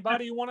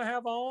 Anybody you want to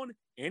have on,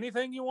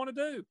 anything you want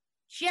to do.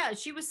 Yeah,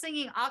 she was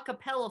singing a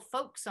cappella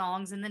folk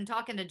songs and then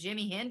talking to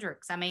Jimi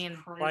Hendrix. I mean,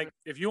 like,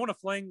 if you want to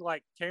fling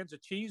like cans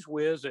of Cheese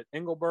Whiz at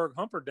Engelberg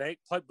Humperdinck,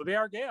 be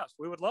our guest.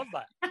 We would love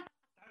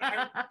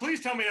that.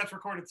 Please tell me that's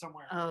recorded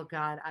somewhere. Oh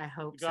God, I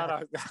hope so.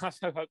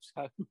 I hope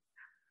so.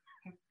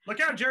 Look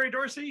out, Jerry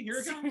Dorsey. Here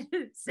it comes.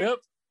 Yep.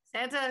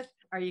 Santa,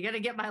 are you going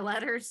to get my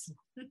letters?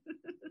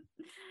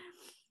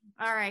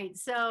 All right.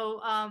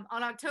 So on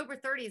October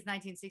 30th,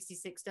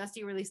 1966,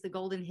 Dusty released the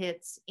Golden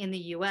Hits in the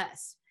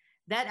U.S.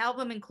 That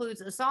album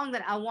includes a song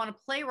that I want to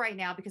play right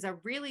now because I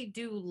really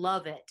do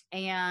love it.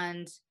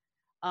 And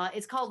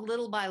it's called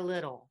Little by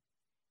Little.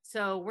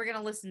 So we're going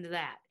to listen to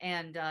that.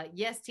 And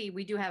yes, T,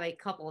 we do have a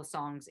couple of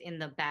songs in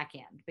the back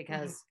end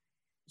because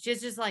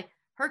she's just like,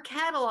 her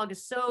catalog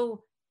is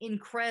so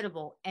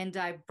incredible and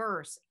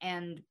diverse,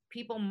 and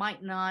people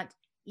might not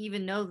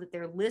even know that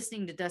they're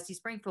listening to Dusty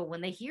Springfield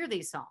when they hear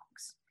these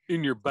songs.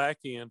 In your back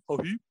end.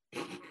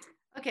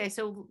 Okay,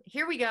 so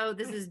here we go.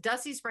 This is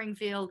Dusty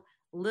Springfield,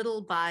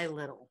 Little by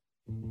Little.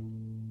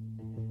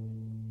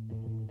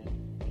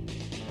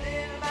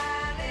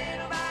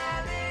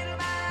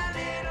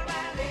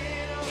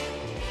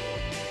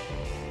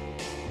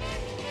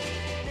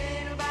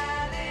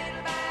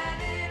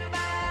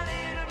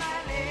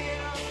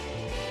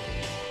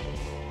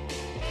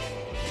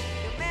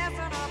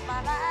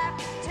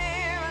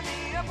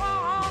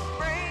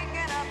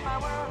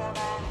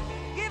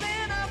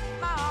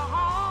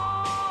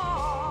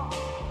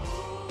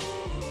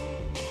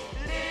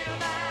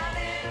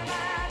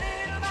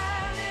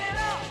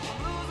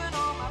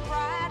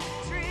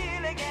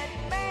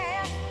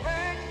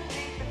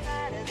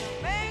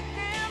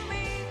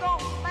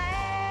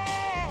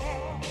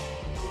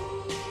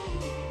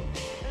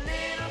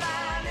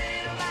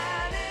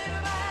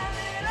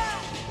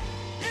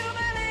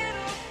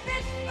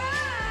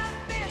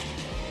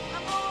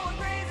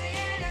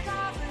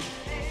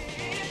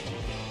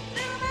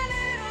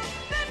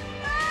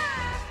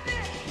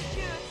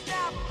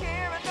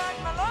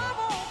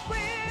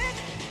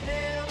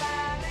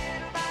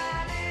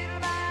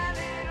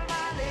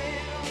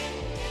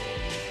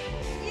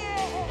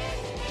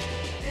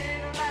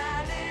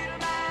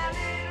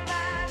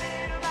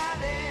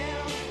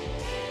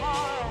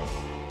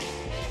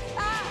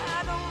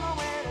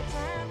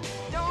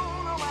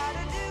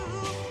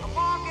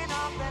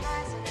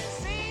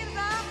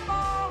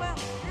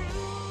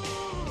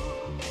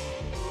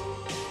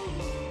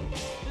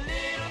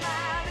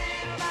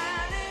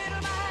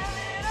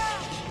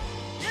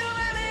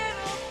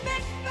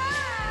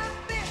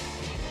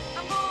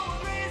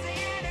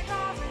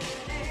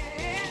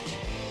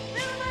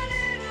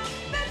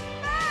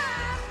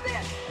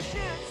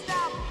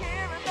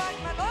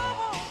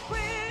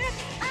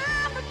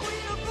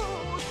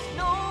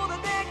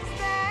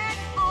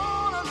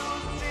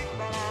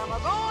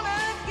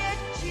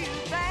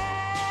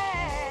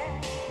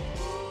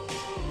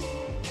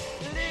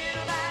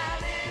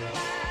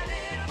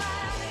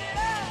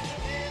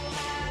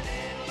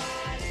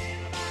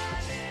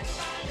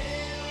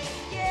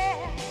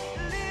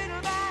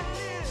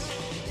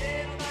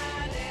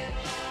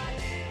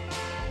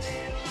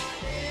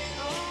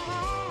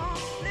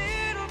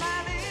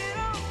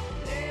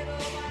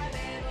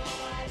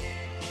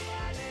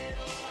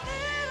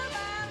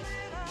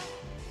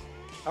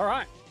 All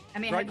right. I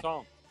mean, great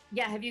song.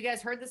 Yeah. Have you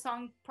guys heard the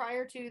song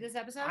prior to this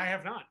episode? I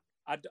have not.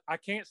 I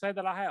can't say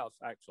that I have,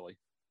 actually.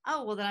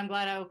 Oh, well, then I'm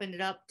glad I opened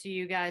it up to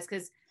you guys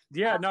because.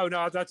 Yeah, no,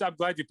 I'm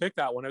glad you picked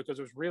that one because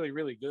it was really,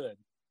 really good.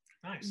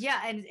 Nice. Yeah,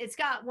 and it's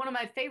got one of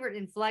my favorite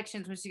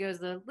inflections when she goes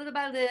the little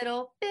by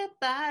little, bit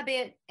by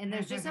bit, and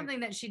there's just something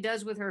that she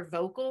does with her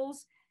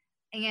vocals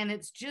and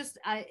it's just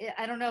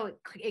I don't know,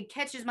 it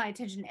catches my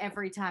attention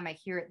every time I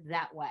hear it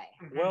that way.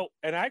 Well,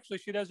 and actually,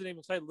 she doesn't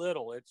even say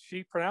little.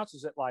 She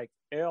pronounces it like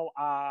Liyyl,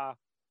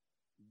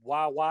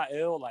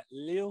 like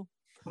Lil.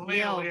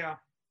 Lil, yeah.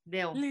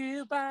 Lil.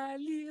 Lil by.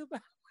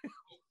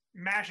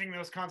 Mashing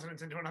those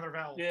consonants into another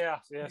vowel. Yeah,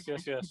 yes.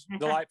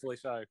 Delightfully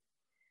so.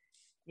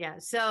 Yeah.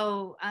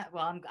 So,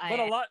 But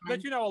a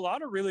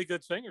lot of really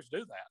good singers do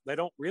that. They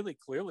don't really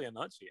clearly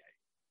enunciate.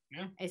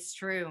 Yeah, it's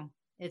true.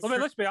 I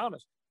mean, let's be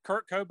honest.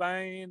 Kurt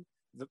Cobain,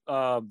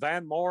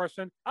 Van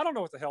Morrison. I don't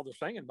know what the hell they're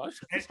singing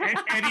most.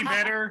 Eddie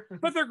Vedder,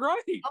 but they're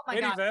great. Oh my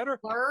Eddie God. Vedder.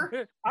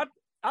 Blur.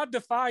 I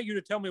defy you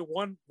to tell me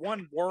one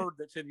word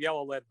that's in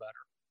Yellow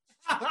Ledbetter.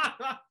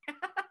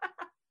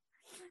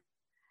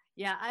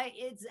 Yeah,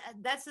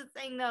 that's the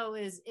thing though,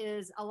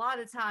 is a lot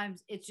of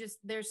times it's just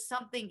there's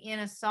something in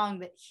a song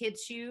that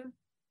hits you,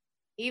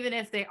 even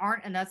if they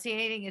aren't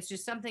enunciating. It's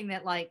just something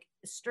that like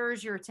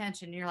stirs your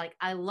attention. You're like,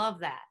 I love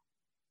that.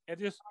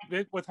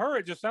 With her,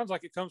 it just sounds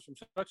like it comes from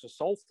such a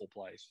soulful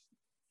place.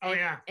 Oh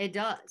yeah, it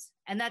does,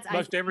 and that's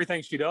most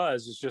everything she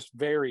does is just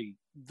very,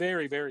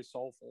 very, very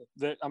soulful.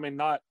 That I mean,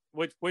 not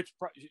but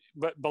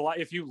like,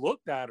 if you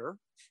looked at her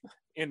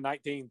in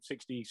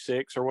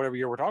 1966 or whatever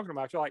year we're talking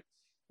about, you're like,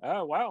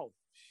 oh wow,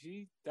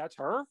 that's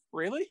her,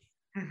 really?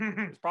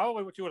 It's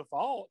probably what you would have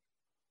thought.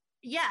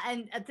 Yeah,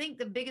 and I think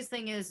the biggest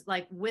thing is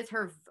like with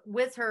her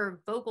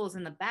vocals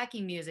and the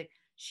backing music,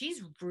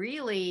 she's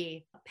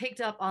really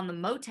picked up on the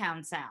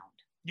Motown sound.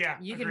 Yeah,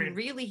 you agreed. can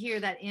really hear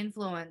that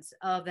influence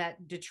of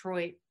that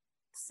Detroit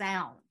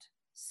sound.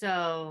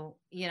 So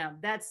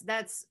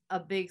that's a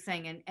big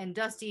thing, and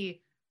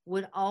Dusty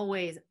would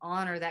always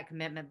honor that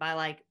commitment by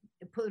like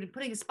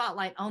putting a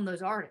spotlight on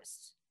those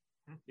artists.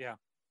 Yeah.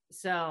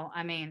 So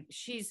I mean,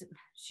 she's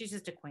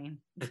just a queen.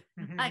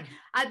 I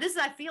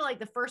feel like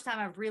the first time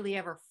I've really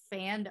ever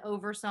fanned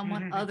over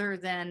someone other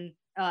than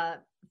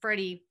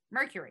Freddie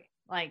Mercury.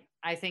 Like,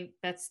 I think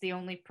that's the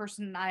only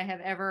person I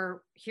have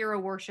ever hero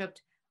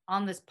worshipped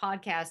on this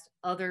podcast,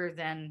 other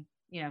than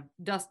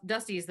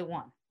Dusty is the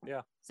one.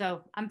 Yeah.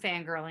 So I'm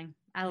fangirling.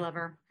 I love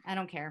her. I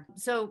don't care.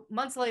 So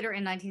months later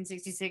in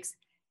 1966,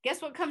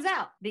 guess what comes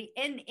out? The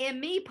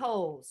NME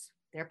polls.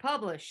 They're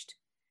published.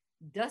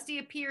 Dusty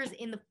appears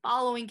in the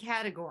following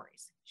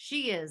categories.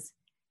 She is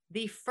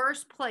the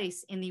first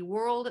place in the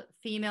world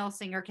female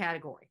singer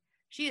category.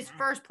 She is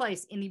first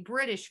place in the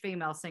British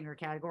female singer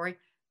category,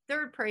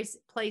 third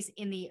place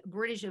in the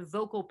British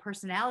vocal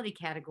personality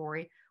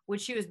category,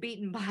 which she was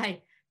beaten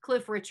by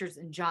Cliff Richards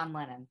and John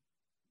Lennon,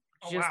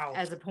 just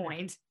as a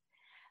point.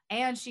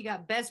 And she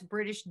got Best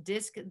British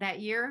Disc that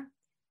year,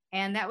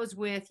 and that was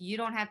with You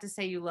Don't Have to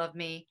Say You Love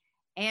Me,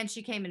 and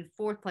she came in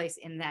fourth place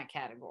in that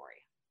category.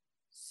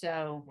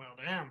 So, well,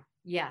 damn.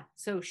 Yeah.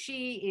 So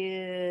she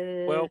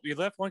is. Well, you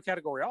left one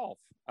category off.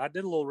 I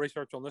did a little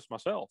research on this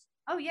myself.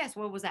 Oh, yes.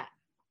 What was that?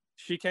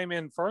 She came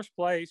in first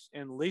place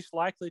and least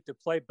likely to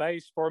play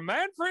bass for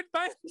Manfred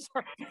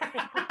Banzer.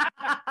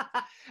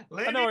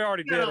 I know we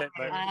already did it,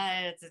 but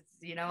it's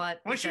you know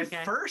what? Was she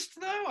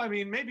first though? I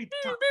mean, maybe.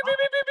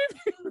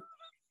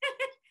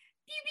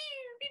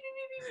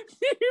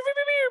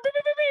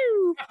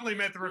 Definitely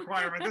met the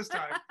requirement this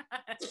time.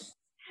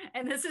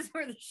 And this is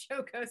where the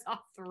show goes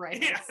off the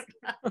rails.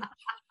 Yeah.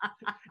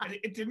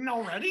 It didn't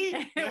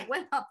already?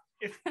 Well,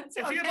 if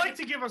you'd like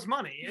to give us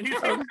money and you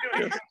think we're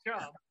doing a good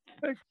job.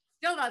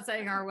 Still not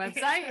saying our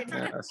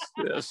website.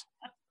 Yes.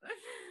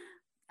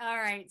 All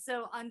right.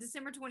 So on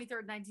December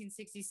 23rd,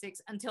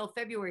 1966 until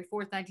February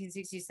 4th,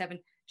 1967,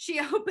 she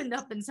opened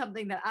up in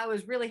something that I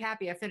was really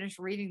happy I finished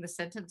reading the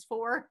sentence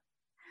for,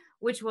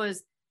 which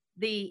was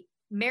the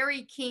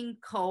Mary King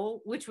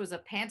Cole, which was a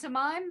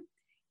pantomime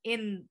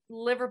in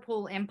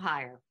Liverpool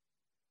Empire.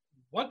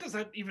 What does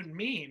that even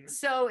mean?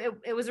 So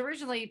it was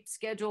originally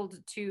scheduled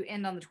to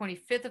end on the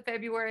 25th of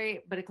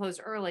February, but it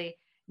closed early.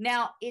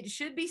 Now, it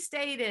should be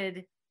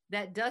stated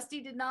that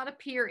Dusty did not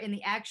appear in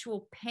the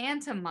actual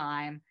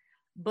pantomime,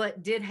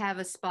 but did have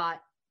a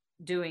spot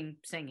doing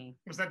singing.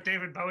 Was that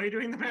David Bowie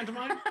doing the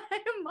pantomime?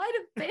 It might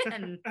have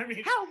been. I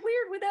mean, how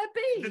weird would that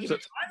be? The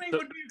timing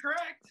would be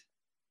correct.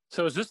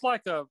 So is this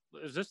like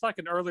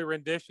an early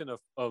rendition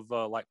of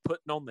like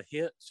Putting on the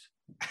Hits?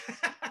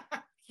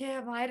 Yeah,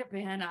 it might have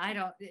been. I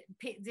don't.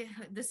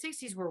 The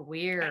 60s were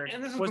weird.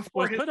 And this was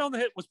Putting on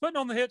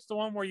the Hits the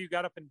one where you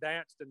got up and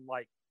danced and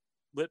like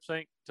lip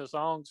sync to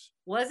songs?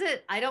 Was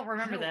it? I don't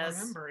remember yeah.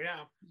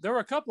 There were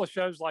a couple of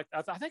shows like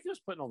I think it was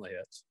Putting on the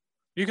Hits.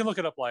 You can look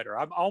it up later.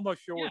 I'm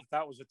almost sure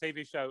that was a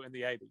TV show in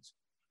the 80s.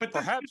 But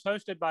perhaps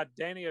hosted by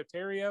Danny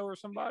Oterio or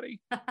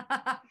somebody.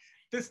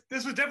 This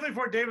was definitely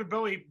before David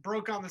Bowie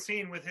broke on the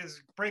scene with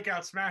his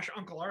breakout smash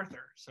Uncle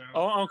Arthur. So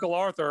Uncle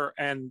Arthur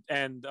and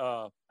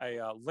a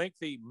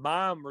lengthy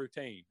mime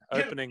routine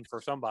opening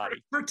for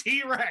somebody. For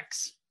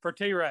T-Rex. For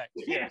T-Rex,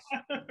 yes.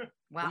 Wow,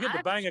 we'll get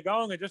to bang a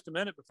gong in just a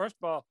minute,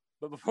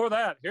 but before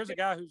that, here's a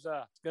guy who's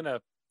gonna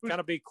kind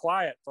of be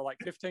quiet for like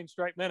 15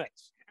 straight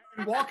minutes.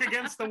 And walk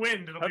against the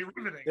wind. It'll be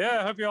riveting.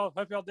 Yeah, hope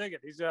y'all dig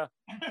it. He's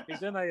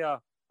in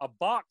a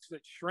box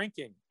that's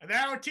shrinking. And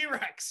now a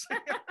T-Rex.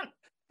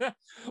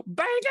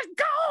 Bag of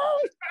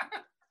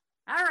gold.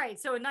 All right.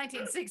 So in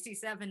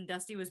 1967,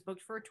 Dusty was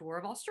booked for a tour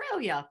of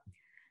Australia.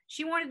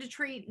 She wanted to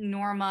treat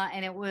Norma,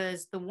 and it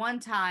was the one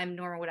time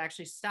Norma would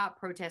actually stop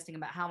protesting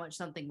about how much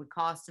something would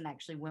cost and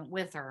actually went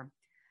with her.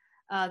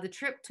 The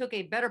trip took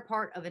a better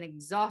part of an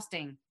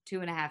exhausting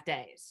 2.5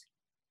 days.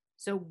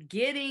 So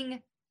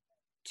getting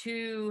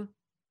to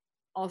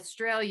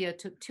Australia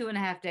took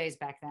 2.5 days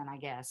back then, I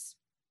guess.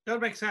 That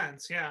would make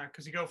sense, yeah,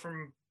 because you go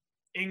from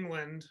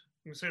England,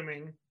 I'm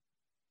assuming,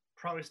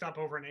 probably stop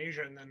over in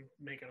Asia and then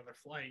make another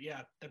flight.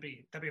 Yeah, that'd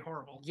be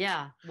horrible.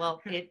 Yeah,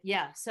 well,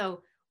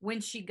 So when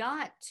she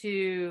got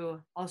to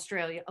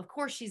Australia, of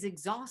course, she's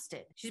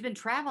exhausted. She's been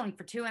traveling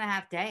for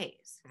 2.5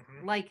 days.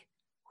 Mhm. Like,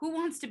 who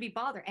wants to be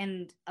bothered?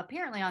 And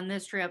apparently on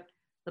this trip,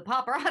 the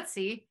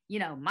paparazzi,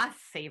 my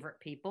favorite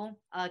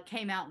people,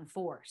 came out in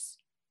force.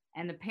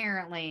 And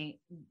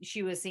apparently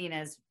she was seen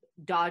as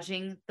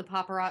dodging the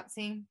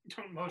paparazzi.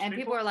 Most And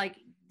people are like,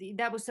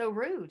 that was so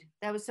rude.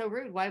 That was so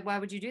rude. Why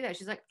would you do that?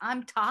 She's like,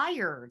 I'm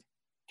tired.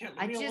 Yeah,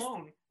 leave me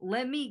alone.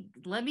 let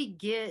me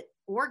get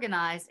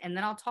organized and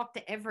then I'll talk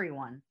to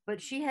everyone.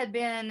 But she had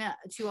been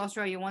to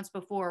Australia once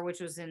before, which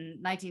was in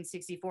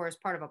 1964 as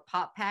part of a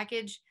pop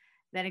package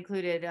that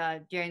included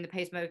Jerry and the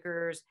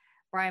Pacemakers,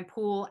 Brian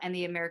Poole, and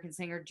the American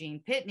singer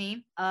Gene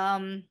Pitney.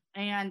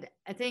 And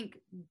I think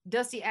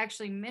Dusty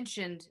actually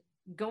mentioned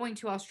going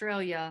to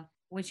Australia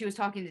when she was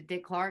talking to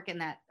Dick Clark in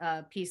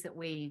that piece that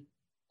we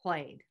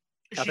played.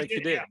 I think she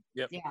did.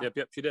 Yeah.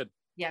 Yep, she did.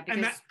 Yeah,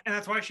 because and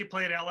that's why she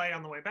played LA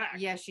on the way back.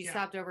 yeah, she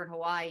stopped over in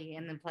Hawaii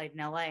and then played in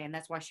LA, and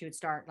that's why she would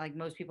start, like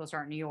most people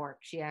start in New York.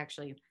 She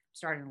actually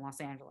started in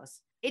Los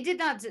Angeles. It did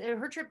not,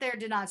 her trip there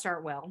did not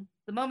start well.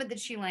 The moment that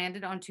she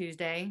landed on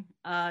Tuesday,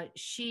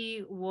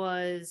 she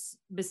was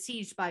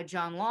besieged by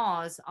John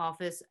Law's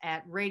office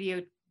at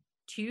Radio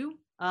 2.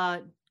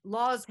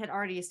 Laws had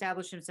already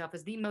established himself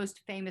as the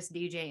most famous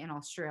DJ in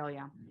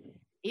Australia.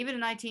 Even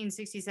in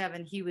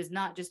 1967, he was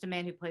not just a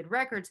man who played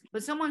records,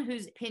 but someone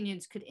whose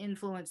opinions could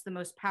influence the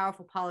most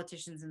powerful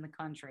politicians in the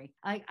country.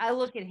 I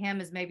look at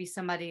him as maybe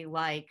somebody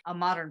like a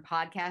modern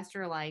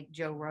podcaster like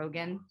Joe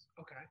Rogan.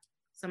 Okay.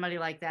 Somebody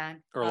like that.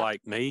 Or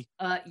like me.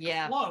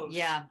 Yeah. Close.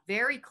 Yeah.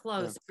 Very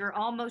close. You're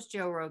almost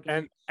Joe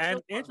Rogan.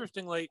 And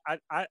interestingly,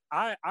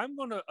 I'm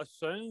going to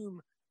assume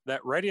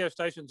that radio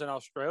stations in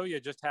Australia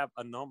just have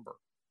a number.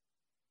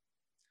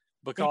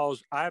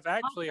 Because I've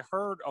actually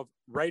heard of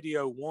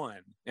Radio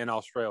 1 in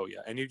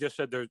Australia, and you just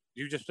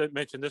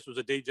mentioned this was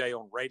a DJ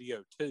on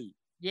Radio 2.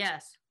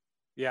 Yes.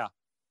 Yeah.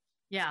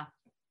 Yeah.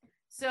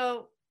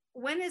 So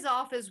when his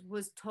office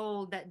was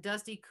told that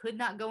Dusty could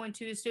not go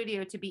into his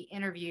studio to be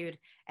interviewed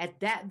at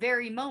that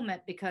very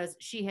moment because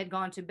she had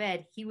gone to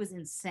bed, he was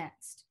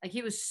incensed. Like,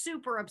 he was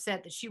super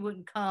upset that she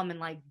wouldn't come and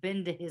like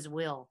bend to his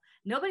will.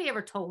 Nobody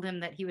ever told him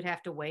that he would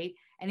have to wait.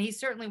 And he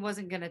certainly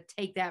wasn't going to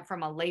take that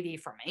from a lady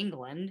from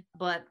England.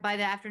 But by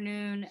the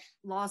afternoon,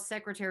 Law's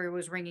secretary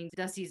was ringing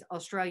Dusty's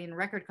Australian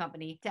record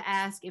company to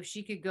ask if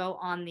she could go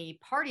on the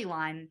party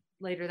line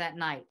later that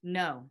night.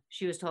 No,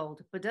 she was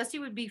told, but Dusty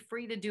would be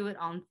free to do it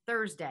on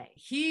Thursday.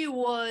 He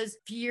was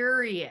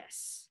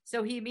furious.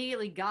 So he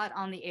immediately got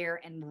on the air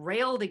and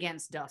railed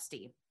against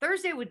Dusty.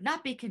 Thursday would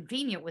not be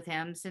convenient with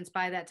him since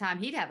by that time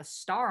he'd have a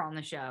star on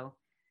the show.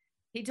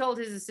 He told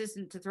his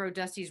assistant to throw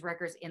Dusty's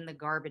records in the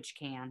garbage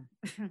can.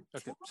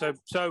 Okay.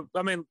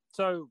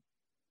 So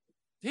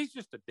he's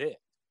just a dick.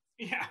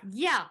 Yeah.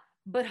 Yeah,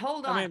 but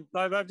hold on. I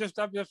mean, I'm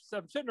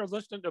sitting there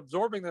listening,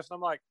 absorbing this, and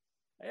I'm like,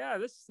 yeah,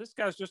 this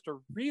guy's just a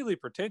really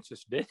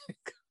pretentious dick.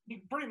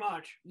 Pretty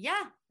much.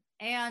 Yeah.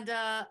 And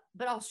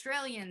but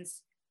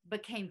Australians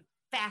became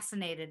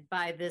fascinated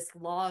by this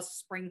Laws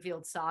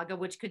Springfield saga,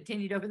 which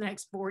continued over the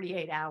next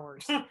 48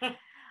 hours.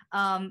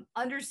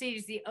 Under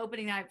Siege, the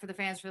opening night for the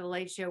fans for the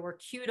Late Show were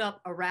queued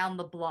up around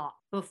the block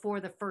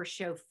before the first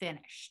show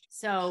finished.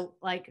 So,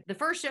 like, the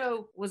first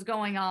show was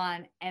going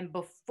on, and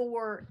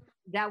before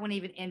that one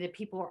even ended,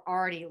 people were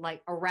already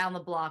like around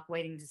the block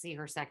waiting to see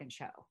her second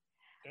show.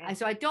 And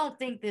so I don't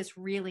think this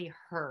really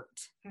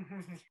hurt.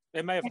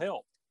 It may have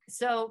helped.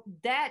 So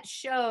that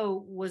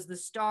show was the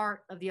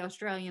start of the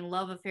Australian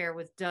love affair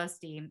with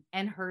Dusty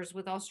and hers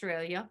with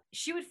Australia.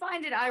 She would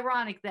find it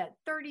ironic that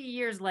 30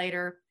 years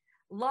later,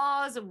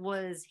 Laws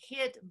was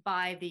hit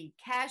by the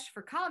Cash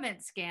for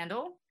Comment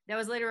scandal that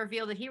was later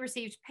revealed that he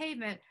received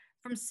payment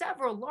from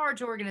several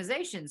large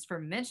organizations for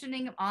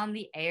mentioning him on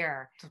the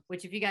air,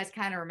 which, if you guys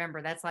kind of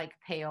remember, that's like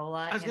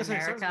payola in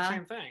America. Say, the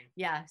same thing.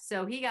 Yeah,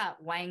 so he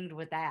got wanged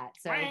with that.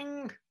 So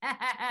Wang!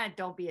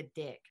 Don't be a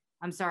dick.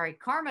 I'm sorry.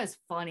 Karma is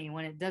funny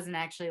when it doesn't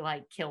actually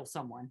like kill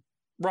someone.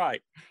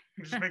 Right.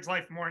 It just makes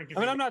life more inconvenient.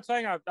 I mean, I'm not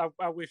saying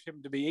I wish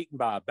him to be eaten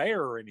by a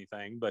bear or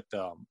anything, but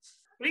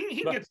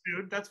he gets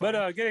sued. That's fine.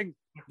 But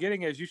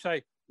getting, as you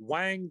say,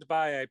 wanged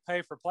by a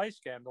pay-for-play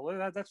scandal,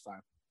 that's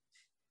fine.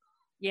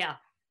 Yeah.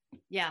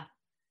 Yeah.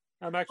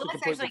 I'm actually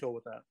completely cool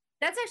with that.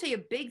 That's actually a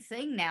big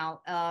thing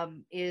now,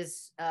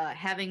 is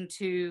having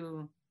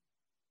to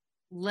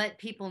let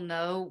people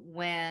know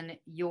when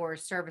your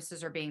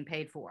services are being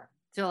paid for.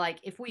 So, like,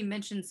 if we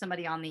mention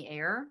somebody on the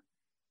air,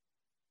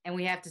 and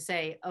we have to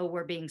say, oh,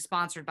 we're being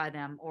sponsored by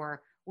them,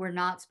 or we're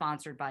not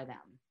sponsored by them.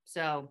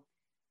 So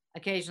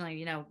occasionally,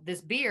 you know,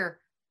 this beer,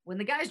 when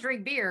the guys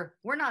drink beer,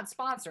 we're not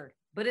sponsored.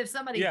 But if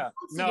somebody wants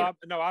to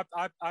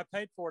get- I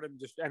paid for it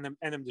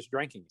and I'm just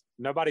drinking it.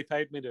 Nobody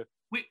paid me to.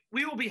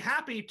 We will be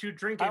happy to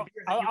drink a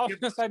beer. that I you was give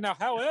going to us. say now,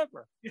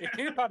 however, if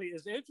anybody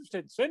is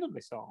interested in sending me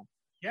some,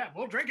 Yeah,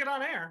 we'll drink it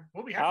on air.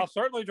 We'll be happy. I'll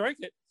certainly drink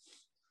it.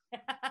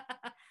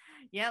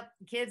 Yep,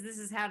 kids, this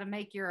is how to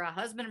make your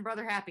husband and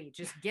brother happy.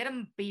 Just get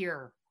them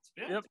beer.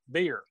 Yep,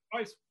 beer.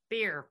 Nice.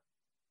 Beer.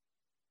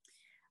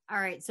 All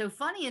right. So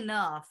funny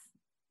enough,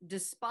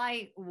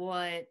 despite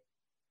what,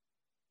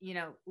 you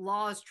know,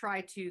 laws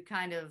try to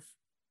kind of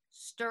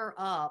stir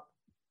up,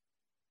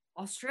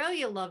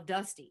 Australia loved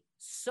Dusty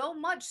so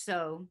much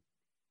so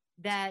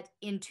that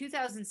in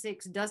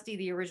 2006, Dusty,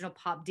 the original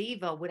pop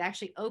diva, would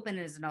actually open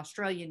as an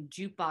Australian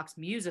jukebox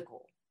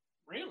musical.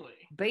 Really?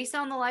 Based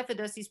on the life of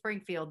Dusty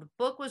Springfield. The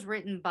book was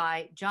written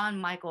by John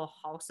Michael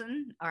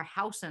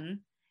Howson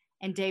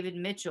and David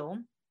Mitchell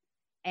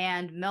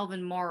and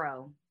Melvin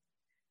Morrow.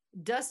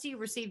 Dusty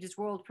received its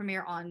world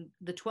premiere on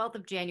the 12th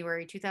of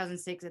January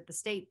 2006 at the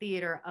State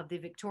Theatre of the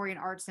Victorian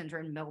Arts Centre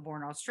in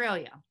Melbourne,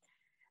 Australia.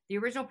 The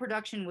original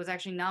production was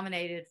actually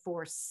nominated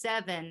for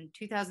 7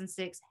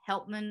 2006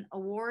 Helpman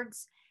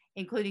Awards,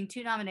 including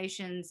 2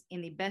 nominations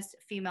in the Best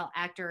Female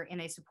Actor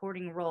in a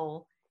Supporting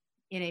Role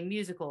in a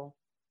Musical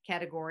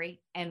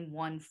category, and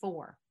won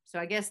 4. So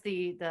I guess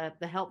the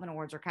Helpman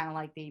Awards are kind of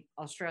like the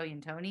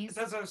Australian Tonys.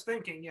 That's what I was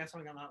thinking. Yeah,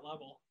 something on that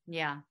level.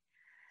 Yeah.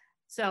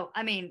 So,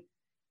 I mean,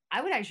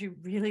 I would actually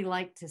really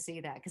like to see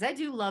that because I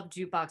do love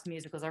jukebox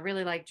musicals. I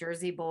really like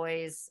Jersey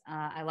Boys.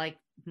 I like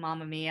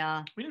Mamma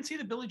Mia. We didn't see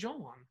the Billy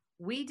Joel one.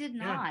 We did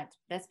Yeah. not.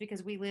 That's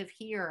because we live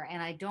here,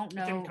 and I don't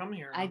know. It didn't come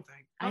here, I don't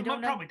think. I Well,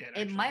 don't know. probably did, It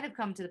actually. might have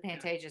come to the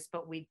Pantages,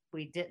 but we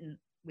didn't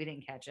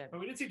catch it. But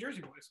we did see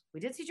Jersey Boys. We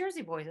did see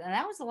Jersey Boys, and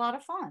that was a lot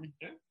of fun.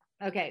 Yeah.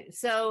 Okay,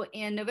 so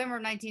in November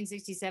of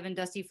 1967,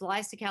 Dusty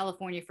flies to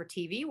California for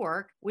TV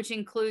work, which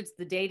includes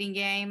The Dating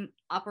Game,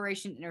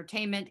 Operation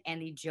Entertainment,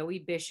 and the Joey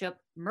Bishop,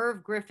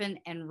 Merv Griffin,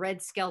 and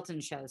Red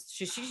Skelton shows.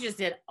 She just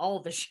did all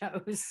the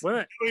shows.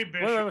 Wait,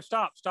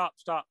 stop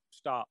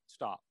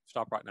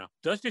right now.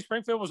 Dusty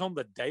Springfield was on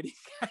The Dating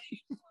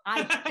Game.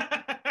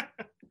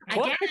 I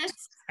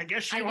guess. I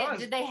guess she was.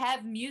 Did they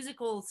have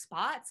musical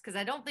spots? Because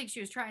I don't think she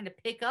was trying to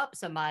pick up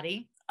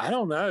somebody. I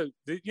don't know.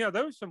 You know,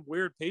 there was some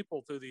weird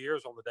people through the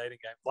years on The Dating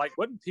Game. Like,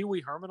 wasn't Pee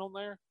Wee Herman on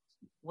there?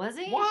 Was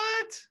he?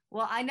 What?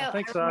 Well, I know. I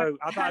think so.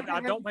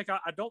 I don't think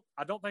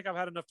I've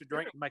had enough to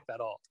drink to make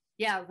that up.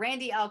 Yeah,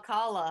 Randy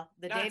Alcala,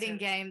 the That's dating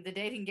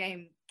it.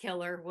 game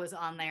killer, was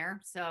on there.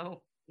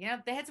 So yeah,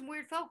 they had some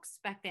weird folks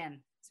back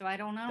then. So I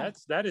don't know.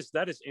 That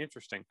is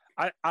interesting.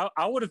 I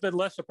would have been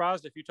less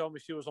surprised if you told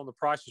me she was on The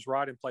Price is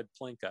Right and played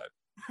Plinko.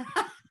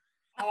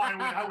 Oh,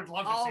 I would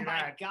love to see Oh my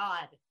that.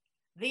 God,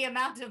 the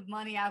amount of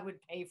money I would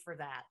pay for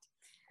that.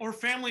 Or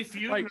Family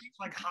Feud,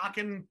 like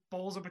hawking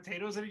bowls of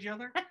potatoes at each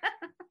other.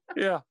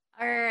 Yeah.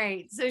 All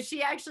right. So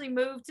she actually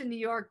moved to New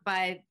York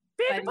by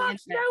Big the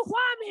bucks, internet. no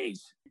whammies.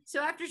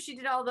 So after she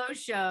did all those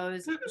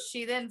shows,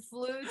 she then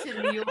flew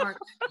to New York.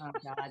 Oh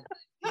God.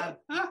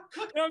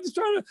 I'm just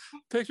trying to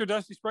picture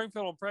Dusty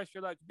Springfield on press.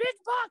 You're like, big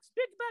bucks,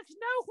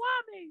 no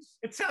whammies.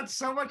 It sounds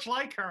so much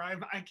like her.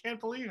 I can't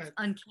believe it.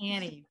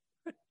 Uncanny.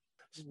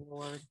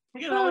 Lord.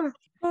 You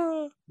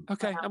know,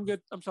 Okay, I'm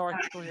good. I'm sorry.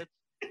 Go ahead.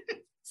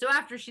 So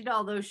after she did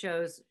all those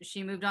shows,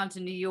 she moved on to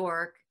New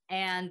York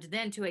and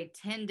then to a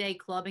 10-day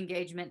club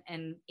engagement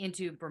and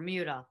into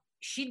Bermuda.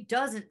 She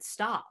doesn't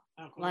stop.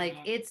 Like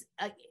it's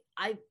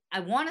I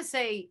want to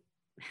say,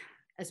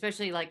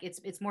 especially like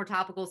it's more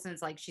topical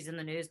since like she's in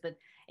the news, but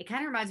it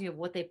kind of reminds me of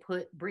what they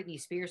put Britney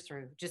Spears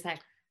through. Just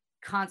that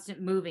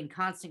constant moving,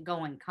 constant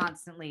going,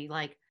 constantly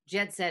like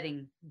jet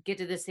setting, get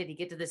to this city,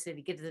 get to this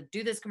city,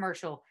 do this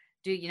commercial,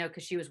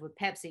 because she was with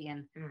Pepsi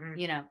and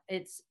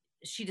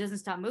she doesn't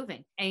stop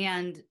moving.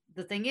 And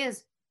the thing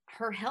is,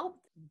 her health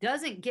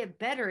doesn't get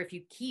better if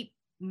you keep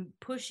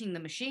pushing the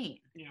machine.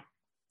 Yeah.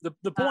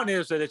 The point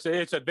is that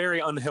it's a very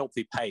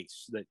unhealthy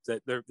pace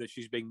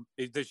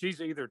that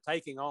she's either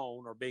taking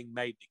on or being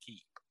made to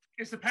keep.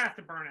 It's the path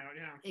to burnout.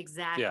 Yeah.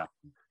 Exactly. Yeah,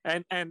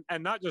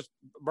 and not just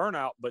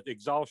burnout, but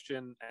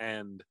exhaustion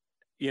and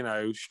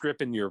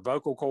stripping your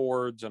vocal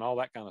cords and all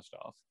that kind of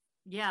stuff.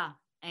 Yeah.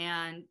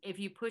 And if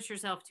you push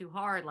yourself too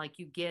hard, like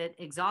you get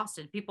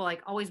exhausted. People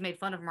like always made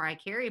fun of Mariah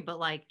Carey, but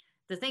like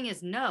the thing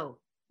is, no,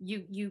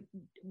 you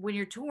when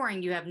you're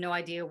touring, you have no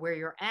idea where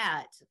you're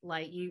at.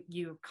 Like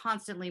you're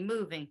constantly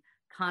moving,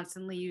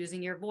 constantly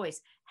using your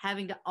voice,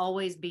 having to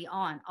always be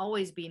on,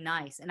 always be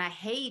nice. And I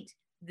hate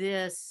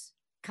this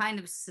kind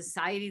of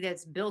society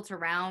that's built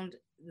around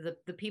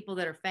the people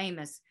that are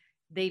famous.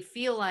 They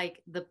feel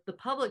like the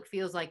public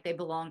feels like they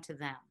belong to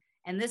them.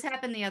 And this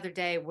happened the other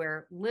day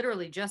where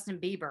literally Justin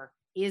Bieber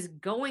is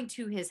going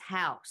to his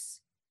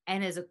house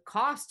and is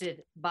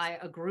accosted by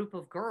a group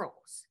of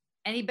girls.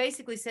 And he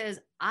basically says,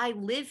 I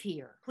live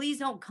here. Please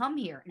don't come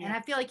here. Yeah. And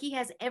I feel like he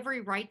has every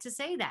right to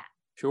say that.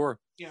 Sure.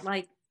 Yeah.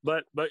 Like,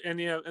 But and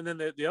then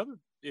the other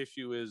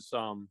issue is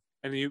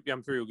and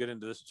I'm sure you'll get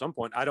into this at some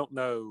point. I don't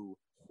know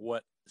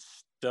what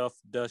stuff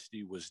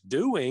Dusty was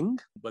doing,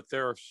 but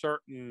there are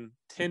certain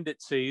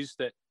tendencies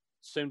that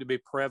seem to be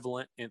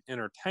prevalent in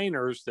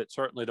entertainers that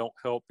certainly don't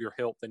help your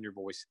health and your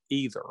voice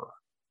either.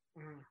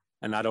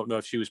 And I don't know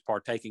if she was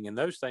partaking in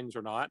those things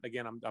or not.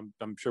 Again,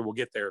 I'm sure we'll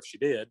get there if she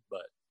did,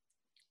 but.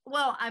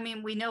 Well, I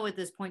mean, we know at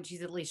this point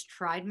she's at least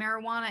tried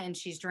marijuana and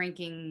she's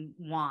drinking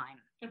wine.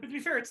 But to be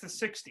fair, it's the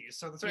 60s,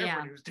 so that's what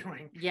everybody was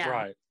doing. Yeah.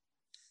 Right.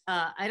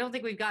 I don't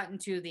think we've gotten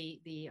to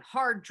the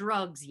hard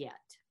drugs yet.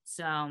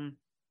 So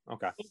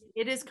okay,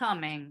 it is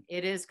coming.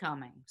 It is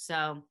coming.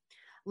 So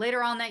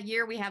later on that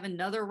year, we have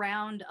another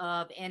round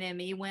of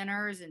NME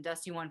winners, and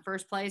Dusty won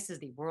first place as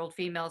the World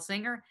Female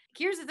Singer.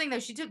 Here's the thing, though.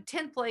 She took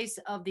 10th place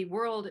of the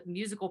World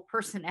Musical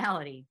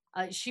Personality.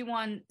 She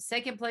won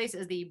second place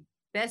as the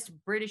Best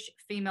British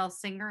Female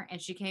Singer,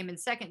 and she came in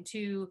second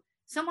to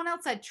someone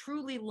else I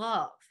truly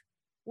love,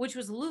 which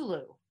was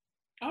Lulu.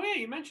 Oh, yeah,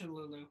 you mentioned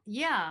Lulu.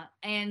 Yeah,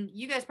 and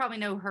you guys probably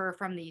know her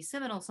from the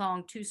seminal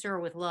song To Sir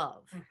With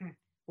Love,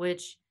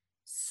 which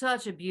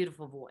such a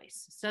beautiful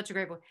voice, such a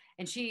great voice.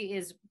 And she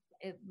is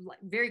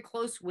very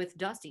close with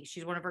Dusty.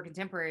 She's one of her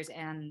contemporaries,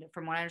 and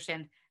from what I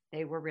understand,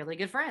 they were really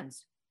good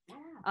friends.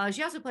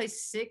 She also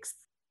placed sixth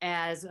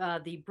as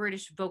the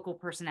British Vocal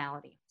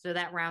Personality. So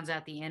that rounds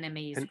out the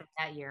NMEs from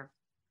that year.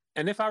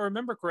 And if I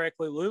remember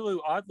correctly, Lulu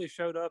oddly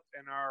showed up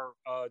in our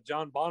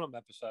John Bonham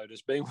episode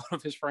as being one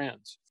of his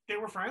friends. They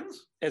were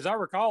friends? As I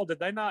recall, did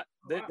they not,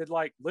 did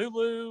like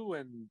Lulu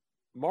and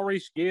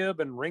Maurice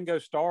Gibb and Ringo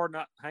Starr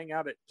not hang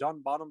out at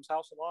John Bonham's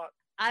house a lot?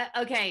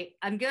 Okay,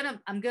 I'm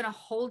gonna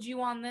hold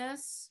you on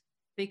this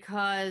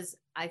because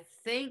I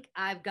think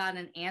I've got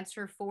an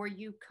answer for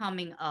you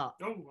coming up.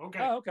 Oh, okay.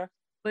 Oh, okay.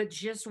 But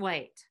just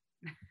wait.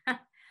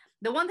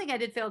 The one thing I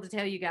did fail to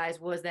tell you guys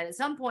was that at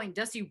some point,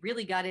 Dusty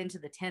really got into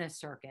the tennis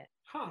circuit.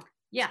 Huh.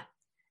 Yeah.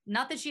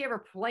 Not that she ever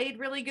played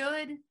really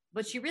good,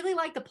 but she really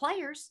liked the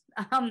players.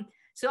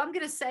 So I'm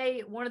going to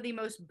say one of the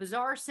most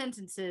bizarre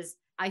sentences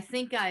I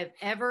think I've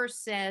ever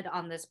said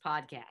on this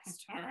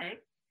podcast. All right.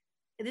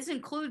 This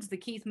includes the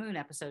Keith Moon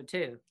episode,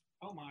 too.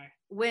 Oh, my.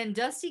 When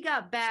Dusty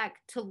got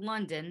back to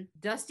London,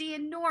 Dusty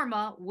and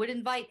Norma would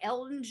invite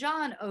Elton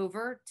John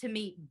over to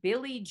meet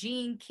Billie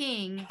Jean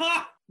King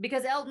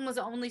because Elton was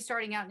only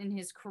starting out in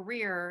his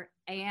career,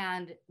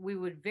 and we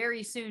would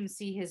very soon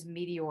see his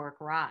meteoric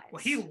rise.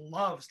 Well, he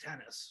loves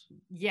tennis.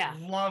 Yeah.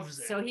 Loves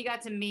it. So he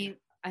got to meet,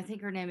 I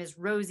think her name is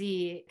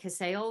Rosie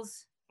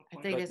Casales.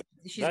 I think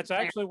That's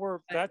actually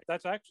where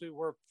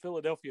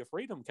Philadelphia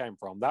Freedom came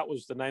from. That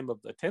was the name of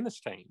the tennis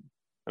team.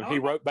 And he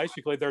wrote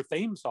basically their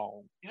theme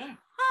song. Yeah.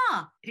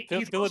 Huh.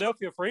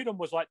 Philadelphia Freedom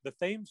was like the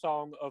theme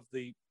song of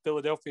the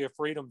Philadelphia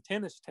Freedom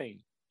tennis team.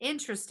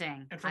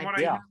 Interesting. And from I what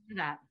didn't I know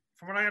that.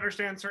 From what I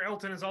understand, Sir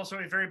Elton is also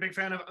a very big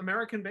fan of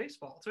American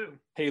baseball, too.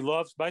 He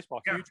loves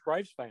baseball. Huge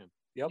Braves fan.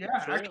 Yep.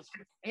 Yeah, Sure is.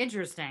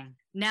 Interesting.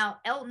 Now,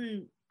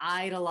 Elton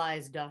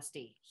idolized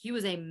Dusty. He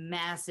was a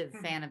massive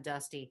fan of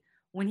Dusty.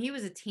 When he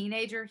was a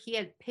teenager, he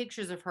had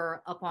pictures of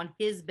her up on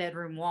his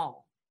bedroom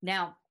wall.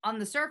 Now, on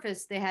the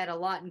surface, they had a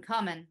lot in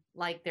common,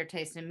 like their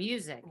taste in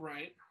music.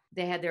 Right.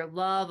 They had their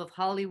love of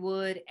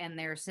Hollywood and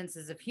their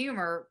senses of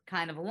humor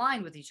kind of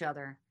aligned with each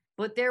other.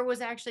 But there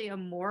was actually a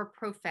more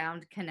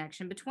profound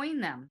connection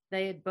between them.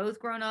 They had both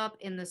grown up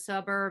in the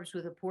suburbs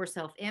with a poor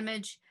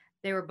self-image.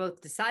 They were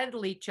both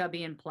decidedly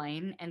chubby and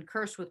plain and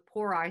cursed with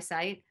poor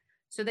eyesight.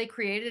 So they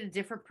created a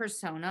different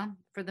persona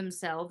for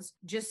themselves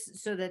just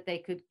so that they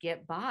could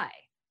get by.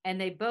 And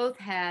they both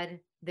had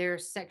their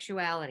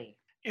sexuality.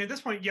 And at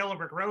this point, Yellow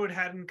Brick Road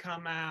hadn't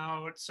come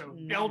out, so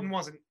Elton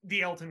wasn't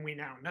the Elton we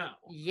now know.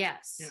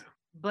 Yes. Yeah.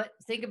 But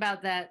think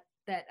about that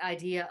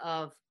idea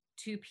of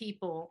two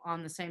people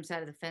on the same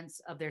side of the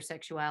fence of their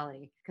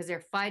sexuality, because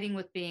they're fighting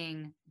with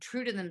being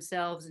true to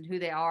themselves and who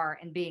they are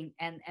and being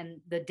and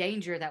the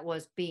danger that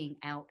was being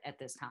out at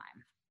this time.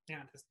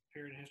 Yeah, this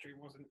period in history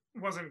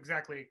wasn't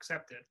exactly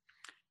accepted.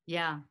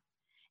 Yeah.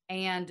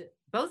 And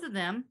both of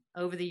them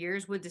over the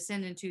years would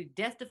descend into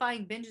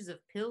death-defying binges of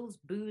pills,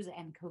 booze,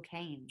 and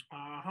cocaine.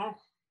 Uh-huh.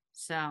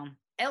 So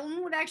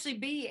Elton would actually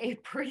be a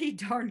pretty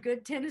darn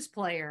good tennis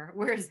player,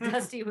 whereas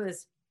Dusty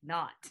was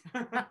not.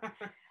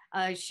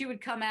 She would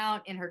come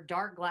out in her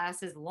dark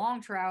glasses,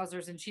 long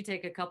trousers, and she'd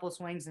take a couple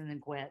swings and then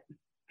quit.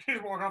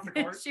 She'd walk off the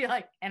court.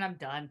 And I'm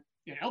done.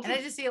 Yeah, and I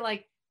just see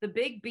like the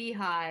big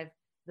beehive,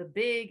 the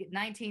big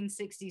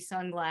 1960s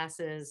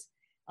sunglasses,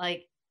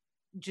 like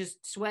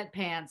just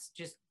sweatpants,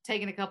 just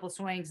taking a couple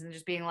swings and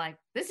just being like,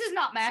 this is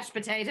not mashed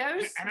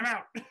potatoes. And I'm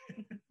out.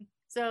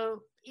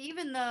 So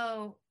even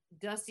though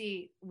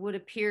Dusty would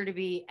appear to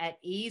be at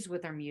ease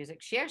with her music,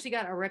 she actually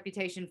got a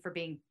reputation for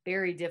being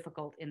very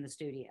difficult in the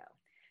studio.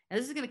 And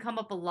this is going to come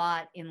up a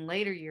lot in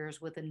later years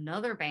with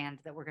another band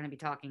that we're going to be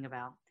talking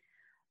about.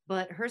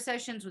 But her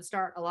sessions would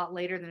start a lot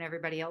later than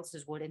everybody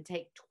else's would and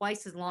take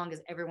twice as long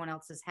as everyone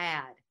else's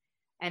had.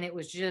 And it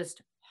was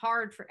just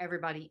hard for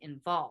everybody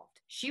involved.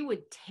 She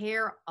would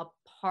tear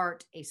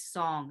apart a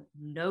song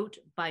note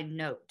by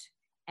note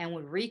and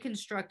would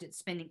reconstruct it,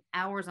 spending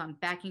hours on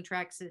backing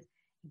tracks,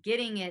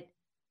 getting it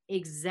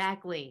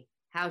exactly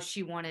how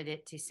she wanted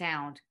it to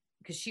sound,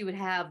 because she would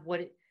have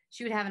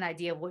an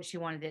idea of what she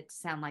wanted it to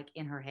sound like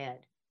in her head.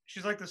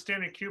 She's like the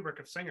Stanley Kubrick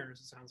of singers,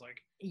 it sounds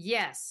like.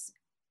 Yes,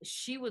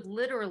 she would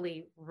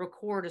literally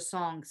record a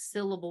song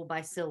syllable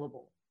by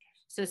syllable.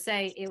 So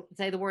say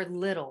the word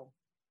little,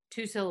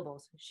 2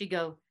 syllables. She'd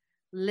go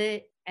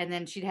lit, and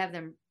then she'd have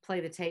them play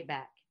the tape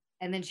back,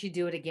 and then she'd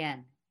do it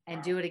again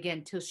and do it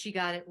again till she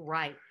got it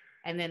right,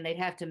 and then they'd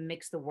have to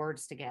mix the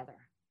words together.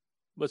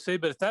 But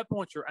at that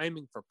point, you're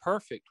aiming for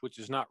perfect, which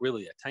is not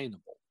really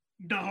attainable.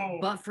 No.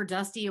 But for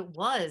Dusty, it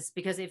was,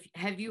 because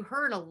have you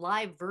heard a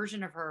live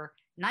version of her?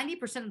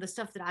 90% of the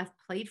stuff that I've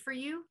played for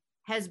you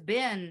has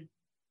been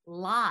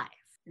live.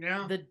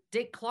 Yeah. The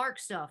Dick Clark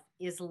stuff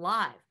is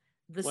live.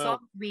 The song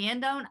we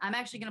end on, I'm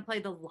actually going to play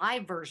the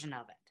live version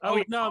of it.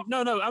 Oh,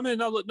 no. I mean,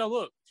 no,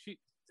 look.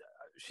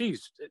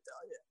 She's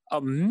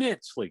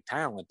immensely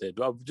talented,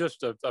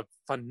 just a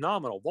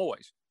phenomenal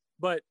voice.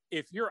 But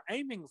if you're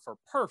aiming for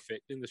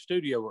perfect in the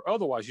studio or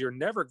otherwise, you're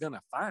never going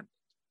to find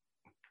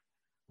it.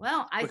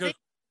 Well, I think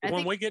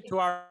when we get to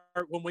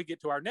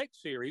our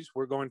next series,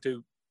 we're going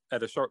to,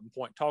 at a certain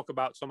point, talk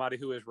about somebody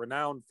who is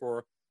renowned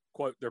for,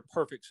 quote, their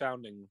perfect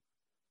sounding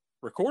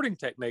recording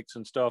techniques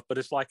and stuff. But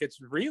it's like, it's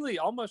really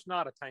almost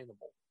not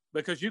attainable,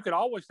 because you could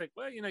always think,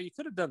 well, you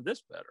could have done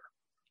this better.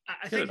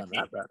 I could think have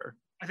done that better.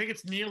 I think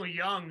it's Neil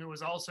Young who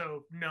was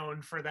also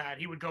known for that.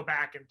 He would go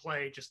back and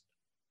play just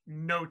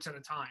notes at a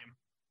time,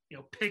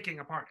 picking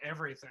apart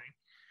everything.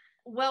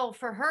 Well,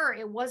 for her,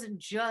 it wasn't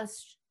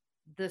just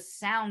the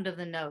sound of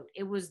the note.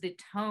 It was the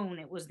tone.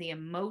 It was the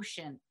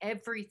emotion.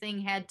 Everything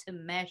had to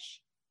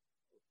mesh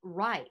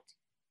right.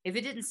 If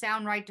it didn't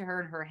sound right to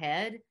her in her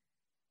head,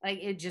 like,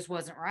 it just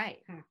wasn't right.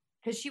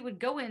 Because she would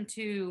go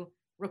into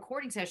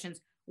recording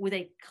sessions with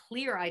a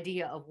clear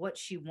idea of what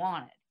she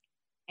wanted,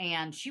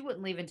 and she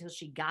wouldn't leave until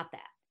she got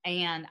that.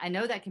 And I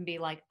know that can be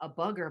like a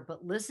bugger,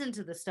 but listen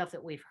to the stuff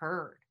that we've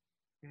heard.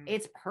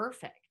 It's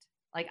perfect.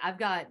 Like,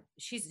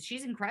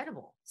 she's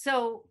incredible.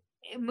 So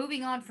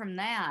moving on from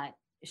that,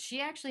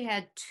 she actually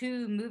had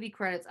 2 movie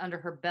credits under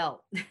her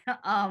belt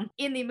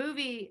in the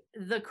movie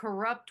The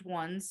Corrupt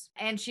Ones.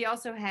 And she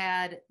also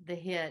had the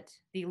hit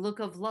The Look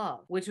of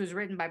Love, which was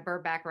written by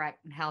Burt Bacharach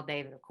and Hal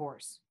David, of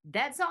course.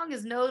 That song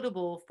is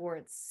notable for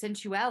its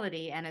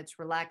sensuality and its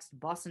relaxed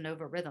bossa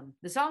nova rhythm.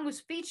 The song was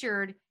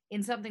featured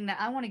in something that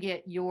I want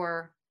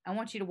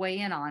you to weigh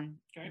in on,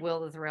 okay, Will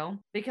the Thrill,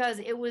 because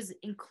it was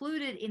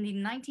included in the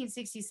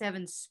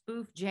 1967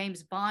 spoof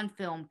James Bond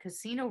film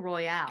Casino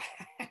Royale.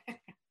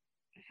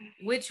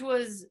 Which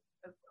was,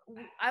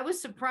 I was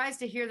surprised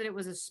to hear that it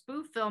was a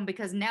spoof film,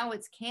 because now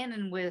it's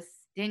canon with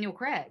Daniel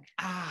Craig.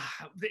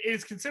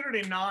 It's considered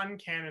a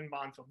non-canon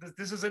Bond film.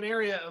 This is an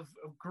area of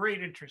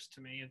great interest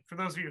to me. And for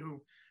those of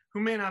you who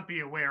may not be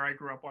aware, I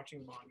grew up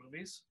watching Bond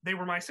movies. They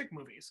were my sick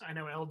movies. I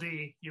know, LD,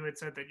 you had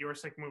said that your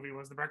sick movie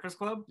was The Breakfast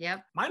Club.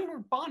 Yep. Mine were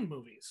Bond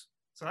movies.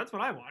 So that's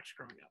what I watched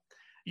growing up.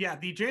 Yeah,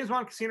 the James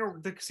Bond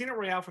Casino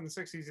Royale from the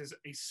 60s is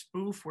a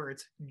spoof where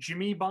it's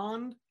Jimmy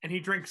Bond and he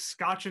drinks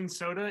scotch and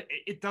soda.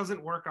 It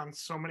doesn't work on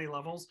so many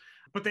levels,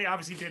 but they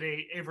obviously did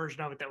a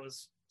version of it that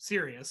was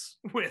serious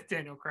with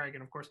Daniel Craig,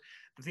 and of course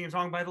the theme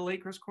song by the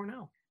late Chris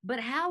Cornell. But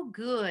how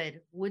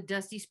good would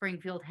Dusty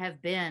Springfield have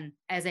been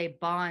as a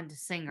Bond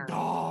singer?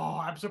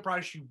 Oh, I'm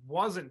surprised she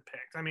wasn't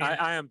picked. I mean,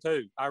 I am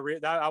too. I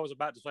was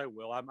about to say,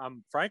 Will,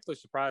 I'm frankly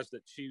surprised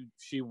that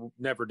she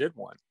never did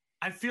one.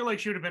 I feel like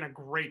she would have been a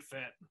great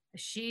fit.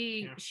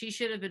 She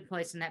should have been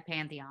placed in that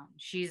pantheon.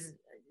 She's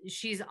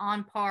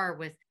on par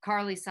with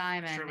Carly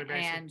Simon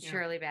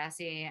Shirley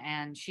Bassey,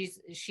 and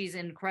she's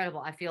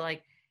incredible. I feel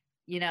like,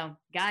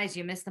 guys,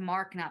 you missed the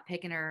mark not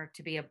picking her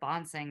to be a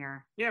Bond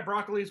singer. Yeah,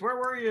 Broccolis, where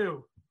were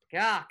you?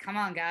 Yeah, come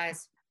on,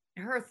 guys.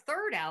 Her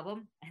 3rd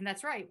album, and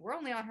that's right, we're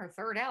only on her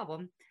 3rd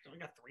album. So we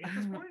got 3 at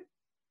this point?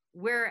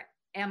 Where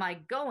Am I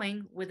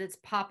Going, with its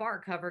pop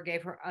art cover,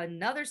 gave her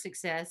another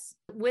success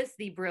with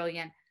the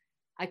brilliant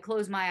I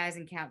Close My Eyes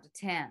and Count to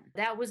 10.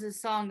 That was a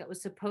song that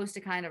was supposed to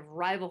kind of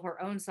rival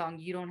her own song,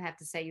 You Don't Have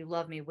to Say You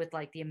Love Me, with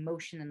like the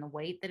emotion and the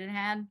weight that it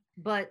had.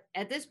 But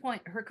at this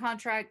point, her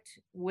contract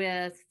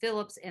with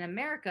Philips in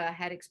America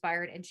had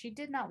expired, and she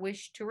did not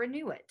wish to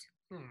renew it.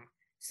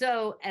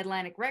 So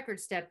Atlantic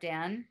Records stepped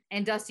in,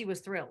 and Dusty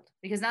was thrilled,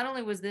 because not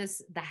only was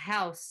this the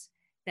house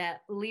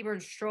that Lieber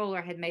and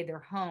Stroller had made their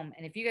home,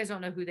 and if you guys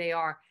don't know who they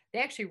are, they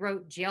actually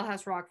wrote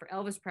Jailhouse Rock for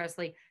Elvis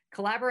Presley,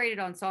 collaborated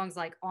on songs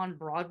like On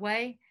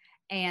Broadway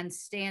and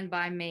Stand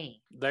By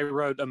Me. They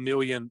wrote a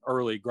million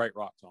early great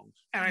rock songs.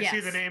 And I see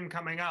the name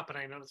coming up, and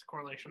I know there's a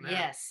correlation there.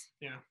 Yes.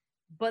 Yeah.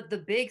 But the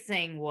big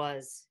thing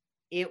was,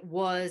 it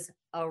was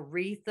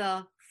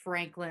Aretha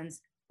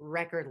Franklin's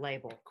record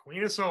label.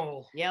 Queen of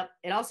Soul. Yep.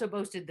 It also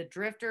boasted the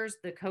Drifters,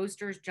 the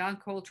Coasters, John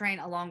Coltrane,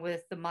 along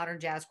with the Modern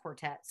Jazz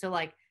Quartet. So,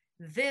 like,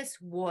 this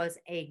was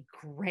a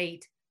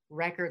great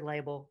record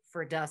label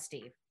for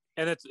Dusty.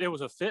 And it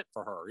was a fit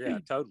for her. Yeah,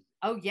 totally.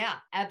 Oh, yeah,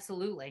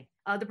 absolutely.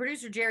 The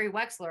producer, Jerry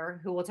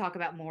Wexler, who we'll talk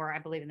about more, I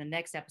believe, in the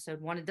next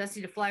episode, wanted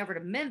Dusty to fly over to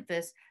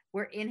Memphis,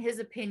 where, in his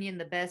opinion,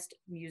 the best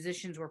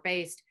musicians were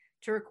based,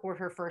 to record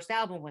her first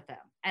album with them.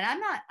 And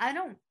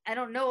I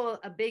don't know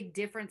a big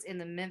difference in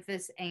the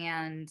Memphis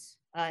and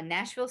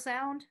Nashville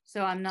sound.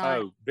 So I'm not.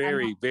 Oh,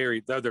 very.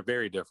 They're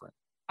very different.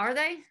 Are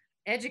they?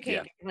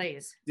 Educate me,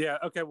 please. Yeah.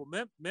 Okay. Well,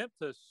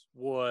 Memphis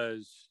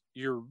was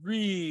your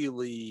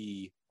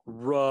really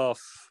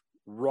rough,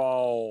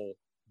 raw,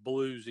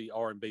 bluesy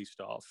R&B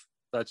stuff.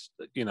 That's,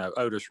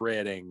 Otis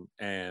Redding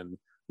and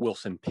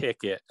Wilson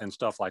Pickett and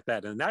stuff like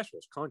that. And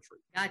Nashville's country.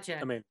 Gotcha.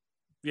 I mean,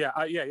 yeah.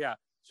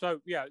 So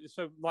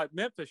like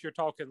Memphis, you're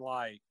talking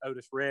like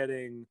Otis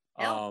Redding,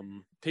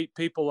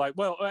 people like,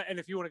 and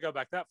if you want to go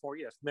back that far,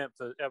 yes,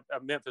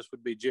 Memphis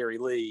would be Jerry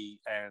Lee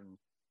and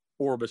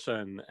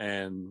Orbison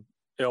and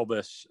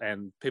Elvis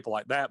and people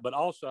like that, but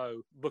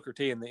also Booker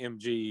T and the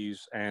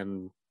MGs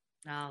and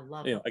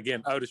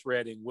again, Otis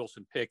Redding,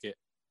 Wilson Pickett,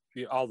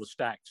 all the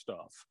stacked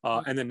stuff.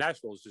 And then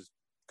Nashville is just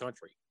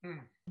country.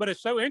 But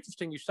it's so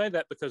interesting you say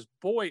that because,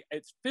 boy,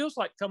 it feels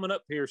like coming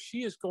up here,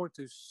 she is going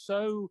to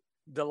so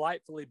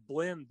delightfully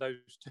blend those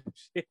two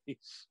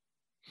cities.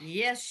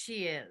 Yes,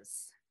 she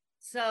is.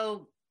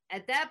 So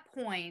at that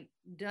point,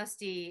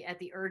 Dusty, at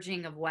the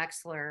urging of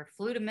Wexler,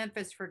 flew to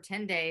Memphis for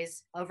 10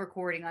 days of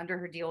recording under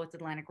her deal with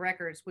Atlantic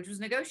Records, which was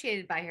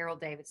negotiated by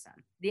Harold Davidson.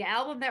 The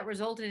album that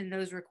resulted in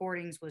those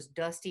recordings was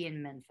Dusty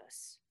in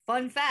Memphis.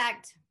 Fun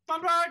fact. In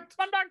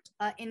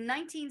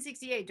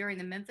 1968, during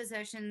the Memphis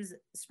sessions,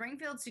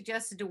 Springfield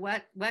suggested to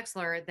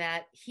Wexler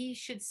that he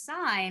should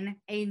sign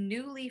a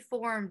newly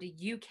formed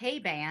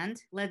UK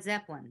band, Led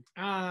Zeppelin.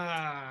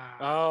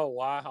 Oh,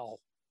 wow.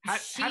 How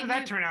did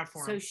that turn out for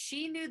him? So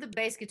she knew the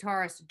bass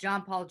guitarist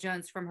John Paul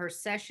Jones from her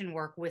session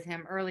work with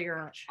him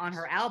earlier on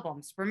her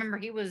albums. Remember,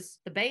 he was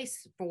the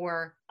bass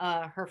for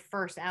her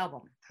first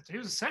album. He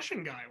was a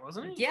session guy,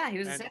 wasn't he? Yeah, he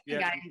was a session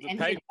guy. And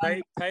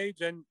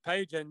Page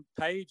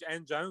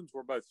and Jones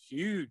were both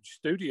huge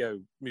studio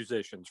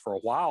musicians for a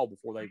while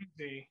before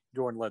they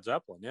joined Led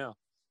Zeppelin. Yeah.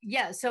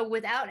 Yeah, so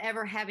without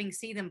ever having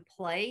seen them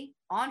play,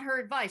 on her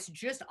advice,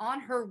 just on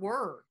her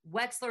word,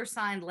 Wexler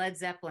signed Led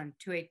Zeppelin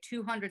to a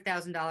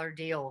 $200,000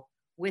 deal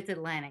with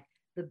Atlantic,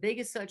 the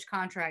biggest such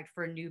contract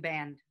for a new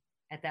band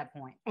at that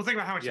point. Well, think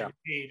about how much they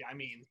paid. I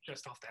mean,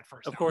 just off that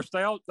first. Of course,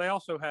 they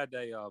also had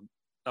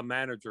a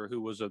manager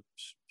who was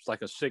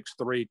like a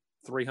 6'3",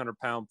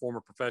 300-pound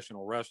former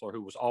professional wrestler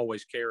who was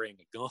always carrying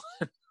a gun.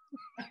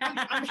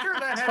 I'm sure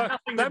that had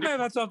nothing that may have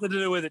had something to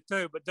do with it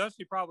too, but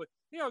Dusty probably,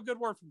 a good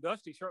word from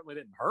Dusty certainly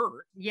didn't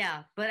hurt.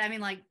 Yeah, but I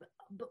mean, like,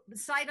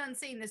 sight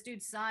unseen, this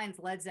dude signs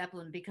Led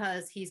Zeppelin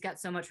because he's got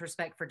so much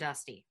respect for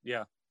Dusty.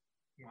 Yeah.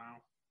 Wow.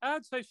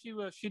 I'd say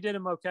she did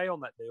him okay on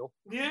that deal.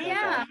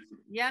 Yeah.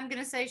 I'm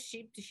gonna say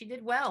she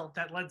did well.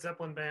 That Led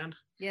Zeppelin band.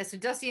 Yeah, so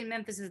Dusty in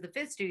Memphis is the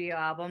 5th studio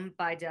album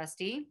by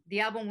Dusty. The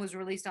album was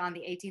released on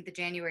the 18th of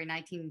January,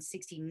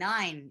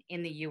 1969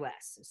 in the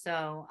U.S.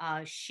 So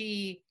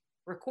she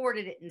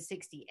recorded it in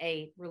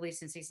 68,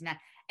 released in 69.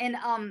 And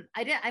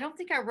I don't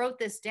think I wrote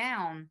this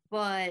down,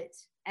 but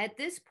at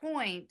this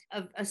point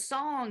a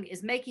song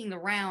is making the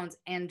rounds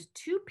and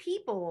 2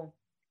 people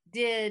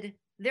did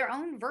their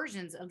own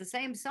versions of the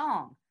same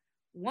song.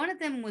 One of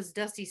them was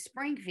Dusty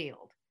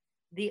Springfield.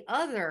 The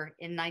other,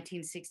 in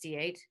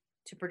 1968,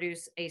 to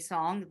produce a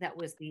song that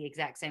was the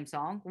exact same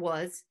song,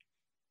 was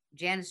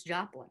Janis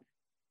Joplin.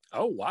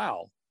 Oh,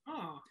 wow.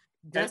 Oh.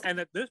 And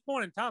at this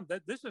point in time,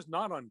 this is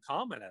not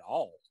uncommon at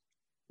all.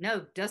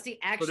 No, Dusty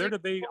actually... For there to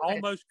be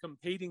almost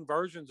competing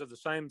versions of the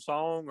same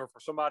song, or for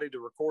somebody to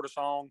record a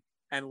song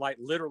and like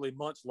literally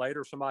months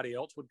later somebody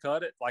else would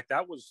cut it, like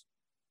that was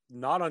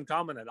not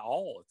uncommon at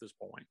all at this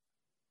point.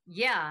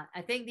 Yeah,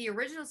 I think the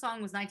original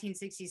song was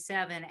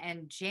 1967,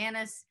 and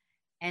Janis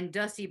and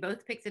Dusty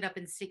both picked it up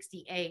in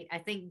 68. I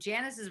think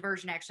Janis's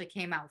version actually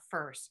came out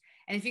first.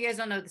 And if you guys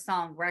don't know the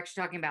song, we're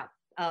actually talking about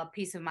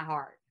Piece of My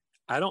Heart.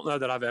 I don't know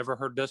that I've ever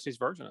heard Dusty's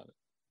version of it.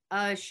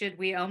 Should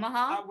we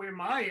Omaha? We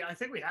might. I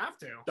think we have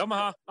to.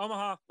 Omaha.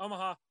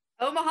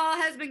 Omaha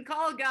has been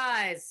called,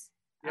 guys.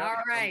 Yep,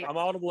 all right. I'm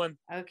audible.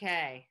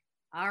 Okay.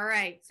 All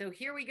right. So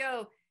here we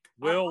go.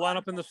 Will, line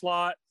up in the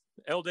slot.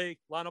 LD,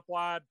 line up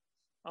wide.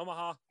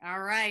 Omaha.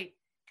 All right.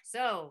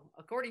 So,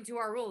 according to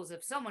our rules,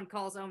 if someone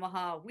calls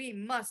Omaha, we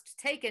must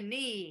take a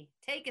knee,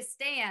 take a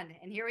stand.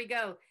 And here we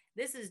go.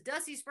 This is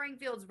Dusty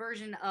Springfield's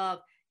version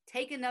of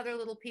Take Another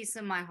Little Piece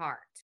of My Heart.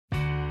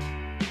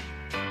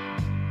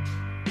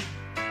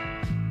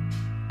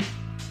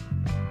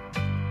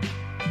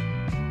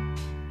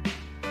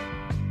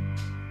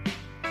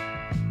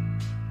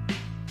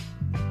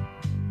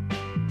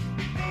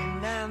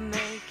 And I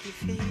make you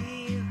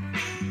feel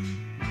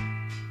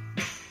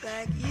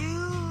like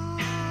you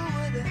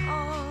were the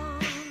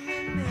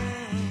only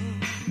man.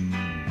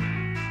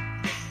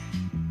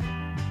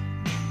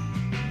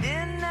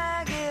 Then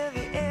I give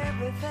you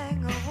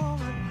everything a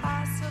woman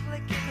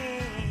possibly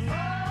can.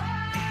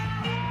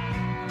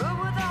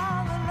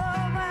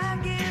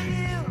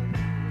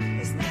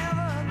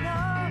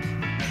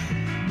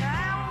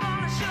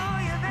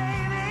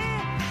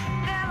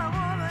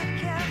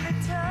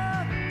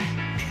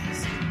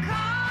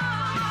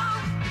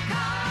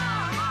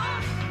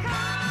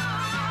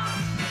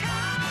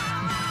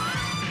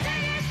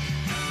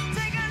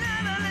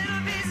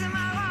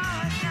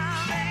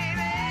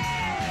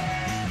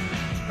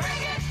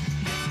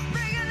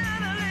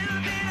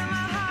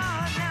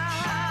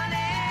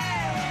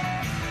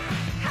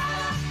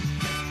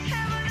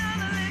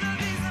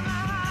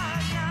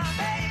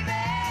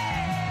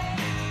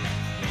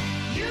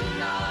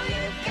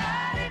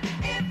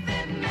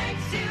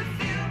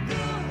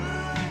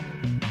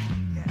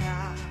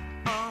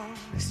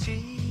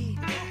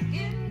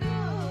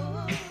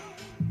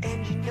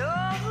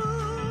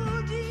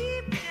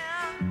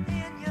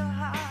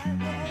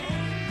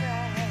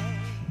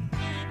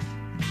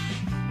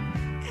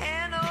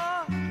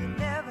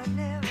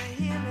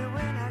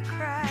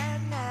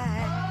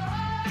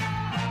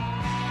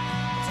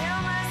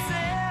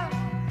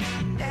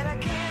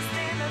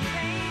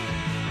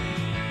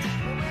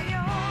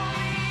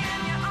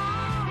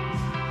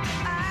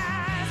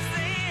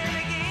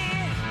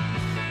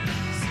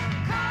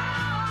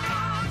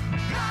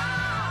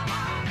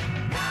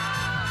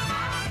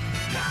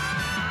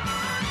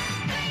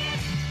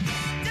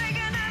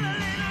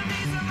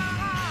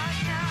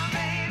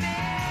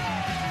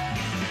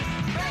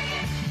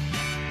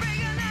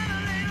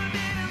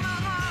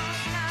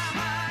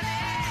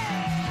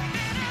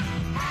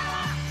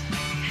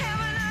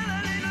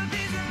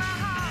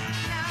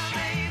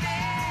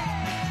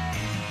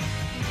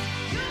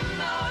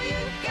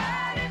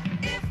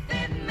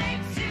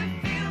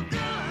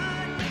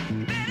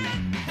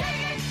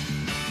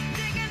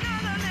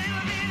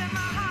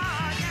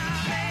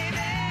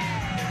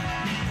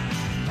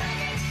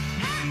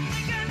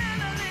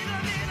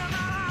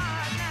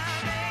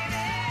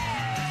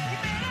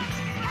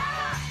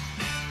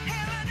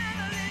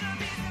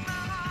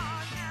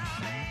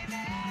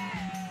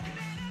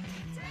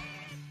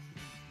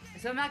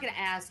 So I'm not going to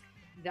ask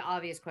the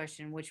obvious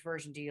question, which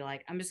version do you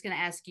like? I'm just going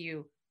to ask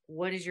you,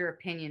 what is your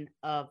opinion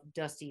of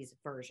Dusty's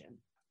version?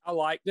 I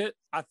liked it.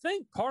 I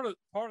think part of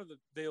the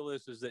deal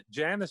is that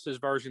Janice's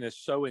version is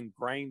so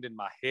ingrained in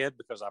my head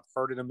because I've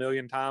heard it a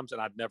million times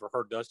and I'd never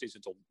heard Dusty's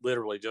until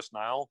literally just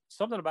now.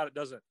 Something about it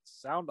doesn't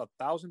sound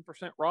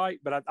 1,000% right,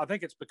 but I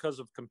think it's because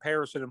of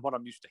comparison and what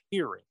I'm used to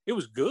hearing. It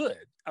was good.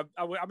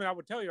 I mean, I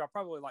would tell you I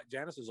probably like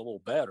Janice's a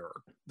little better.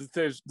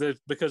 There's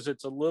because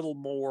it's a little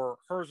more.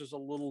 Hers is a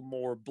little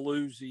more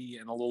bluesy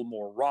and a little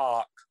more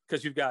rock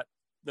because you've got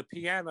the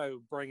piano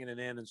bringing it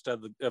in instead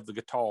of the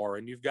guitar,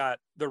 and you've got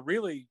the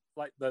really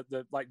like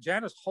the like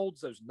Janice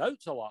holds those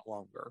notes a lot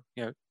longer,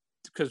 you know,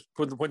 because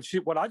when she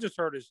what I just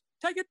heard is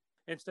take it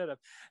instead of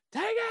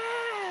take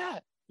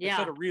it,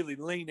 instead of really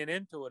leaning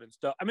into it and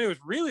stuff. I mean, it was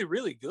really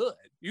really good.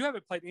 You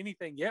haven't played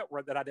anything yet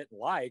that I didn't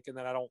like, and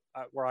that I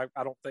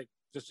don't think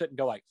just sit and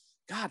go like,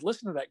 God,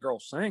 listen to that girl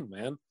sing,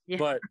 man. Yeah.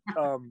 But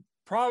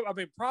probably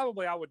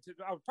I would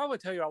probably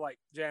tell you I like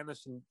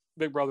Janice and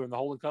Big Brother and the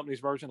Holding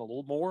Company's version a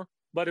little more.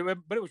 But it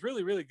was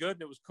really, really good,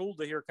 and it was cool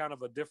to hear kind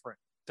of a different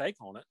take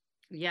on it.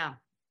 Yeah.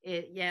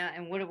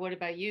 And what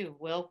about you,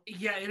 Will?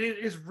 Yeah, it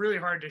is really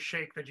hard to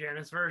shake the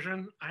Janice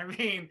version. I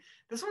mean,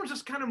 this one's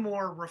just kind of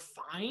more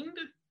refined,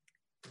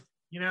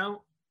 you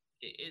know?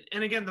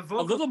 And again, the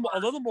vocals... A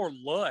little more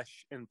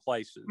lush in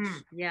places.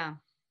 Yeah.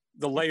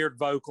 The layered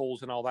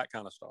vocals and all that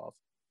kind of stuff.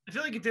 I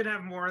feel like it did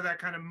have more of that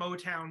kind of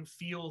Motown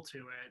feel to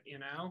it, you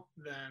know?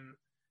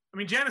 I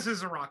mean, Janice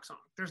is a rock song.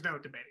 There's no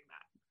debating that.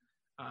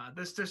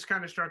 This just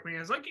kind of struck me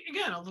as like,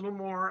 again, a little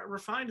more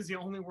refined is the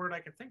only word I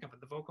can think of.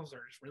 But the vocals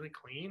are just really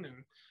clean and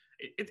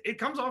it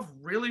comes off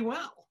really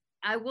well.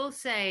 I will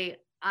say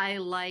I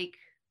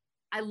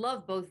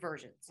love both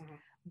versions,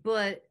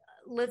 but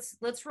let's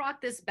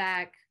rock this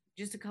back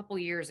just a couple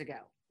years ago.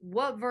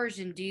 What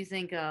version do you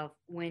think of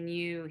when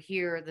you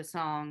hear the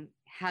song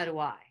How Do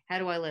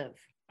I Live?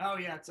 Oh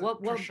yeah, it's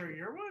Trisha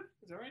Yearwood.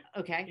 Is that right?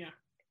 Okay. Yeah.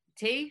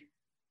 T?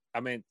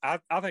 I mean, I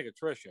think of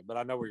Trisha, but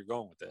I know where you're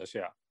going with this.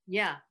 Yeah.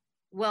 Yeah.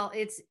 Well,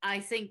 I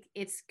think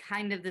it's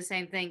kind of the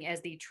same thing as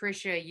the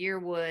Trisha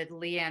Yearwood,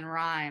 LeAnn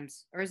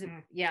Rimes, or is it?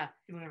 Yeah.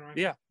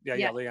 Yeah,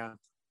 LeAnn.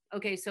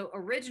 Okay, so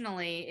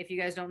originally, if you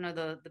guys don't know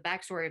the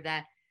backstory of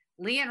that,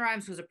 LeAnn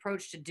Rimes was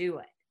approached to do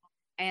it,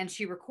 and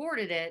she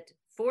recorded it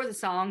for the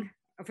song,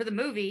 or for the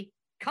movie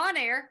Con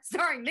Air,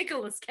 starring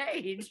Nicolas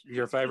Cage.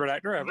 Your favorite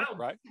actor ever,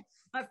 right?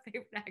 My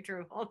favorite actor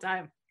of all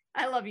time.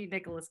 I love you,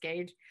 Nicolas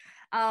Cage.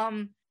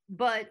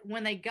 But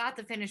when they got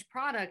the finished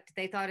product,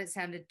 they thought it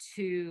sounded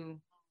too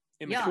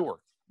immature. Young.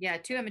 Yeah,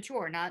 too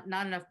immature, not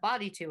enough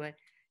body to it.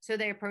 So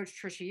they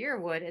approached Trisha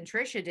Yearwood, and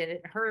Trisha did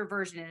it. Her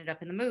version ended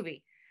up in the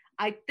movie.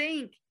 I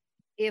think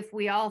if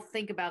we all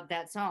think about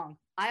that song,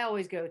 I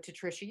always go to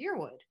Trisha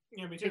Yearwood.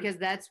 Yeah, me too. Because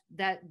that's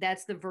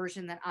the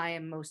version that I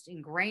am most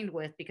ingrained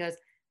with, because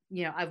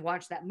you know I've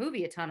watched that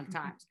movie a ton of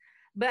times.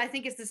 But I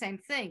think it's the same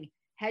thing.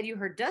 Had you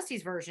heard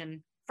Dusty's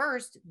version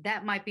first,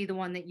 that might be the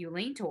one that you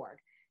lean toward.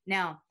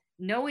 Now,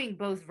 knowing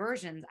both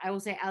versions, I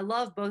will say I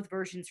love both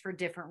versions for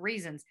different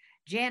reasons.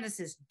 Janice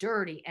is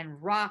dirty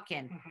and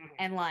rocking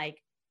and like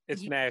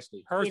it's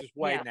nasty. Hers is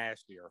way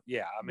nastier.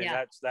 Yeah, I mean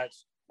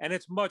that's and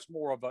it's much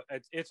more of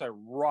it's a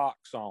rock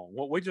song.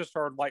 What we just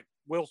heard, like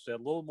Will said, a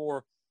little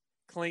more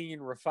clean,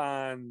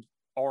 refined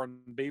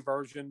R&B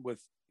version with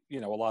a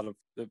lot of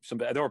some.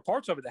 There were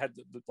parts of it that had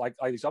like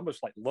these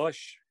almost like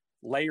lush,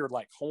 layered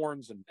like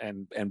horns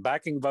and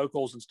backing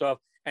vocals and stuff.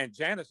 And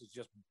Janice is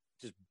just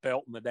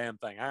belting the damn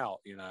thing out,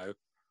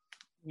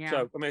 Yeah.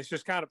 So I mean, it's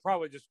just kind of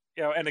probably just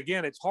and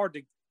again, it's hard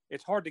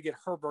to get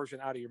her version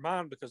out of your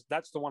mind because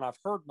that's the one I've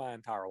heard my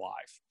entire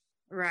life.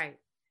 Right.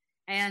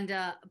 And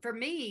for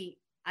me,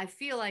 I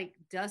feel like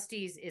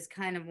Dusty's is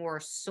kind of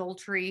more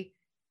sultry,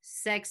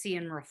 sexy,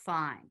 and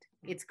refined.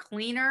 It's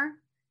cleaner.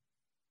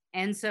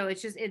 And so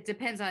it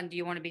depends on, do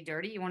you want to be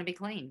dirty? You want to be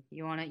clean?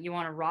 You want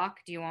to rock?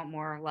 Do you want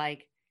more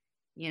like,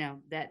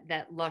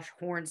 that lush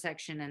horn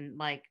section and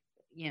like,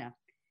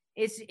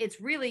 it's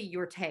really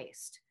your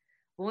taste.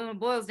 But when it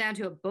boils down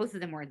to it, both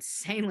of them were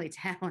insanely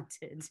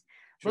talented.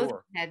 Sure.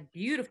 Both had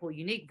beautiful,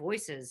 unique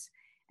voices.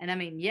 And I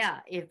mean, yeah,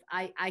 if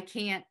I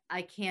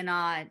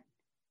cannot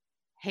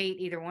hate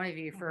either one of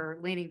you for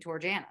leaning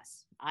toward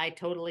Janice. I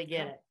totally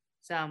get it.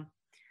 So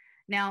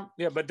now,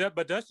 yeah, but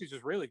Dusty's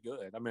is really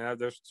good. I mean,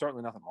 there's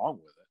certainly nothing wrong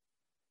with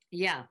it.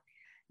 Yeah,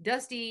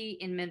 Dusty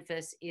in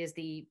Memphis is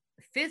the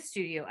 5th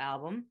studio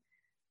album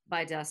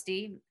by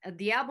Dusty.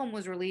 The album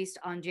was released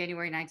on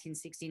January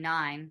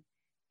 1969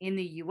 in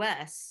the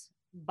U.S.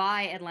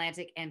 by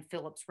Atlantic and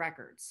Philips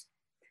Records.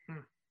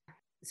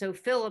 So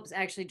Philips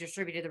actually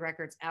distributed the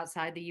records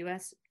outside the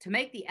U.S. To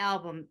make the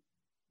album,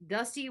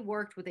 Dusty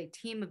worked with a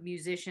team of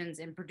musicians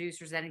and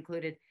producers that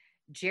included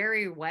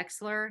Jerry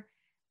Wexler,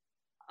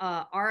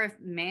 R.F.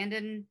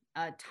 Mandan,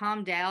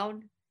 Tom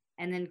Dowd,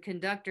 and then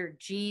conductor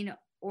Gene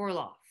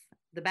Orloff.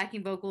 The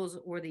backing vocals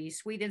were the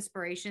Sweet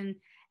Inspiration,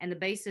 and the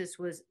bassist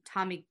was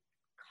Tommy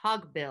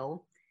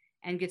Cogbill,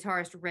 and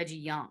guitarist Reggie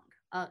Young.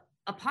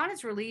 Upon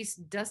its release,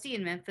 Dusty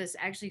in Memphis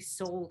actually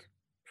sold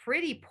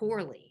pretty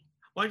poorly.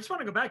 Well, I just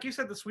want to go back. You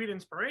said the Sweet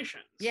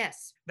Inspirations.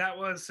 Yes. That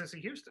was Sissy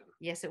Houston.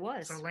 Yes, it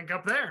was. So link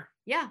up there.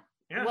 Yeah.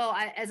 Yeah. Well,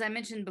 as I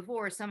mentioned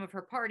before, some of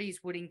her parties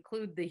would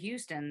include the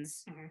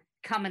Houstons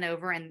coming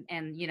over and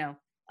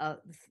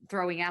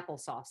throwing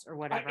applesauce or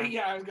whatever.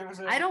 I was gonna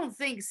say. I don't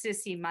think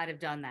Sissy might have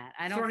done that.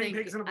 I don't Throwing think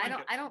pigs in a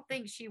blanket. I don't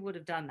think she would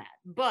have done that.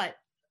 But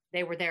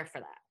they were there for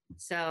that.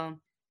 So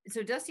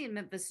Dusty in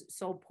Memphis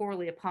sold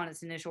poorly upon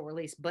its initial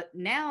release, but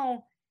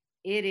now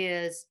it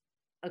is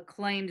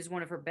acclaimed as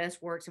one of her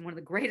best works and one of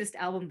the greatest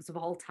albums of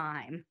all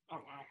time. Oh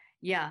wow.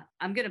 Yeah,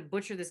 I'm gonna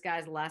butcher this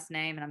guy's last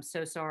name, and I'm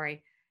so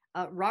sorry.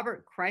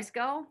 Robert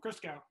Christgau.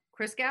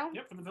 Christgau.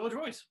 Yep, from the Village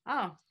Voice.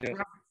 Oh, Yeah.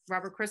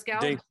 Robert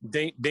Christgau.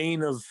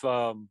 Dean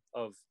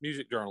of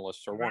music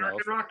journalists, or one of.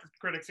 American rock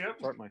critics. Yep.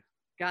 Certainly.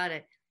 Got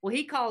it. Well,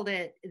 he called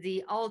it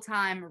the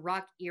all-time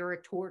rock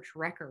era torch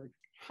record.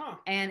 Huh.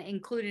 And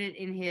included it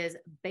in his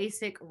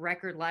basic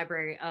record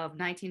library of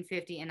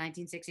 1950 and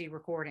 1960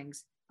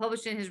 recordings.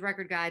 Published in his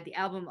record guide, the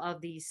album of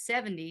the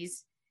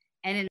 70s,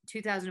 and in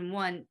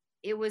 2001,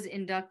 it was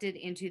inducted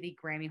into the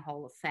Grammy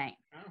Hall of Fame.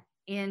 Oh.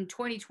 In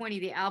 2020,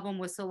 the album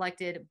was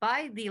selected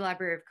by the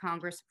Library of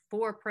Congress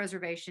for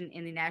preservation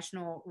in the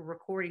National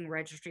Recording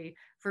Registry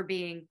for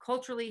being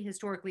culturally,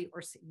 historically,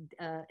 or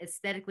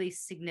aesthetically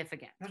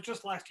significant. That's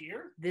just last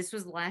year? This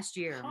was last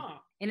year. Huh.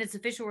 In its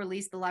official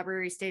release, the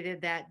library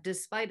stated that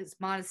despite its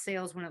modest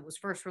sales when it was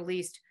first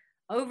released,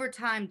 over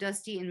time,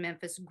 Dusty in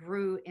Memphis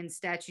grew in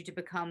stature to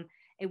become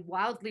a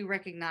wildly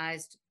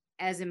recognized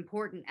as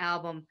important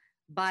album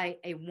by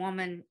a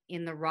woman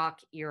in the rock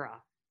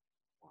era.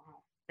 Wow.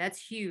 That's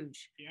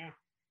huge. Yeah.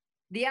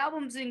 The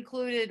albums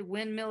included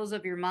Windmills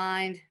of Your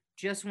Mind,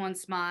 Just One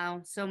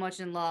Smile, So Much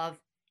in Love,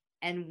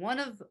 and one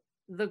of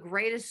the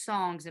greatest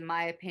songs, in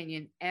my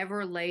opinion,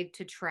 ever laid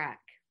to track.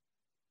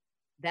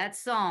 That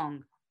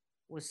song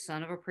was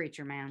Son of a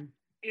Preacher Man.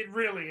 It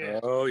really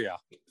is. Oh, yeah.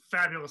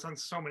 Fabulous on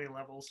so many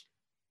levels.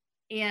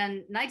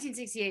 In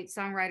 1968,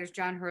 songwriters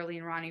John Hurley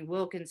and Ronnie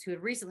Wilkins, who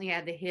had recently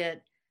had the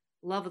hit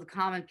Love of the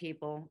Common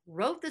People,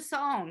 wrote the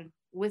song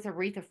with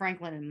Aretha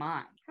Franklin in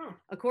mind. Huh.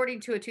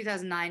 According to a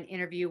 2009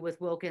 interview with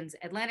Wilkins,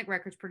 Atlantic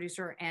Records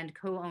producer and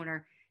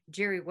co-owner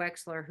Jerry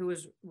Wexler, who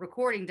was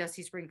recording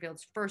Dusty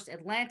Springfield's first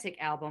Atlantic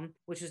album,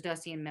 which was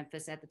Dusty in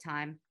Memphis at the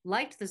time,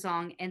 liked the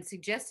song and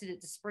suggested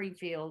it to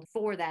Springfield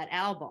for that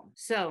album.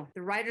 So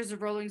the writers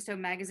of Rolling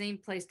Stone magazine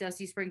placed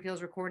Dusty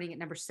Springfield's recording at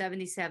number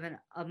 77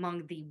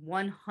 among the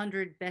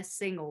 100 best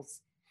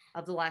singles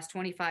of the last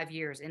 25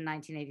 years in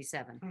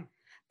 1987.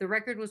 The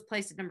record was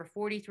placed at number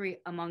 43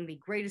 among the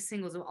greatest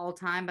singles of all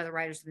time by the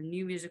writers of the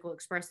New Musical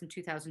Express in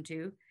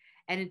 2002.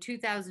 And in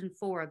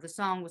 2004, the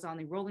song was on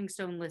the Rolling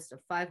Stone list of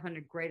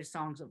 500 greatest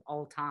songs of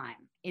all time.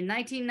 In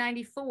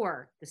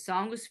 1994, the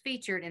song was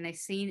featured in a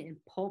scene in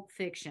Pulp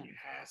Fiction.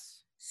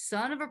 Yes.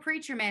 Son of a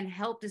Preacher Man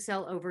helped to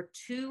sell over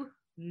 2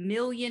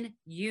 million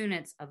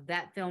units of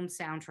that film's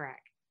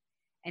soundtrack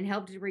and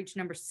helped it reach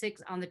number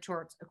 6 on the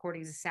charts,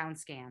 according to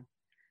SoundScan.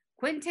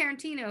 Quentin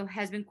Tarantino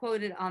has been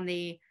quoted on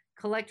the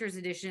collector's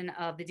edition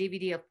of the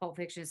DVD of Pulp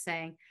Fiction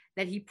saying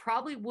that he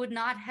probably would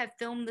not have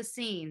filmed the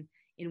scene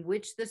in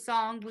which the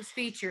song was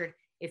featured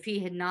if he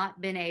had not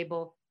been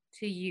able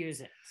to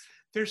use it.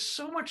 There's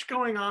so much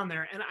going on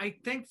there. And I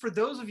think for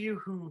those of you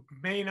who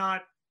may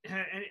not,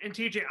 and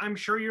TJ, I'm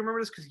sure you remember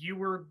this because you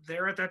were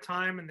there at that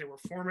time and they were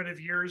formative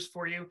years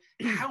for you,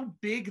 how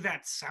big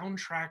that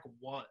soundtrack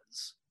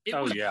was. It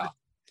was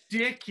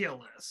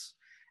ridiculous.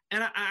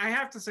 And I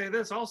have to say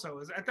this also,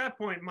 is at that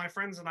point, my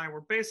friends and I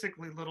were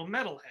basically little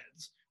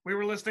metalheads. We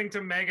were listening to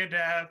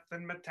Megadeth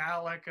and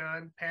Metallica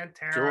and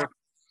Pantera. Sure.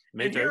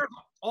 Me and too. here,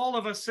 all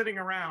of us sitting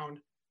around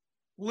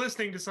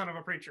listening to Son of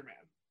a Preacher Man.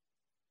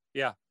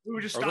 Yeah. We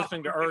would just or stop.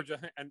 listening to Urge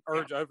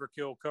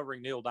Overkill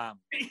covering Neil Diamond.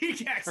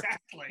 Yeah,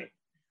 exactly.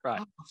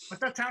 Right. But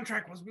that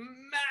soundtrack was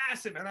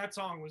massive, and that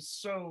song was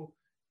so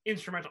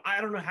instrumental. I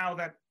don't know how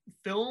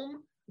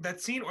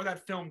that scene or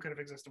that film could have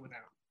existed without.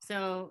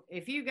 So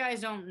if you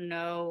guys don't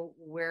know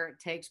where it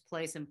takes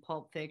place in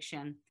Pulp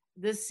Fiction,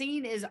 the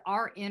scene is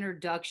our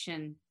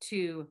introduction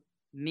to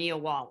Mia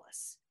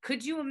Wallace.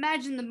 Could you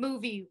imagine the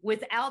movie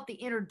without the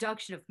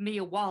introduction of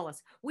Mia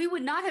Wallace? We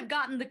would not have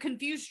gotten the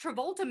confused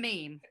Travolta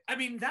meme. I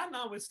mean, that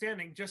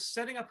notwithstanding, just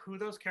setting up who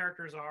those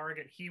characters are.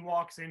 Again, he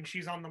walks in,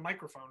 she's on the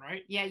microphone,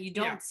 right? Yeah, you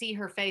don't see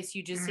her face.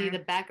 You just see the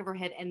back of her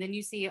head, and then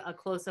you see a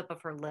close-up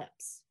of her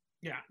lips.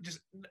 Yeah, just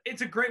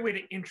it's a great way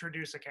to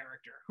introduce a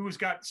character who's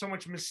got so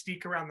much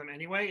mystique around them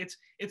anyway.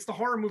 It's the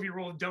horror movie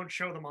rule of don't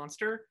show the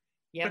monster,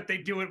 but they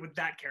do it with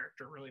that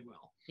character really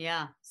well.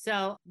 Yeah.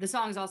 So the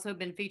song's also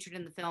been featured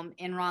in the film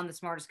Enron, the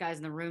Smartest Guys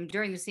in the Room,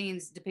 during the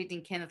scenes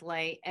depicting Kenneth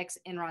Lay,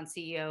 ex-Enron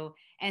CEO,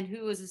 and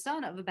who was the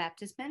son of a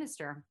Baptist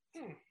minister.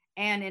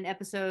 And in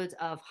episodes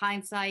of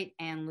Hindsight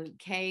and Luke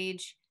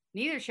Cage,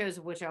 neither shows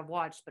of which I've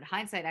watched, but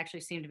Hindsight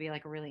actually seemed to be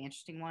like a really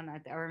interesting one.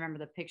 I remember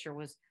the picture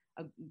was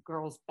a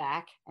girl's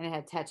back and it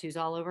had tattoos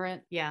all over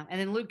it. Yeah. And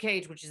then Luke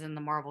Cage, which is in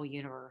the Marvel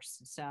universe.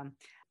 So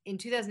in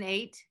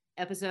 2008,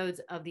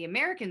 episodes of the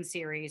American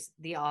series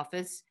The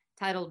Office,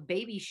 titled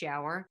Baby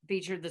Shower,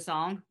 featured the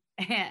song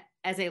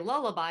as a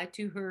lullaby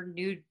to her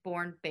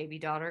newborn baby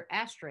daughter,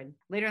 Astrid.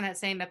 Later in that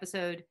same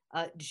episode,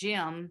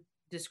 Jim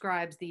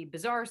describes the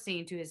bizarre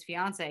scene to his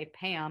fiancee,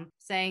 Pam,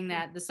 saying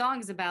that the song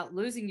is about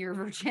losing your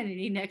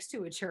virginity next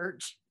to a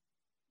church.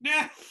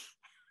 Yeah.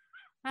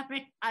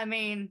 I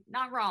mean,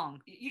 not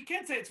wrong. You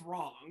can't say it's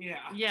wrong. Yeah.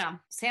 Yeah.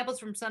 Samples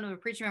from Son of a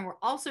Preacher Man were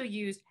also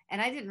used,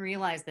 and I didn't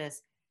realize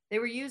this. They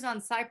were used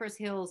on Cypress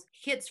Hill's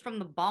Hits from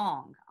the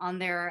Bong on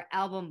their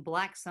album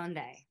Black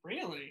Sunday.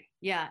 Really?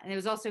 Yeah. And it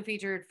was also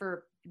featured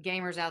for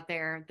gamers out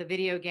there. The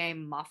video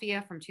game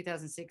Mafia from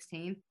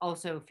 2016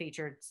 also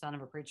featured Son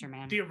of a Preacher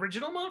Man. The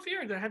original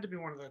Mafia, or that had to be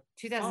one of the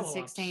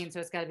 2016, follow-ups? so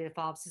it's got to be the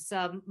follow-ups. It's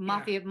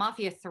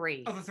Mafia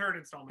 3. Oh, the third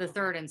installment. The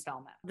third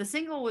installment. The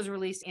single was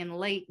released in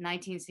late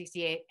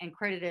 1968 and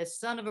credited as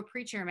Son of a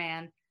Preacher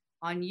Man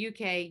on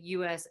UK,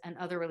 US, and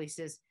other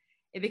releases.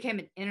 It became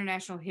an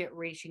international hit,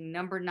 reaching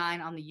number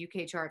 9 on the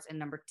UK charts and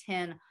number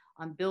 10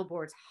 on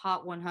Billboard's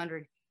Hot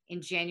 100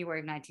 in January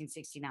of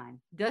 1969.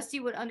 Dusty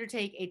would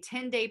undertake a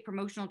 10-day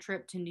promotional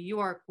trip to New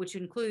York, which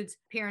includes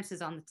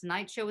appearances on The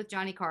Tonight Show with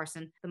Johnny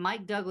Carson, The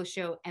Mike Douglas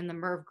Show, and The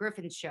Merv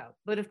Griffin Show.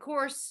 But of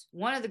course,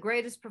 one of the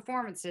greatest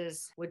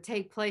performances would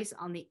take place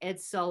on The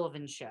Ed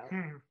Sullivan Show,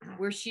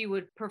 where she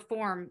would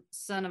perform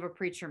Son of a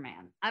Preacher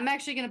Man. I'm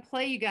actually going to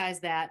play you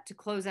guys that to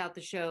close out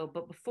the show,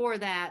 but before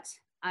that,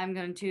 I'm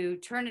going to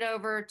turn it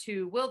over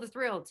to Will the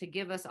Thrill to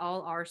give us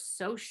all our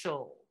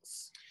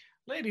socials.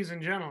 Ladies and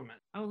gentlemen.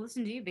 Oh,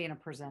 listen to you being a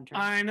presenter.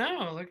 I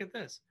know. Look at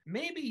this.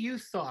 Maybe you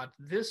thought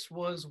this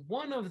was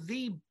one of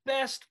the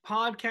best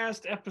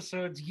podcast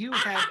episodes you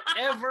have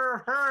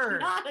ever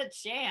heard. Not a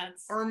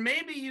chance. Or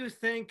maybe you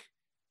think,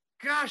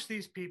 gosh,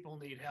 these people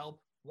need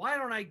help. Why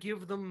don't I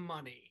give them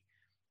money?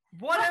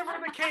 Whatever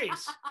the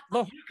case.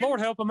 Lord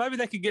help them. Maybe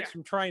they could get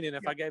some training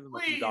if I gave them a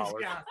few Please,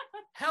 dollars. God,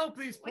 help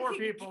these poor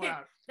people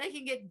out. They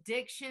can get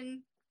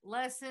diction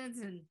lessons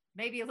and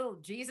maybe a little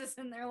Jesus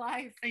in their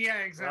life. Yeah,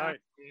 exactly.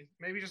 Right.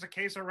 Maybe just a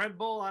case of Red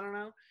Bull. I don't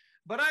know.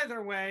 But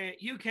either way,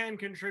 you can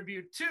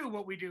contribute to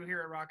what we do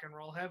here at Rock and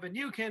Roll Heaven.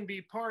 You can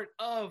be part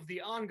of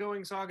the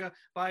ongoing saga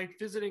by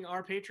visiting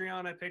our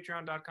Patreon at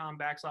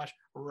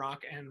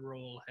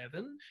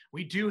patreon.com/rockandrollheaven.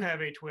 We do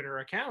have a Twitter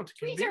account.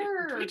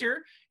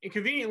 Twitter,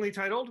 conveniently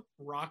titled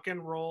Rock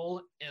and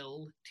Roll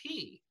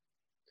LT.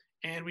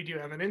 And we do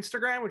have an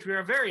Instagram, which we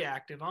are very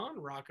active on,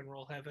 Rock and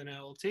Roll Heaven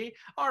LT.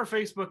 Our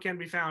Facebook can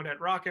be found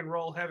at Rock and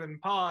Roll Heaven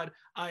Pod.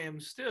 I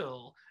am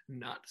still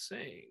not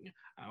saying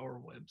our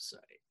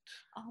website.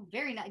 Oh,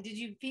 very nice. Did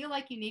you feel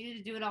like you needed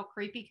to do it all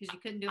creepy because you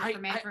couldn't do it for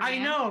man for I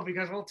man? know,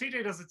 because, well,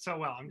 TJ does it so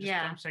well. I'm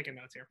just taking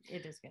notes here.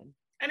 It is good.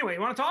 Anyway,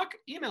 you want to talk?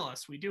 Email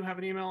us. We do have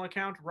an email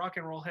account,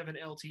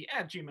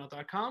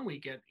 rockandrollheavenlt@gmail.com. We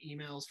get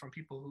emails from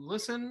people who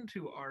listen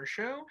to our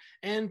show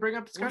and bring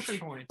up discussion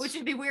points. Which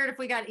would be weird if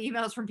we got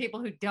emails from people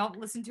who don't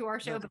listen to our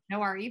show but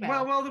know our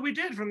email. Well, we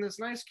did from this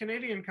nice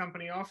Canadian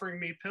company offering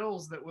me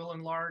pills that will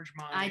enlarge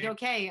my...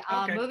 Okay.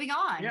 Moving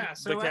on. Yeah.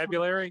 So,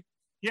 vocabulary?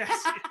 Yes,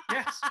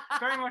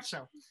 very much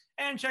so.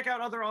 And check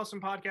out other awesome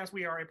podcasts.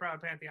 We are a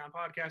proud Pantheon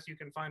podcast. You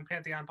can find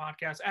Pantheon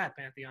Podcasts at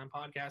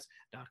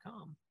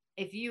pantheonpodcast.com.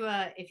 If you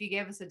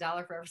gave us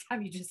 $1 for every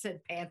time you just said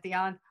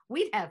Pantheon,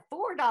 we'd have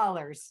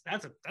 $4.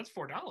 That's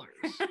 $4.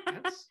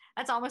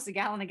 That's almost a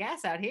gallon of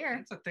gas out here.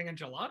 That's a thing in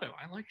gelato.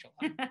 I like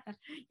gelato.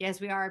 Yes,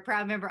 we are a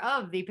proud member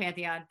of the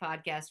Pantheon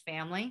podcast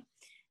family.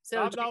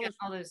 So check out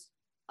all those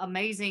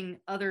amazing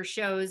other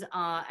shows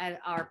at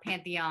our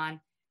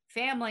Pantheon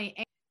family.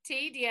 And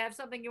T, do you have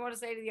something you want to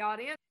say to the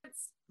audience?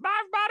 Bye,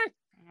 everybody.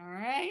 All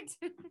right.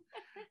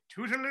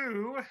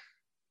 Toodaloo.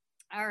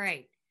 All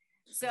right.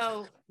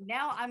 So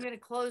now I'm going to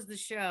close the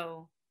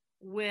show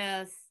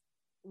with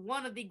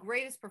one of the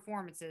greatest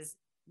performances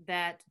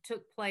that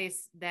took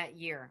place that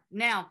year.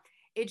 Now,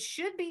 it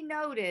should be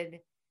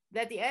noted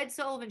that the Ed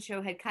Sullivan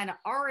Show had kind of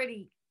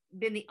already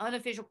been the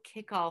unofficial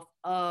kickoff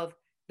of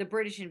the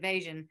British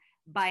invasion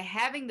by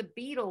having the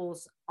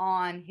Beatles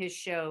on his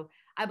show.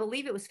 I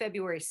believe it was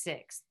February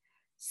 6th.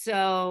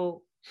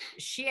 So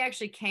she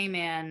actually came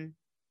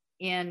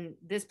in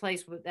this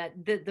place with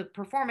that. The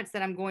performance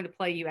that I'm going to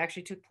play you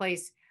actually took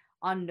place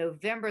on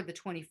November the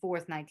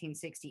 24th,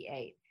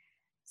 1968.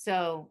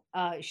 So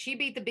she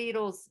beat the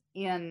Beatles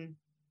in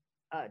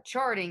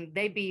charting.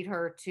 They beat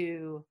her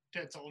to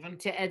Ed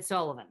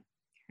Sullivan.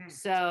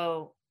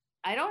 So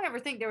I don't ever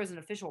think there was an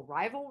official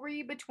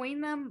rivalry between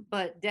them,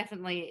 but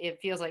definitely it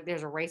feels like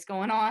there's a race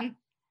going on.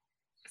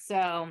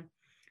 So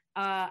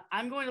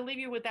I'm going to leave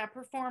you with that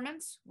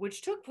performance,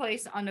 which took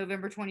place on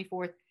November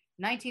 24th,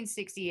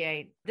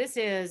 1968. This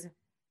is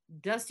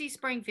Dusty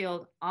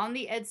Springfield on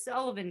the Ed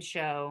Sullivan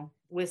Show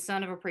with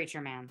Son of a Preacher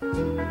Man.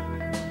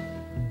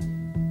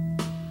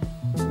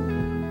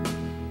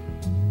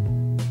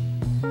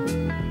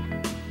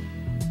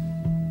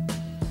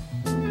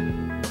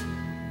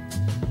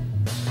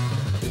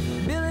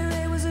 Billy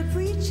Ray was a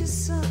preacher's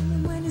son,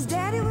 and when his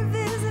daddy would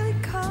visit,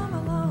 he'd come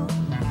along.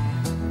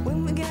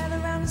 When we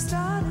gathered around and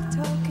started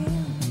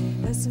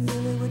talking, Lesson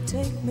Billy would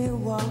take me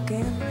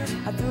walking.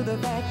 Out through the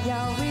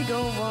backyard we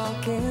go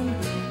walking.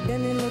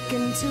 Then he looked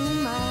into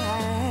my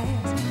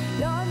eyes.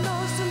 Lord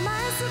knows to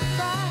my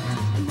surprise,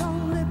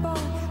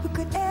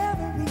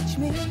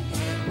 me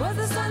was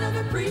the son of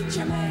a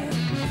preacher man.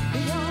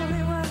 The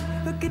only one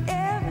who could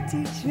ever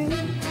teach me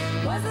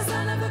was the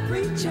son of a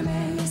preacher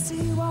man. Yes,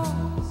 he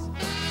was.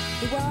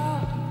 He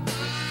was.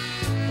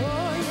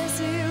 Oh, yes,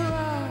 he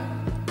was.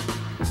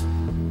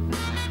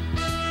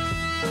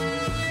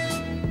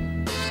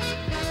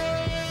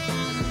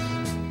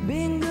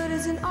 Being good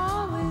isn't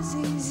always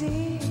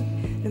easy,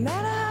 no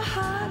matter how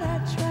hard I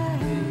try.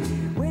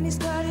 When he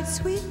started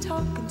sweet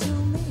talking to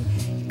me,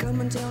 he'd come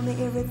and tell me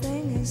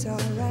everything is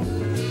alright.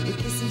 He'd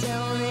kiss and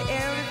tell me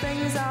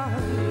everything's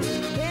alright.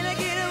 Then I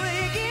get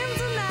away again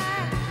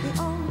tonight. The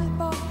only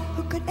boy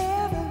who could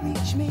ever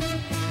reach me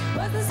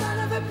was the son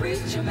of a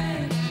preacher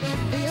man.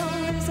 The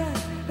only son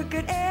who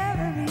could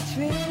ever reach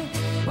me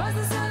was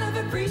the son of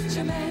a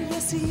preacher man.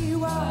 Yes, he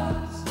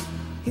was.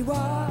 He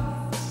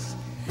was.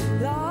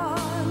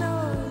 Lord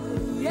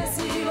knows. Yes,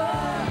 he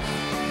was.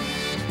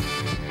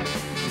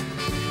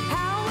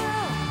 How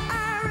well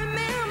I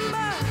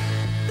remember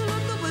the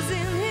look that was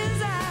in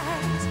his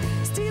eyes,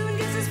 stealing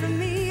kisses from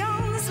me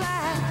on the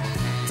slide,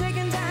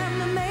 taking time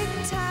to make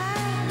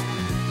time,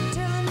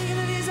 telling me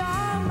that he's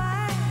all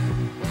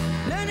mine,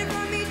 learning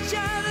from each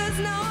other's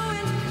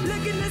knowing,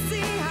 looking to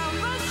see how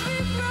much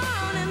we've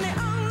grown. And the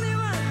only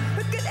one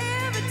who could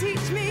ever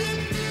teach me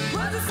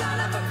was the son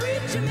of a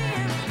preacher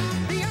man.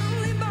 The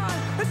only boy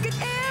who could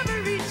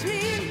ever reach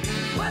me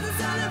was the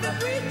son of a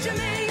preacher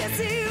man. Yes,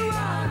 he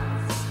was.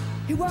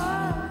 He was.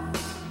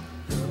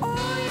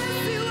 Oh,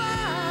 yes, he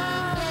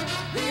was.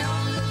 The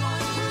only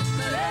one who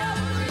could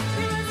ever reach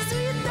me was the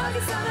sweet doggy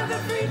son of a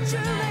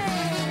preacher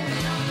man. The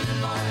only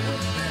one who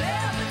could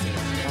ever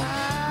teach me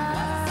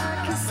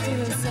was the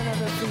son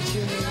of a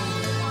preacher man.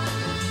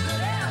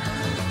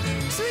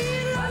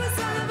 Sweet doggy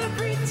son of a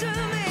preacher man.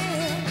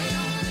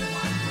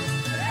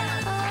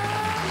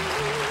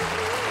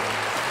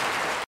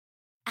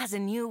 As a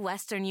new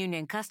Western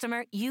Union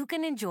customer, you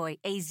can enjoy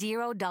a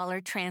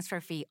 $0 transfer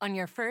fee on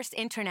your first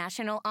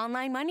international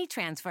online money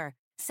transfer.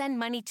 Send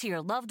money to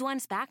your loved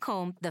ones back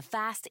home the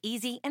fast,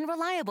 easy, and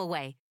reliable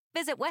way.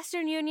 Visit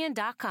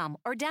westernunion.com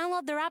or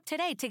download their app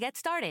today to get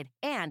started.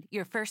 And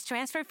your first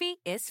transfer fee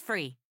is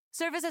free.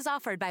 Services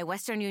offered by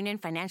Western Union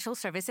Financial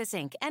Services,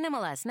 Inc.,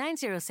 NMLS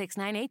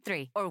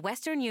 906983, or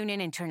Western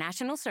Union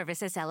International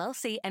Services,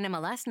 LLC,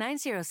 NMLS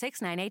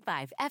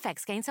 906985.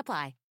 FX gains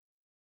apply.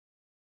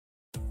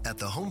 At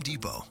the Home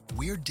Depot,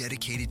 we're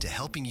dedicated to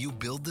helping you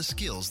build the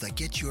skills that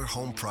get your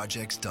home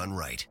projects done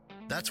right.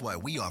 That's why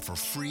we offer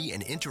free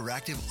and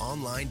interactive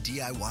online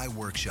DIY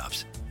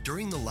workshops.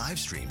 During the live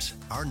streams,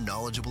 our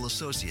knowledgeable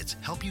associates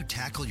help you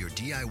tackle your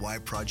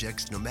DIY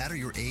projects no matter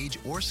your age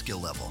or skill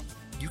level.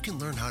 You can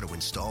learn how to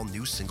install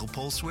new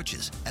single-pole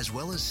switches, as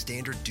well as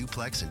standard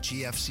duplex and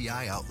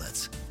GFCI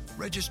outlets.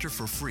 Register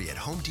for free at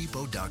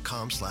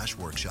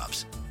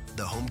homedepot.com/workshops.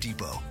 The Home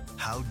Depot,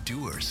 how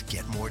doers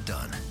get more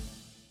done.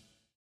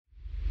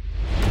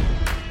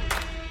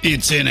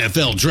 It's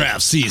NFL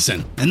draft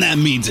season, and that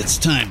means it's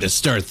time to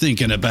start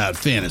thinking about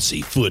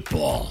fantasy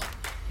football.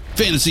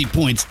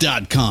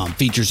 FantasyPoints.com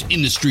features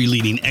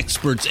industry-leading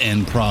experts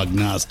and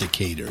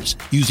prognosticators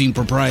using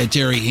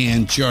proprietary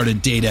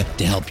hand-charted data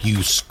to help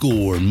you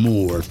score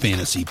more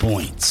fantasy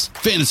points.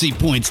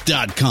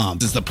 FantasyPoints.com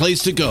is the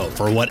place to go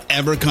for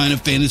whatever kind of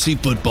fantasy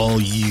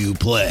football you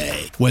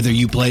play. Whether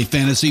you play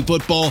fantasy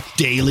football,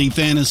 daily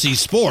fantasy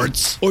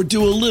sports, or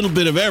do a little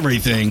bit of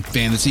everything,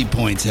 Fantasy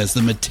Points has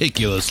the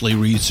meticulously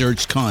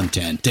researched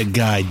content to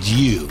guide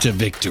you to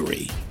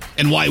victory.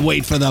 And why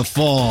wait for the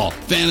fall?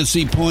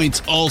 Fantasy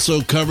Points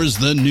also covers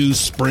the new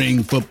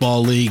spring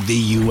football league,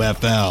 the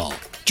UFL.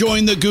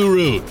 Join the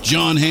guru,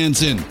 John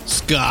Hansen,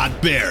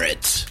 Scott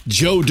Barrett,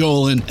 Joe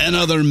Dolan, and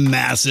other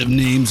massive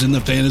names in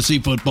the fantasy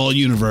football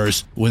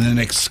universe with an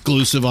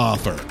exclusive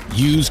offer.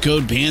 Use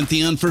code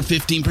Pantheon for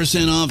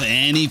 15% off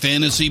any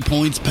Fantasy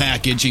Points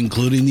package,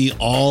 including the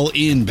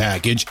all-in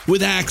package,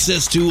 with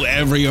access to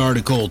every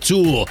article,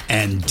 tool,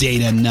 and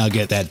data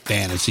nugget that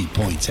Fantasy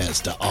Points has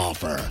to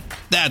offer.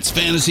 That's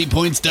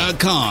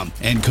FantasyPoints.com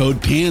and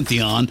code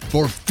Pantheon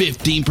for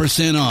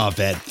 15% off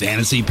at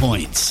Fantasy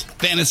Points.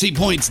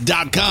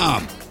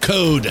 FantasyPoints.com,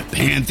 code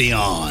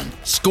Pantheon.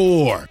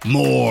 Score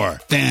more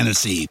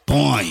fantasy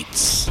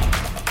points.